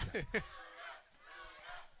that, did you?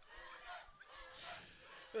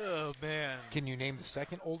 Oh, man. Can you name the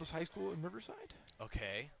second oldest high school in Riverside?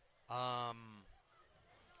 Okay.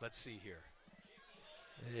 Let's see here.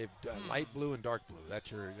 They've light blue and dark blue. That's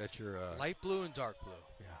your light blue and dark blue.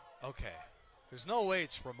 Yeah. Okay. There's no way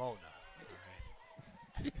it's Ramona.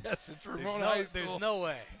 All right. Yes, it's Ramona High School. There's no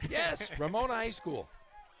way. Yes, Ramona High School.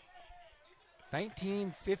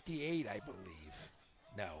 1958, I believe.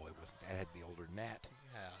 No, it wasn't. That had to be older than that.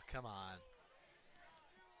 Yeah, come on.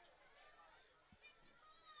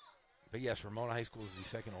 But yes, Ramona High School is the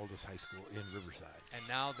second oldest high school in Riverside. And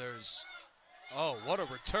now there's, what a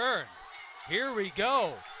return. Here we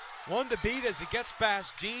go. One to beat as he gets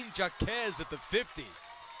past Gene Jaquez at the 50.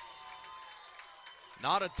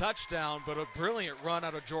 Not a touchdown, but a brilliant run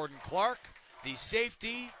out of Jordan Clark, the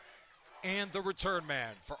safety, and the return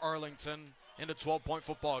man for Arlington in a 12-point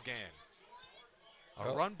football game.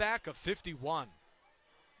 A run back of 51.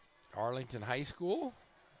 Arlington High School.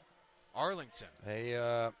 Arlington.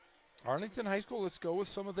 Arlington High School, let's go with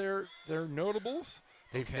some of their notables.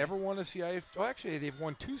 They've never won a CIF. Oh, actually, they've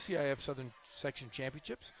won 2 CIF Southern Section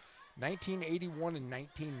championships, 1981 and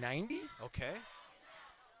 1990. Okay.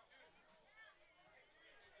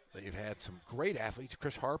 They've had some great athletes.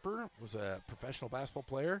 Chris Harper was a professional basketball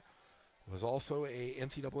player, was also a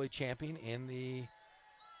NCAA champion in the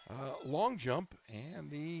long jump,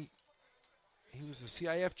 and he was a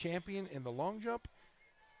CIF champion in the long jump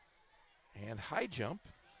and high jump.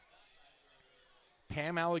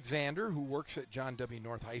 Pam Alexander, who works at John W.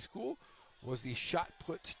 North High School, was the shot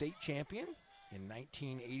put state champion in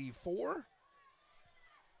 1984.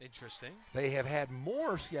 Interesting. They have had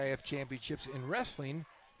more CIF championships in wrestling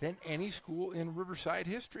than any school in Riverside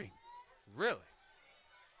history. Really?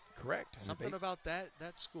 Correct. Something about that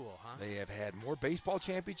school, huh? They have had more baseball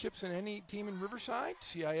championships than any team in Riverside,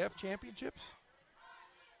 CIF championships.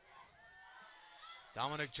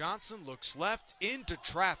 Dominic Johnson looks left into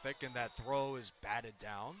traffic, and that throw is batted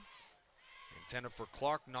down. Intended for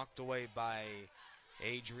Clark, knocked away by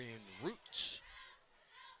Adrian Root.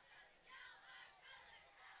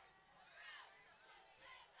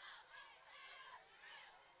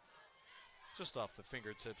 Just off the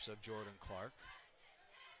fingertips of Jordan Clark.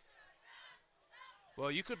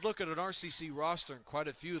 Well, you could look at an RCC roster, and quite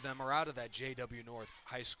a few of them are out of that JW North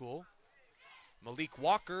High School. Malik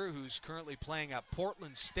Walker, who's currently playing at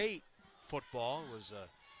Portland State football, was a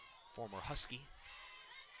former Husky.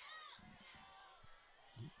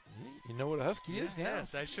 You know what a Husky is now.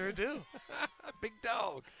 Yes, I sure do. Big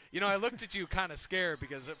dog. You know, I looked at you kind of scared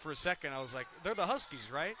because for a second I was like, they're the Huskies,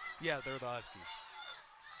 right? Yeah, they're the Huskies.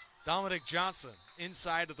 Dominic Johnson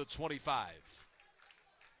inside of the 25.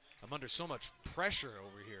 I'm under so much pressure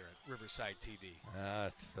over here at Riverside TV.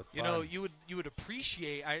 It's the fun. You know, you would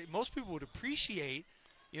appreciate. Most people would appreciate,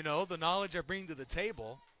 the knowledge I bring to the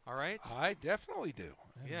table. All right. I definitely do.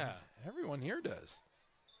 Yeah. Everyone here does.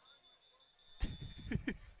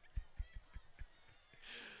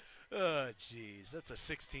 Oh, jeez, that's a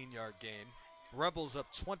 16-yard gain. Rebels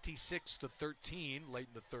up 26-13 late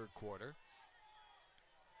in the third quarter.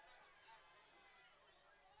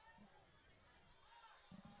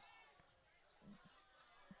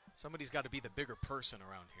 Somebody's got to be the bigger person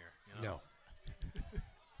around here. No.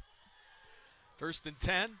 First and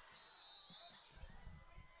 10.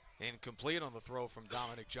 Incomplete on the throw from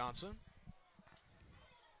Dominic Johnson.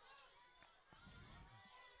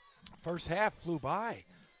 First half flew by.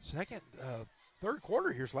 Third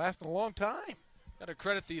quarter here's lasting a long time. Got to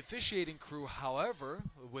credit the officiating crew. However,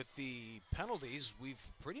 with the penalties, we've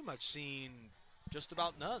pretty much seen just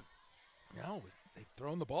about none. No, they've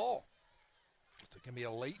thrown the ball. It's going to be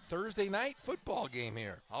a late Thursday night football game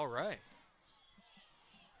here. All right.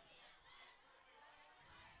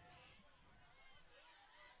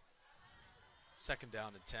 Second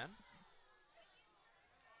down and 10.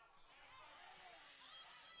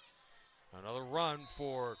 Another run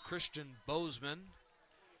for Christian Bozeman,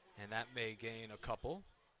 and that may gain a couple.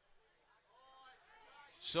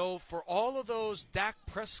 So for all of those Dak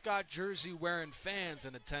Prescott jersey-wearing fans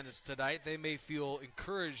in attendance tonight, they may feel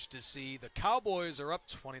encouraged to see the Cowboys are up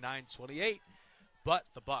 29-28, but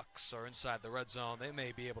the Bucs are inside the red zone. They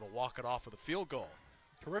may be able to walk it off with a field goal.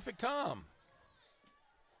 Terrific, Tom.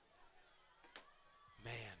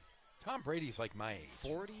 Man. Tom Brady's like my age.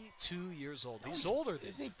 42 years old. No, he's older than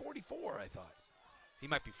Isn't he 44, I thought? He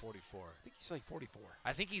might be 44. I think he's like 44.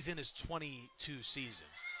 I think he's in his 22 season,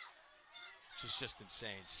 which is just insane.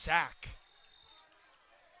 Sack.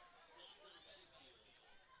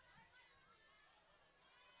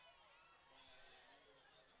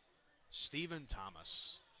 Stephen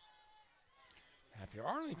Thomas. If you're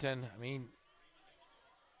Arlington, I mean,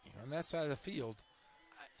 on that side of the field,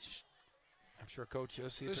 I'm sure Coach will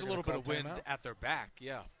see. There's a little bit of wind at their back,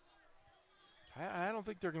 yeah. I don't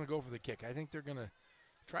think they're going to go for the kick. I think they're going to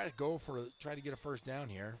try to get a first down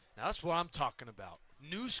here. Now that's what I'm talking about.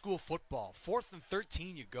 New school football. 4th and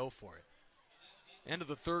 13, you go for it. End of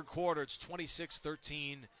the third quarter, it's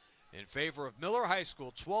 26-13 in favor of Miller High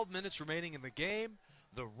School. 12 minutes remaining in the game.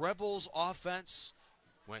 The Rebels offense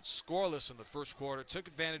went scoreless in the first quarter, took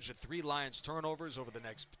advantage of 3 Lions turnovers over the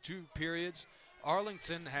next 2 periods.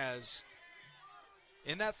 Arlington has,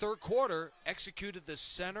 in that third quarter, executed the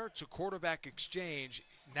center to quarterback exchange.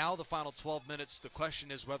 Now the final 12 minutes, the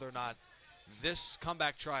question is whether or not this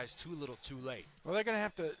comeback try is too little too late. Well, they're going to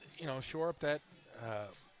have to, shore up that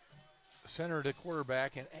center to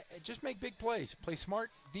quarterback and just make big plays. Play smart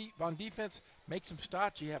deep on defense, make some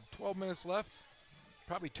stops. You have 12 minutes left,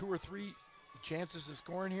 probably 2 or 3 chances of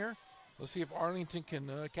scoring here. Let's see if Arlington can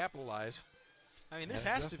capitalize. I mean, this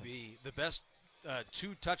has to be the best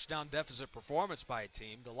 2-touchdown deficit performance by a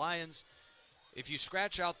team. The Lions, if you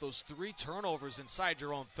scratch out those 3 turnovers inside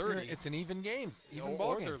your own 30, it's an even game, even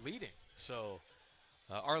ball game. Or they're leading. So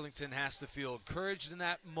Arlington has to feel encouraged in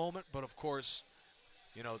that moment, but of course,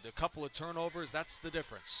 the couple of turnovers, that's the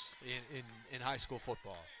difference in high school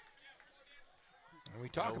football. And we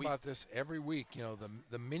talk about this every week,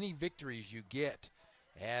 the mini victories you get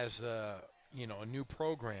as a new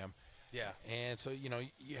program. Yeah. And so,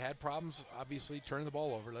 you had problems, obviously, turning the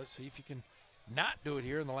ball over. Let's see if you can not do it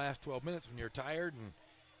here in the last 12 minutes when you're tired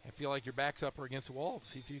and feel like your back's up or against the wall.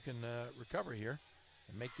 See if you can recover here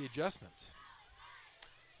and make the adjustments.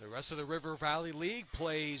 The rest of the River Valley League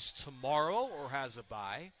plays tomorrow or has a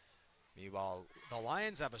bye. Meanwhile, the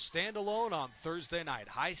Lions have a standalone on Thursday night.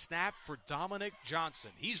 High snap for Dominic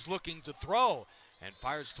Johnson. He's looking to throw and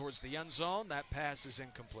fires towards the end zone. That pass is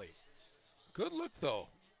incomplete. Good look, though.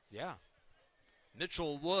 Yeah.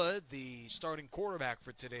 Mitchell Wood, the starting quarterback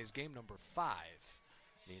for today's game, number 5,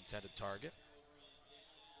 the intended target.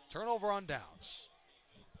 Turnover on downs.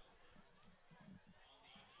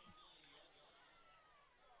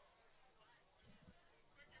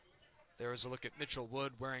 There is a look at Mitchell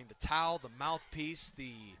Wood wearing the towel, the mouthpiece,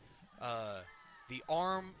 the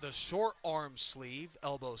arm, the short arm sleeve,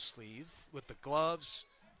 elbow sleeve with the gloves.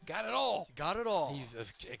 Got it all. Got it all. He's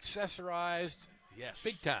accessorized. Yes.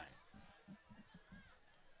 Big time.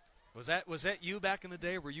 Was that you back in the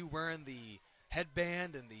day? Were you wearing the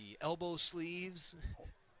headband and the elbow sleeves?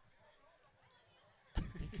 Are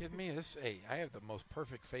you kidding me? I have the most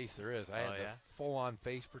perfect face there is. I had the full-on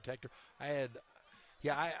face protector. I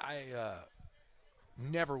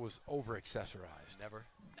never was over-accessorized. Never?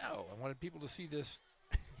 No. I wanted people to see this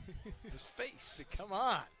face. Come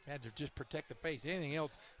on. I had to just protect the face. Anything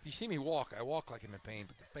else, if you see me walk, I walk like I'm in pain,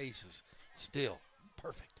 but the face is still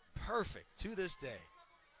perfect. Perfect to this day.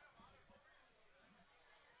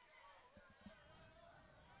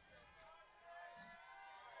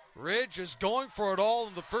 Ridge is going for it all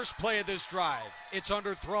in the first play of this drive. It's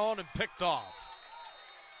underthrown and picked off.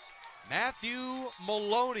 Matthew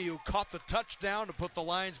Maloney, who caught the touchdown to put the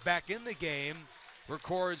Lions back in the game,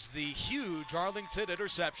 records the huge Arlington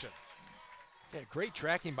interception. Yeah, great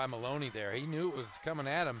tracking by Maloney there. He knew it was coming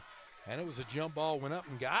at him, and it was a jump ball, went up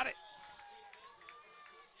and got it.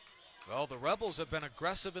 Well, the Rebels have been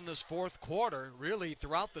aggressive in this fourth quarter, really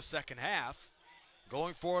throughout the second half,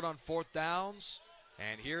 going for it on 4th downs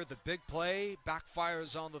And here the big play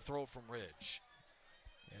backfires on the throw from Ridge.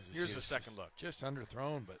 Here's the second look. Just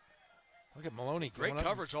underthrown, but look at Maloney. Great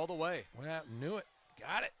coverage all the way. Went out and knew it.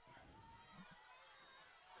 Got it.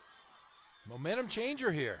 Momentum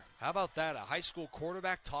changer here. How about that? A high school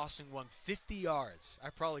quarterback tossing one 50 yards. I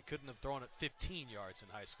probably couldn't have thrown it 15 yards in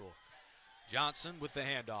high school. Johnson with the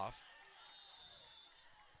handoff.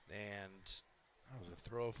 And that was a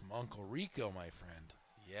throw from Uncle Rico, my friend.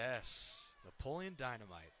 Yes, Napoleon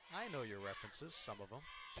Dynamite. I know your references, some of them.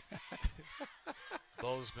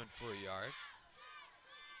 Bozeman for a yard.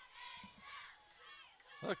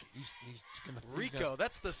 Look, he's going to Rico.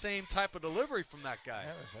 That's the same type of delivery from that guy.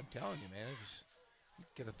 Yeah, I'm telling you, man. He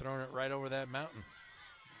could have thrown it right over that mountain.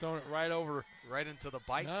 Thrown it right over. Right into the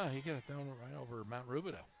bike? No, he could have thrown it right over Mount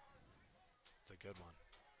Rubidoux. It's a good one.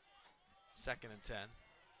 2nd and 10.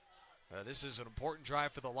 This is an important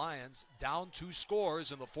drive for the Lions. Down 2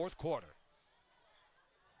 scores in the 4th quarter.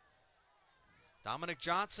 Dominic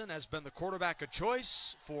Johnson has been the quarterback of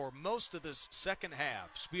choice for most of this second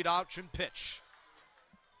half. Speed option pitch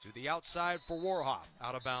to the outside for Warhop.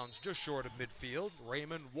 Out of bounds just short of midfield.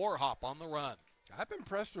 Raymond Warhop on the run. I've been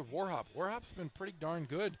impressed with Warhop. Warhop's been pretty darn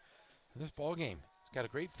good in this ball game. He's got a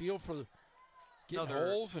great feel for getting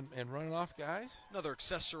holes and running off guys. Another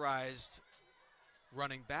accessorized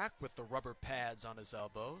running back with the rubber pads on his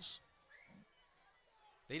elbows.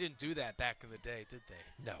 They didn't do that back in the day, did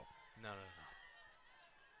they? No. No.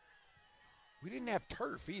 We didn't have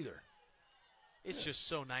turf either. It's just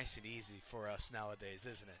so nice and easy for us nowadays,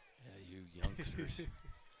 isn't it? Yeah, you youngsters.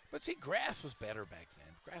 But see, grass was better back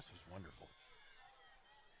then. Grass was wonderful.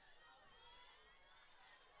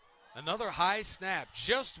 Another high snap.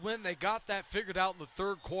 Just when they got that figured out in the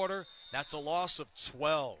 3rd quarter, that's a loss of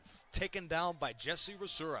 12. Taken down by Jesse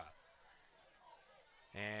Rasura.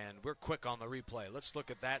 And we're quick on the replay. Let's look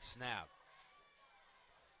at that snap.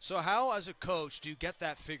 So how, as a coach, do you get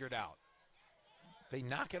that figured out? They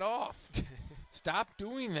knock it off. Stop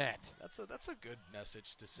doing that. That's a good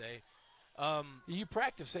message to say. You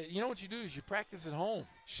practice it. You know what you do is you practice at home.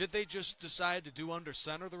 Should they just decide to do under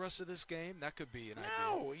center the rest of this game? That could be an idea.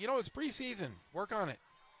 No, you know, it's preseason. Work on it.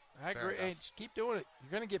 I agree. Hey, just keep doing it.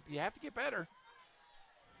 You have to get better.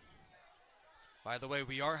 By the way,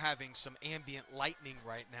 we are having some ambient lightning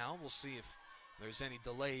right now. We'll see if there's any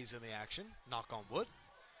delays in the action. Knock on wood.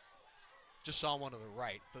 Just saw one to the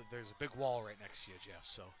right. There's a big wall right next to you, Jeff.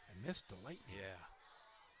 So I missed the lightning.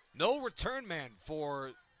 Yeah. No return man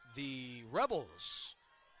for the Rebels.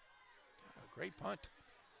 Great punt.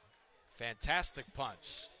 Fantastic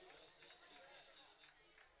punts.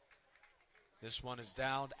 This one is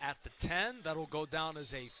down at the 10. That'll go down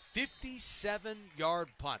as a 57-yard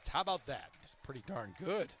punt. How about that? It's pretty darn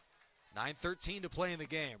good. 9:13 to play in the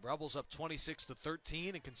game. Rebels up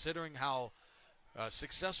 26-13, and considering how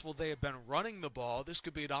successful they have been running the ball, this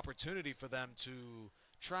could be an opportunity for them to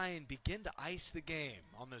try and begin to ice the game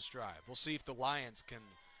on this drive. We'll see if the Lions can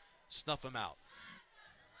snuff them out.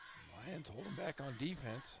 Lions hold them back on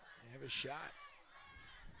defense. They have a shot.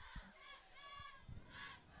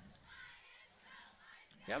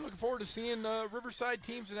 Yeah, I'm looking forward to seeing Riverside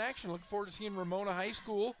teams in action. Looking forward to seeing Ramona High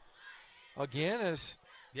School again, as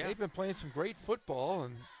they've been playing some great football.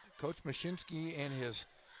 And Coach Mashinsky and his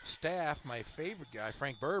staff, my favorite guy,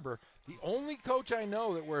 Frank Berber, the only coach I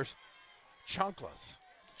know that wears chanclas.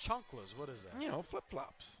 Chanclas, what is that? You know,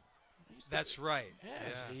 flip-flops. That's right.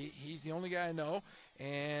 Yeah. He's the only guy I know,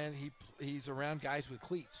 and he's around guys with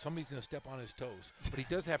cleats. Somebody's going to step on his toes. But he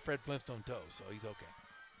does have Fred Flintstone toes, so he's okay.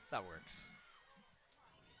 That works.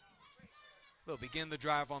 They'll begin the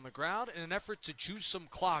drive on the ground in an effort to choose some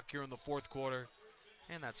clock here in the 4th quarter.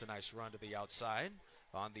 And that's a nice run to the outside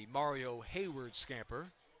on the Mario Hayward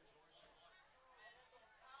scamper.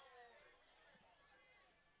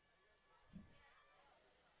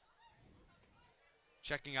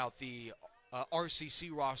 Checking out the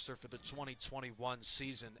RCC roster for the 2021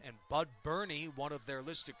 season. And Bud Burney, one of their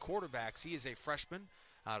listed quarterbacks, he is a freshman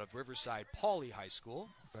out of Riverside Pauley High School.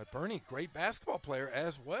 Bud Burney, great basketball player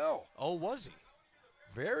as well. Oh, was he?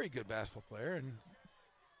 Very good basketball player, and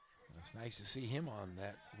it's nice to see him on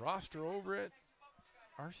that roster over at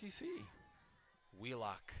RCC.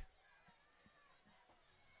 Wheelock.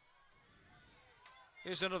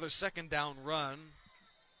 Here's another 2nd down run.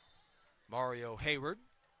 Mario Hayward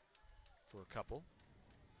for a couple.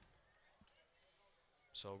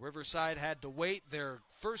 So Riverside had to wait. Their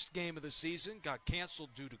first game of the season got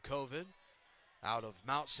canceled due to COVID out of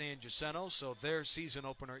Mount San Jacinto. So their season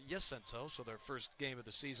opener, Jacinto, so their first game of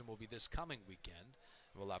the season will be this coming weekend.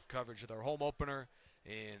 We'll have coverage of their home opener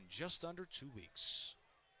in just under 2 weeks.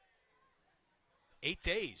 8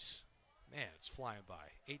 days Man, it's flying by.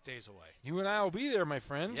 8 days away. You and I will be there, my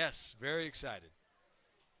friend. Yes, very excited.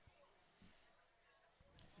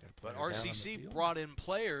 But RCC brought in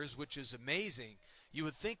players, which is amazing. You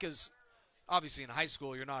would think obviously in high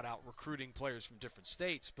school you're not out recruiting players from different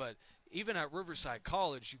states, but even at Riverside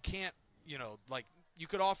College you can't, you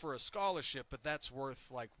could offer a scholarship, but that's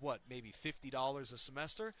worth maybe $50 a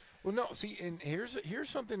semester? Well, no, see, and here's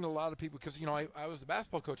something that a lot of people, because, I was the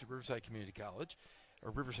basketball coach at Riverside Community College,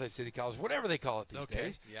 or Riverside City College, whatever they call it these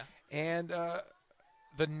days. Yeah. And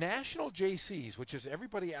the national JCs, which is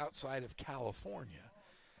everybody outside of California,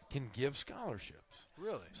 can give scholarships.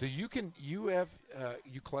 Really? So you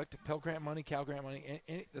collect Pell Grant money, Cal Grant money,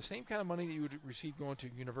 and the same kind of money that you would receive going to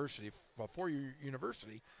university, for your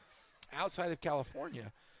university. Outside of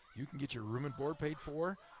California, you can get your room and board paid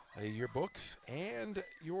for, your books, and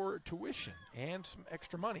your tuition, and some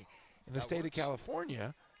extra money. In the state of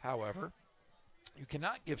California, however, you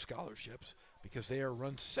cannot give scholarships because they are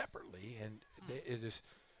run separately, and it is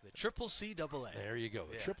the CCCAA. There you go,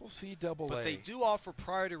 the CCCAA. But they do offer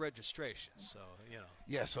priority registration, so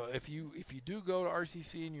Yeah, so if you do go to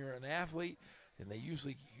RCC and you're an athlete, then they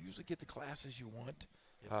usually get the classes you want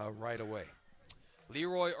right away.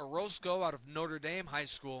 Leroy Orozco out of Notre Dame High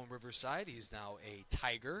School in Riverside. He's now a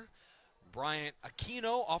Tiger. Bryant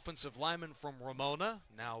Aquino, offensive lineman from Ramona,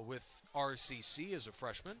 now with RCC as a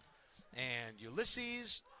freshman. And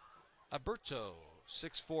Ulysses Alberto,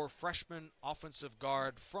 6'4", freshman offensive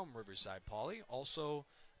guard from Riverside Poly, also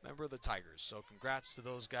member of the Tigers. So congrats to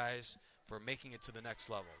those guys for making it to the next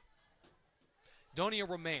level. Donia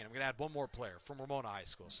Romaine, I'm going to add one more player from Ramona High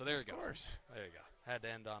School. So there you go. Of course. There you go. Had to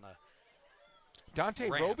end on a Dante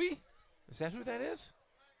Roby? Is that who that is?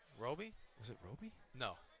 Roby? Was it Roby?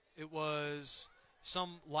 No. It was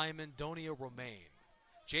some lineman, Donia Romaine.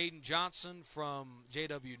 Jaden Johnson from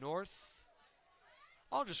JW North.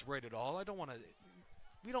 I'll just rate it all. I don't want to.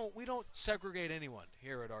 We don't segregate anyone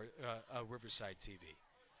here at our Riverside TV.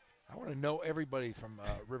 I want to know everybody from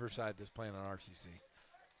Riverside that's playing on RCC.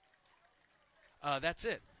 That's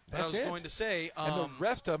it. But I was going to say, and the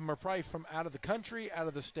rest of them are probably from out of the country, out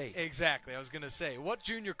of the state. Exactly. I was going to say, what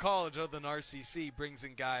junior college other than RCC brings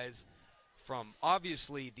in guys from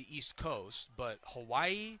obviously the East Coast, but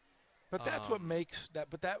Hawaii? But that's what makes that.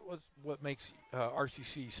 But that was what makes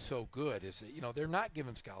RCC so good is that they're not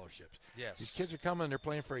giving scholarships. Yes, these kids are coming. They're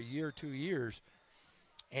playing for a year, 2 years,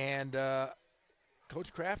 and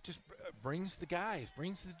Coach Kraft just brings the guys,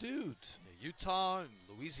 brings the dudes. Utah, and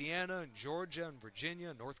Louisiana, and Georgia, and Virginia,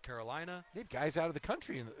 and North Carolina. They have guys out of the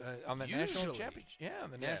country on the national championship. Yeah,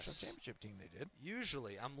 on the national championship team they did.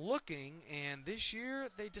 Usually. I'm looking, and this year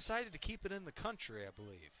they decided to keep it in the country, I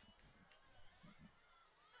believe.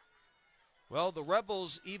 Well, the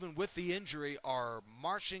Rebels, even with the injury, are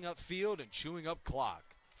marching upfield and chewing up clock.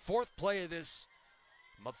 Fourth play of this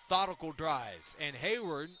methodical drive. And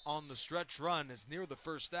Hayward on the stretch run is near the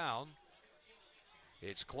first down.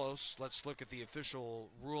 It's close. Let's look at the official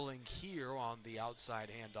ruling here on the outside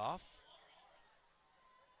handoff.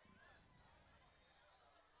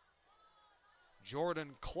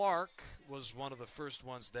 Jordan Clark was one of the first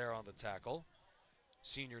ones there on the tackle.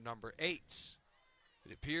 Senior number 8.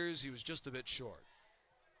 It appears he was just a bit short.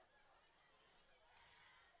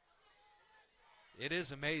 It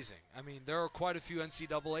is amazing. I mean, there are quite a few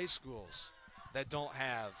NCAA schools that don't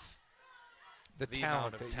have the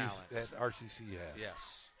amount of talent that RCC has.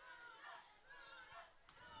 Yes.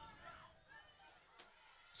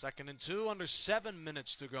 2nd and 2, under 7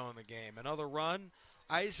 minutes to go in the game. Another run.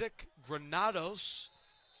 Isaac Granados.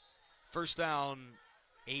 First down,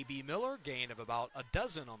 A.B. Miller. Gain of about a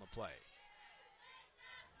dozen on the play.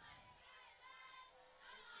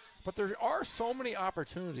 But there are so many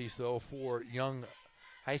opportunities, though, for young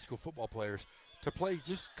high school football players to play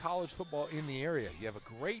just college football in the area. You have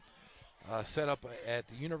a great setup at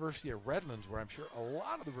the University of Redlands, where I'm sure a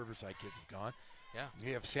lot of the Riverside kids have gone. Yeah.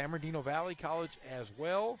 You have San Bernardino Valley College as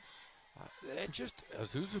well. And just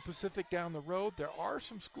Azusa Pacific down the road. There are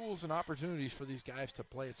some schools and opportunities for these guys to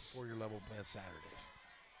play at the 4-year level and play on Saturdays.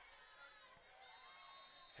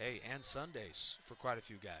 Hey, and Sundays for quite a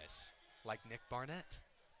few guys, like Nick Barnett.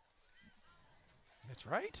 That's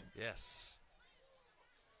right. Yes.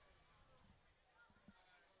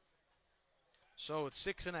 So with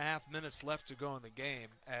 6.5 minutes left to go in the game,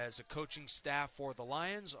 as a coaching staff for the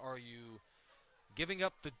Lions, are you giving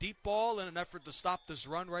up the deep ball in an effort to stop this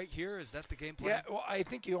run right here? Is that the game plan? Yeah, well, I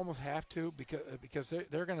think you almost have to because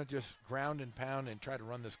they're going to just ground and pound and try to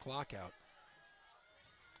run this clock out.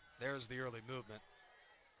 There's the early movement.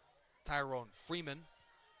 Tyrone Freeman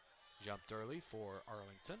jumped early for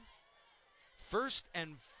Arlington. 1st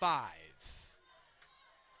and 5.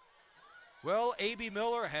 Well, A.B.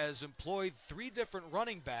 Miller has employed 3 different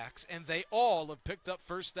running backs, and they all have picked up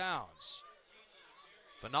first downs.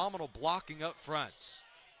 Phenomenal blocking up front.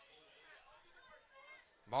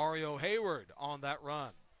 Mario Hayward on that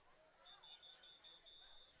run.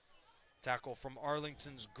 Tackle from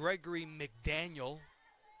Arlington's Gregory McDaniel,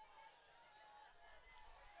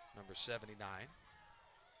 number 79.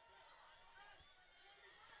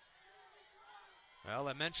 Well,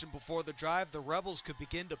 I mentioned before the drive, the Rebels could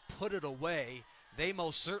begin to put it away. They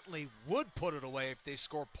most certainly would put it away if they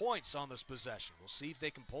score points on this possession. We'll see if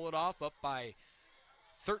they can pull it off, up by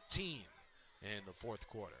 13 in the fourth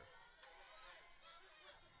quarter.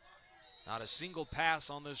 Not a single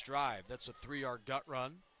pass on this drive. That's a 3-yard gut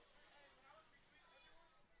run.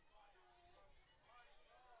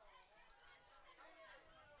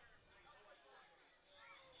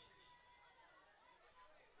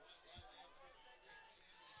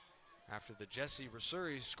 After the Jesse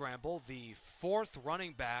Rasuri scramble, the 4th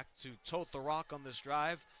running back to tote the rock on this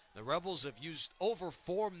drive, the Rebels have used over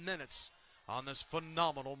 4 minutes on this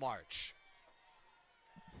phenomenal march.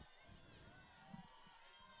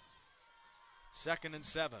 2nd and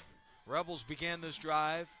 7. Rebels began this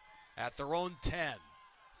drive at their own 10.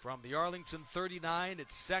 From the Arlington 39,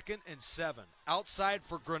 it's 2nd and 7. Outside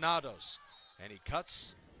for Granados. And he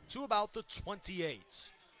cuts to about the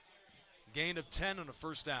 28. Gain of 10 and a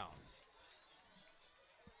first down.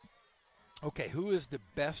 Okay, who is the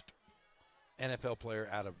best NFL player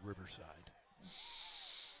out of Riverside?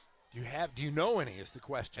 Do you know any is the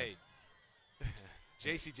question. Hey,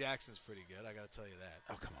 J.C. Jackson's pretty good, I got to tell you that.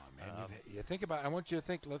 Oh, come on, man. You think about it. I want you to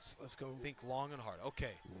think, let's go. Think long and hard.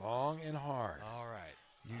 Okay. Long and hard. All right.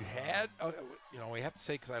 You had, we have to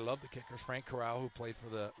say, because I love the kickers, Frank Corral, who played for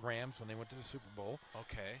the Rams when they went to the Super Bowl.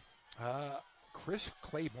 Okay. Chris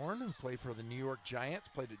Claiborne, who played for the New York Giants,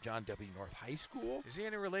 played at John W. North High School. Is he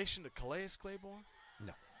any relation to Calais Claiborne?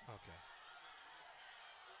 No. Okay.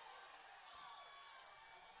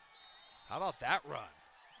 How about that run?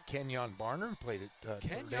 Kenyon Barner, who played at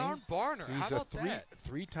Kenyon Barner, how about that? He's a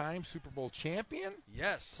 3-time Super Bowl champion.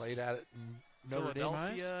 Yes. Played out at Notre Dame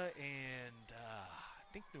Philadelphia and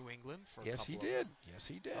I think New England for a couple Yes, he did. Yes,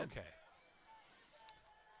 he did. Okay.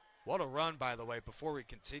 What a run, by the way, before we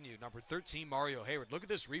continue. Number 13, Mario Hayward. Look at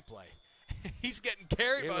this replay. He's getting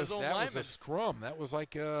carried by his own lineman. That was a scrum. That was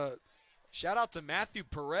like a... Shout out to Matthew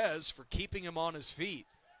Perez for keeping him on his feet.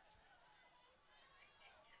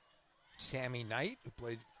 Sammy Knight, who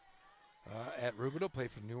played at Rubidoux,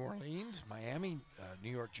 played for New Orleans, Miami,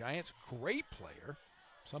 New York Giants. Great player.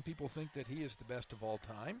 Some people think that he is the best of all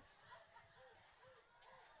time.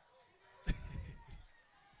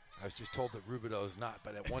 I was just told that Rubidoux is not,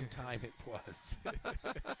 but at one time it was.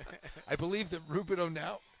 I believe that Rubidoux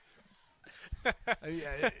now,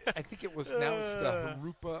 I think it was now it's the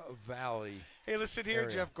Harupa Valley. Hey, listen here,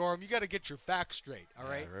 area. Jeff Gorham. You got to get your facts straight, all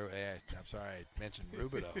right? I'm sorry I mentioned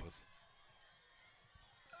Rubidoux.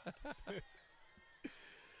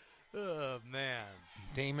 Oh, man.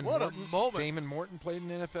 Damon what Morton, a moment. Damon Morton played in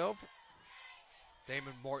the NFL.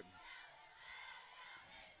 Damon Morton.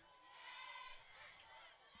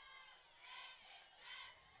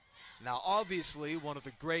 Now, obviously, one of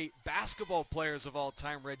the great basketball players of all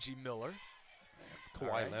time, Reggie Miller.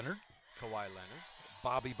 Kawhi Leonard. Kawhi Leonard.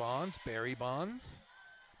 Bobby Bonds, Barry Bonds.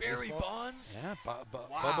 Barry Baseball. Bonds? Yeah, Wow.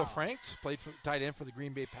 Bubba Franks played for tight end for the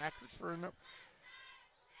Green Bay Packers for a number.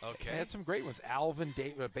 Okay. They had some great ones. Alvin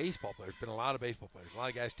Davis, baseball players. Been a lot of baseball players. A lot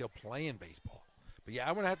of guys still playing baseball. But yeah,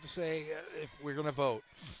 I'm going to have to say, if we're going to vote,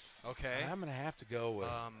 okay, I'm going to have to go with.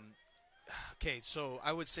 Okay, so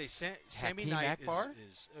I would say Sammy Hakeem Knight Akbar?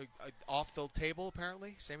 is off the table,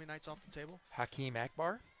 apparently. Sammy Knight's off the table. Hakeem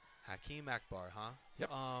Akbar. Hakeem Akbar, huh? Yep.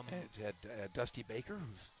 And it had Dusty Baker,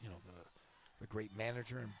 who's the great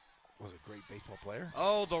manager and was a great baseball player.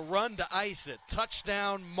 Oh, the run to ice it.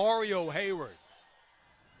 Touchdown, Mario Hayward.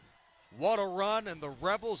 What a run, and the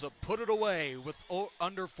Rebels have put it away with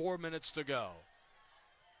under 4 minutes to go.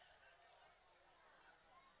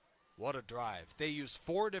 What a drive. They used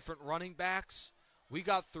 4 different running backs. We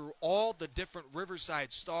got through all the different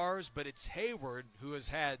Riverside stars, but it's Hayward who has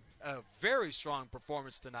had a very strong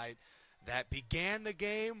performance tonight that began the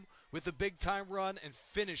game with a big-time run and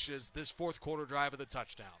finishes this fourth quarter drive with a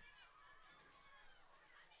touchdown.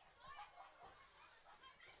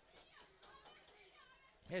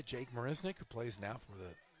 Yeah, Jake Marisnick, who plays now for the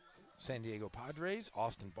San Diego Padres.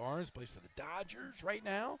 Austin Barnes plays for the Dodgers right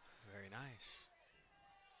now. Very nice.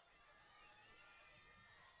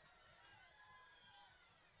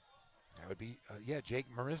 That would be, Jake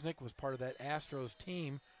Marisnick was part of that Astros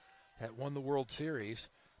team that won the World Series.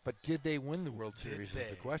 But did they win the World Series is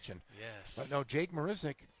the question. Yes. But no, Jake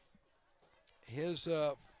Marisnick his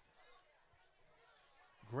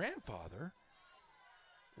grandfather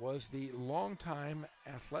was the longtime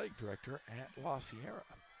athletic director at La Sierra.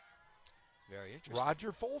 Very interesting.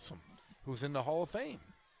 Roger Folsom, who's in the Hall of Fame.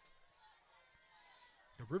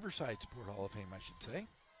 The Riverside Sport Hall of Fame, I should say.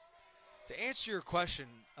 To answer your question,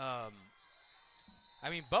 Bubba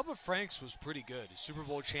Franks was pretty good. Super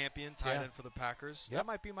Bowl champion, tight end for the Packers. Yep. That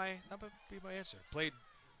might be my answer. Played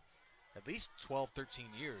at least 12, 13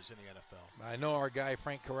 years in the NFL. I know our guy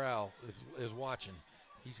Frank Corral is watching.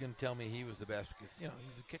 He's going to tell me he was the best because, he's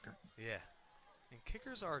a kicker. Yeah. And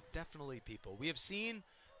kickers are definitely people. We have seen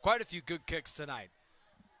quite a few good kicks tonight.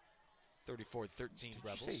 34-13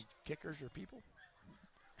 Rebels. You say kickers are people?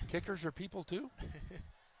 Kickers are people too?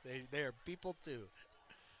 They are people too.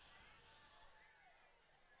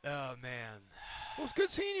 Oh, man. Well, it's good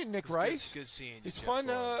seeing you, Nick Rice. Good seeing you, It's Jeff fun.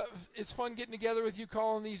 Floyd. It's fun getting together with you,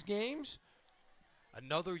 calling these games.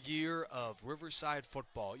 Another year of Riverside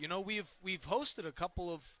football. We've hosted a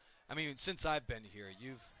couple of. Since I've been here,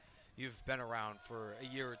 you've been around for a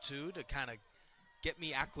year or two to kind of get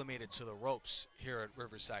me acclimated to the ropes here at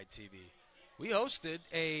Riverside TV. We hosted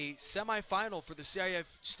a semifinal for the CIF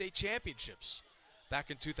State Championships back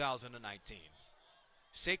in 2019.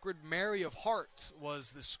 Sacred Mary of Heart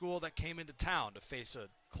was the school that came into town to face a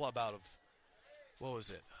club out of, what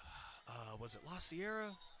was it? Was it La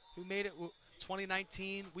Sierra who made it?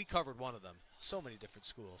 2019, we covered one of them. So many different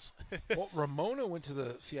schools. Well, Ramona went to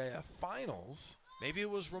the CIF finals. Maybe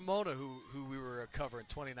it was Ramona who we were covering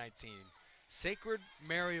 2019. Sacred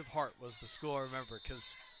Mary of Heart was the school I remember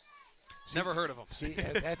because never heard of them. See,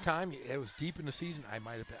 at that time, it was deep in the season. I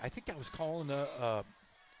think I was calling I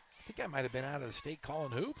think I might have been out of the state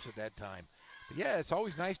calling hoops at that time. But yeah, it's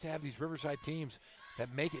always nice to have these Riverside teams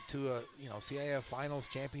that make it to CIF finals,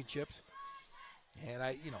 championships. And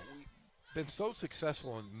we've been so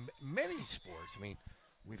successful in many sports.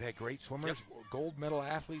 We've had great swimmers, gold medal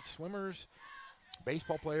athletes, swimmers,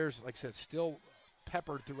 baseball players, like I said, still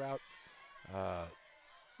peppered throughout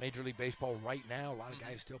Major League Baseball right now. A lot of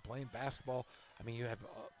guys still playing basketball. You have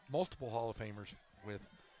multiple Hall of Famers with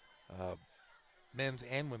men's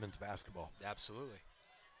and women's basketball. Absolutely.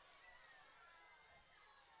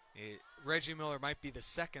 Reggie Miller might be the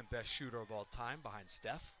second best shooter of all time behind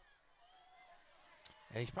Steph.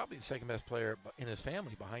 And he's probably the second best player in his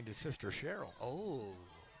family behind his sister Cheryl. Oh,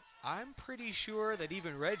 I'm pretty sure that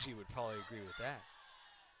even Reggie would probably agree with that.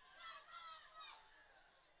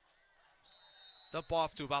 It's up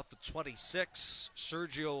off to about the 26.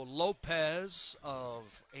 Sergio Lopez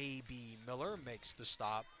of A.B. Miller makes the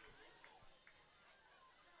stop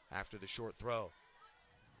after the short throw.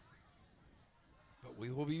 But we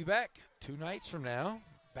will be back 2 nights from now,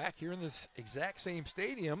 back here in this exact same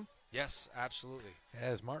stadium. Yes, absolutely.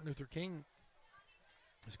 As Martin Luther King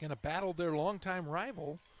is going to battle their longtime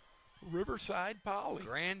rival, Riverside Poly.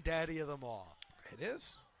 Granddaddy of them all. It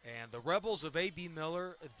is. And the Rebels of A.B.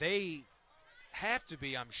 Miller, they have to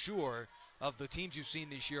be, I'm sure, of the teams you've seen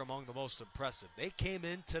this year among the most impressive. They came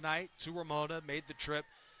in tonight to Ramona, made the trip,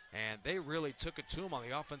 and they really took it to them on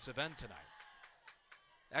the offensive end tonight.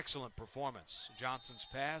 Excellent performance. Johnson's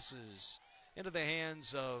pass is into the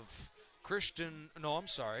hands of Jordan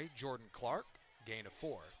Clark, gain of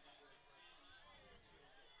 4.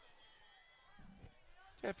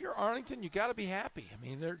 Yeah, if you're Arlington, you got to be happy.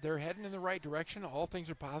 They're heading in the right direction. All things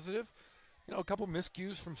are positive. A couple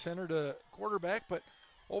miscues from center to quarterback, but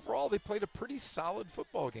overall they played a pretty solid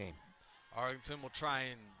football game. Arlington will try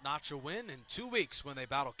and notch a win in 2 weeks when they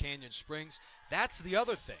battle Canyon Springs. That's the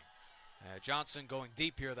other thing. Johnson going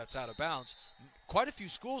deep here, that's out of bounds. Quite a few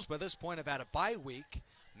schools by this point have had a bye week.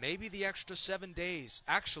 Maybe the extra 7 days,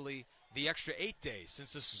 actually the extra 8 days,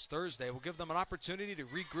 since this is Thursday, will give them an opportunity to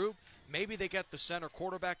regroup. Maybe they get the center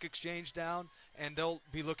quarterback exchange down, and they'll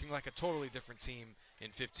be looking like a totally different team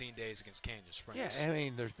in 15 days against Canyon Springs. Yeah,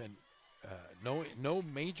 there's been no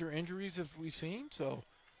major injuries as we've seen, so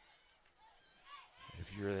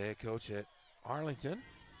if you're the head coach at Arlington.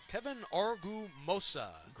 Kevin Argumosa.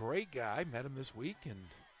 Great guy. Met him this week, and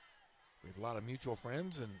we have a lot of mutual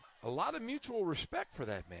friends and a lot of mutual respect for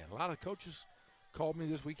that man. A lot of coaches called me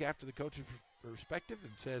this week after the coach's perspective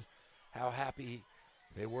and said how happy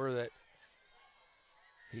they were that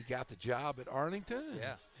he got the job at Arlington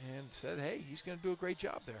and said, hey, he's going to do a great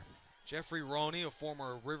job there. Jeffrey Roney, a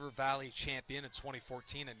former River Valley champion in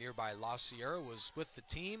 2014 at nearby La Sierra, was with the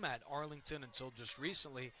team at Arlington until just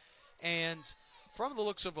recently. And from the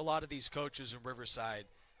looks of a lot of these coaches in Riverside,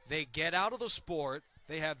 they get out of the sport.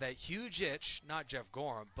 They have that huge itch, not Jeff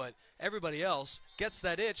Gorham, but everybody else gets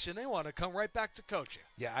that itch, and they want to come right back to coaching.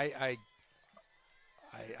 Yeah, I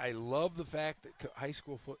I love the fact that high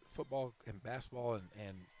school football and basketball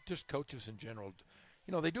and just coaches in general,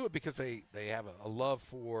 they do it because they have a love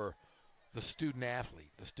for the student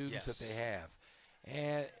athlete, the students that they have.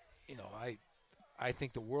 And, I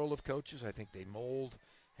think the world of coaches. I think they mold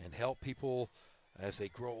and help people as they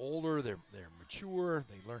grow older. They're mature.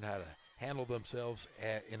 They learn how to handle themselves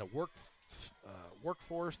in a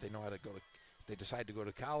workforce. They know how to go to, if they decide to go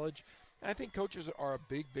to college. And I think coaches are a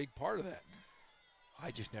big part of that. I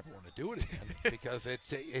just never want to do it again because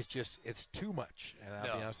it's too much. And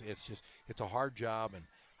I'll be honest, it's a hard job, and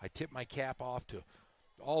I tip my cap off to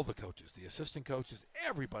all the coaches, the assistant coaches,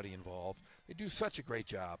 everybody involved. They do such a great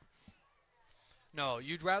job. No,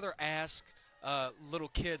 you'd rather ask little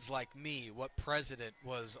kids like me what president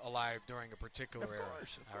was alive during a particular era. Of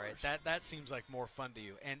course. All right, that seems like more fun to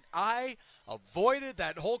you. And I avoided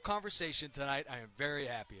that whole conversation tonight. I am very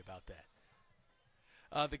happy about that.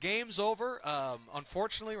 The game's over.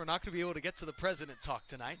 Unfortunately, we're not going to be able to get to the president talk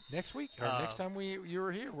tonight. Next week, or next time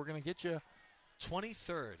you're here, we're going to get you.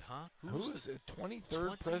 23rd, huh? Who's the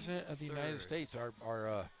 23rd president of the United States?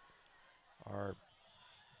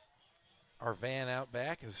 Our van out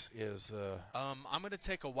back is. I'm going to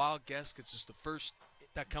take a wild guess because it's the first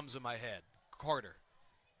that comes in my head. Carter.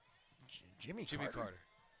 Jimmy Carter.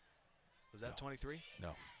 Was that 23? No.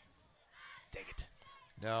 Dang it.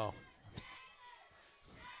 No.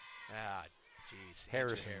 Ah, jeez.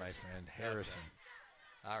 Harrison, my friend. Harrison.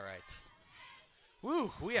 Okay. All right.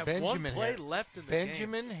 Woo, we have Benjamin one play left in the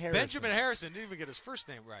Benjamin game. Harrison. Benjamin Harrison didn't even get his first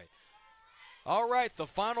name right. All right, the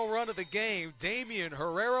final run of the game, Damian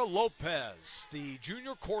Herrera Lopez, the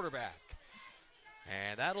junior quarterback.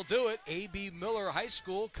 And that'll do it. A.B. Miller High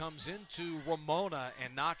School comes into Ramona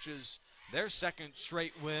and notches their second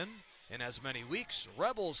straight win in as many weeks.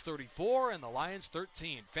 Rebels 34 and the Lions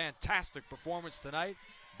 13. Fantastic performance tonight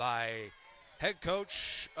by head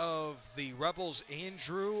coach of the Rebels,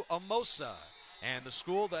 Andrew Amosa, and the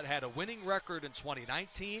school that had a winning record in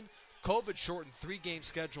 2019. COVID-shortened 3-game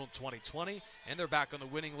schedule in 2020, and they're back on the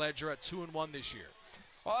winning ledger at 2-1 this year.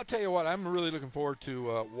 Well, I'll tell you what, I'm really looking forward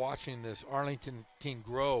to watching this Arlington team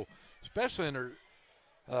grow, especially in their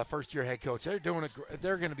first-year head coach. They're doing it.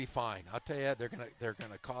 They're going to be fine. I'll tell you, they're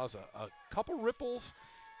going to cause a couple ripples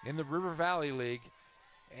in the River Valley League.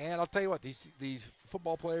 And I'll tell you what, these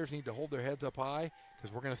football players need to hold their heads up high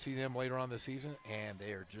because we're going to see them later on this season, and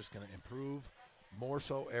they are just going to improve more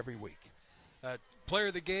so every week. Player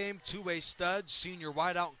of the game, two-way stud, senior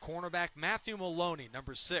wideout and cornerback Matthew Maloney,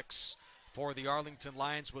 number 6 for the Arlington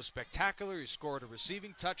Lions, was spectacular. He scored a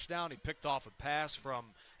receiving touchdown. He picked off a pass from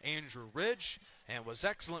Andrew Ridge and was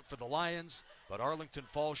excellent for the Lions, but Arlington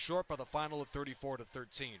falls short by the final of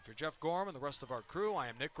 34-13. For Jeff Gorham and the rest of our crew, I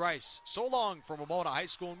am Nick Rice. So long from Ramona High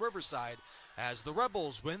School in Riverside as the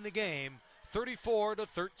Rebels win the game 34-13.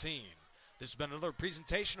 This has been another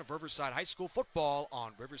presentation of Riverside High School football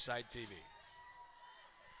on Riverside TV.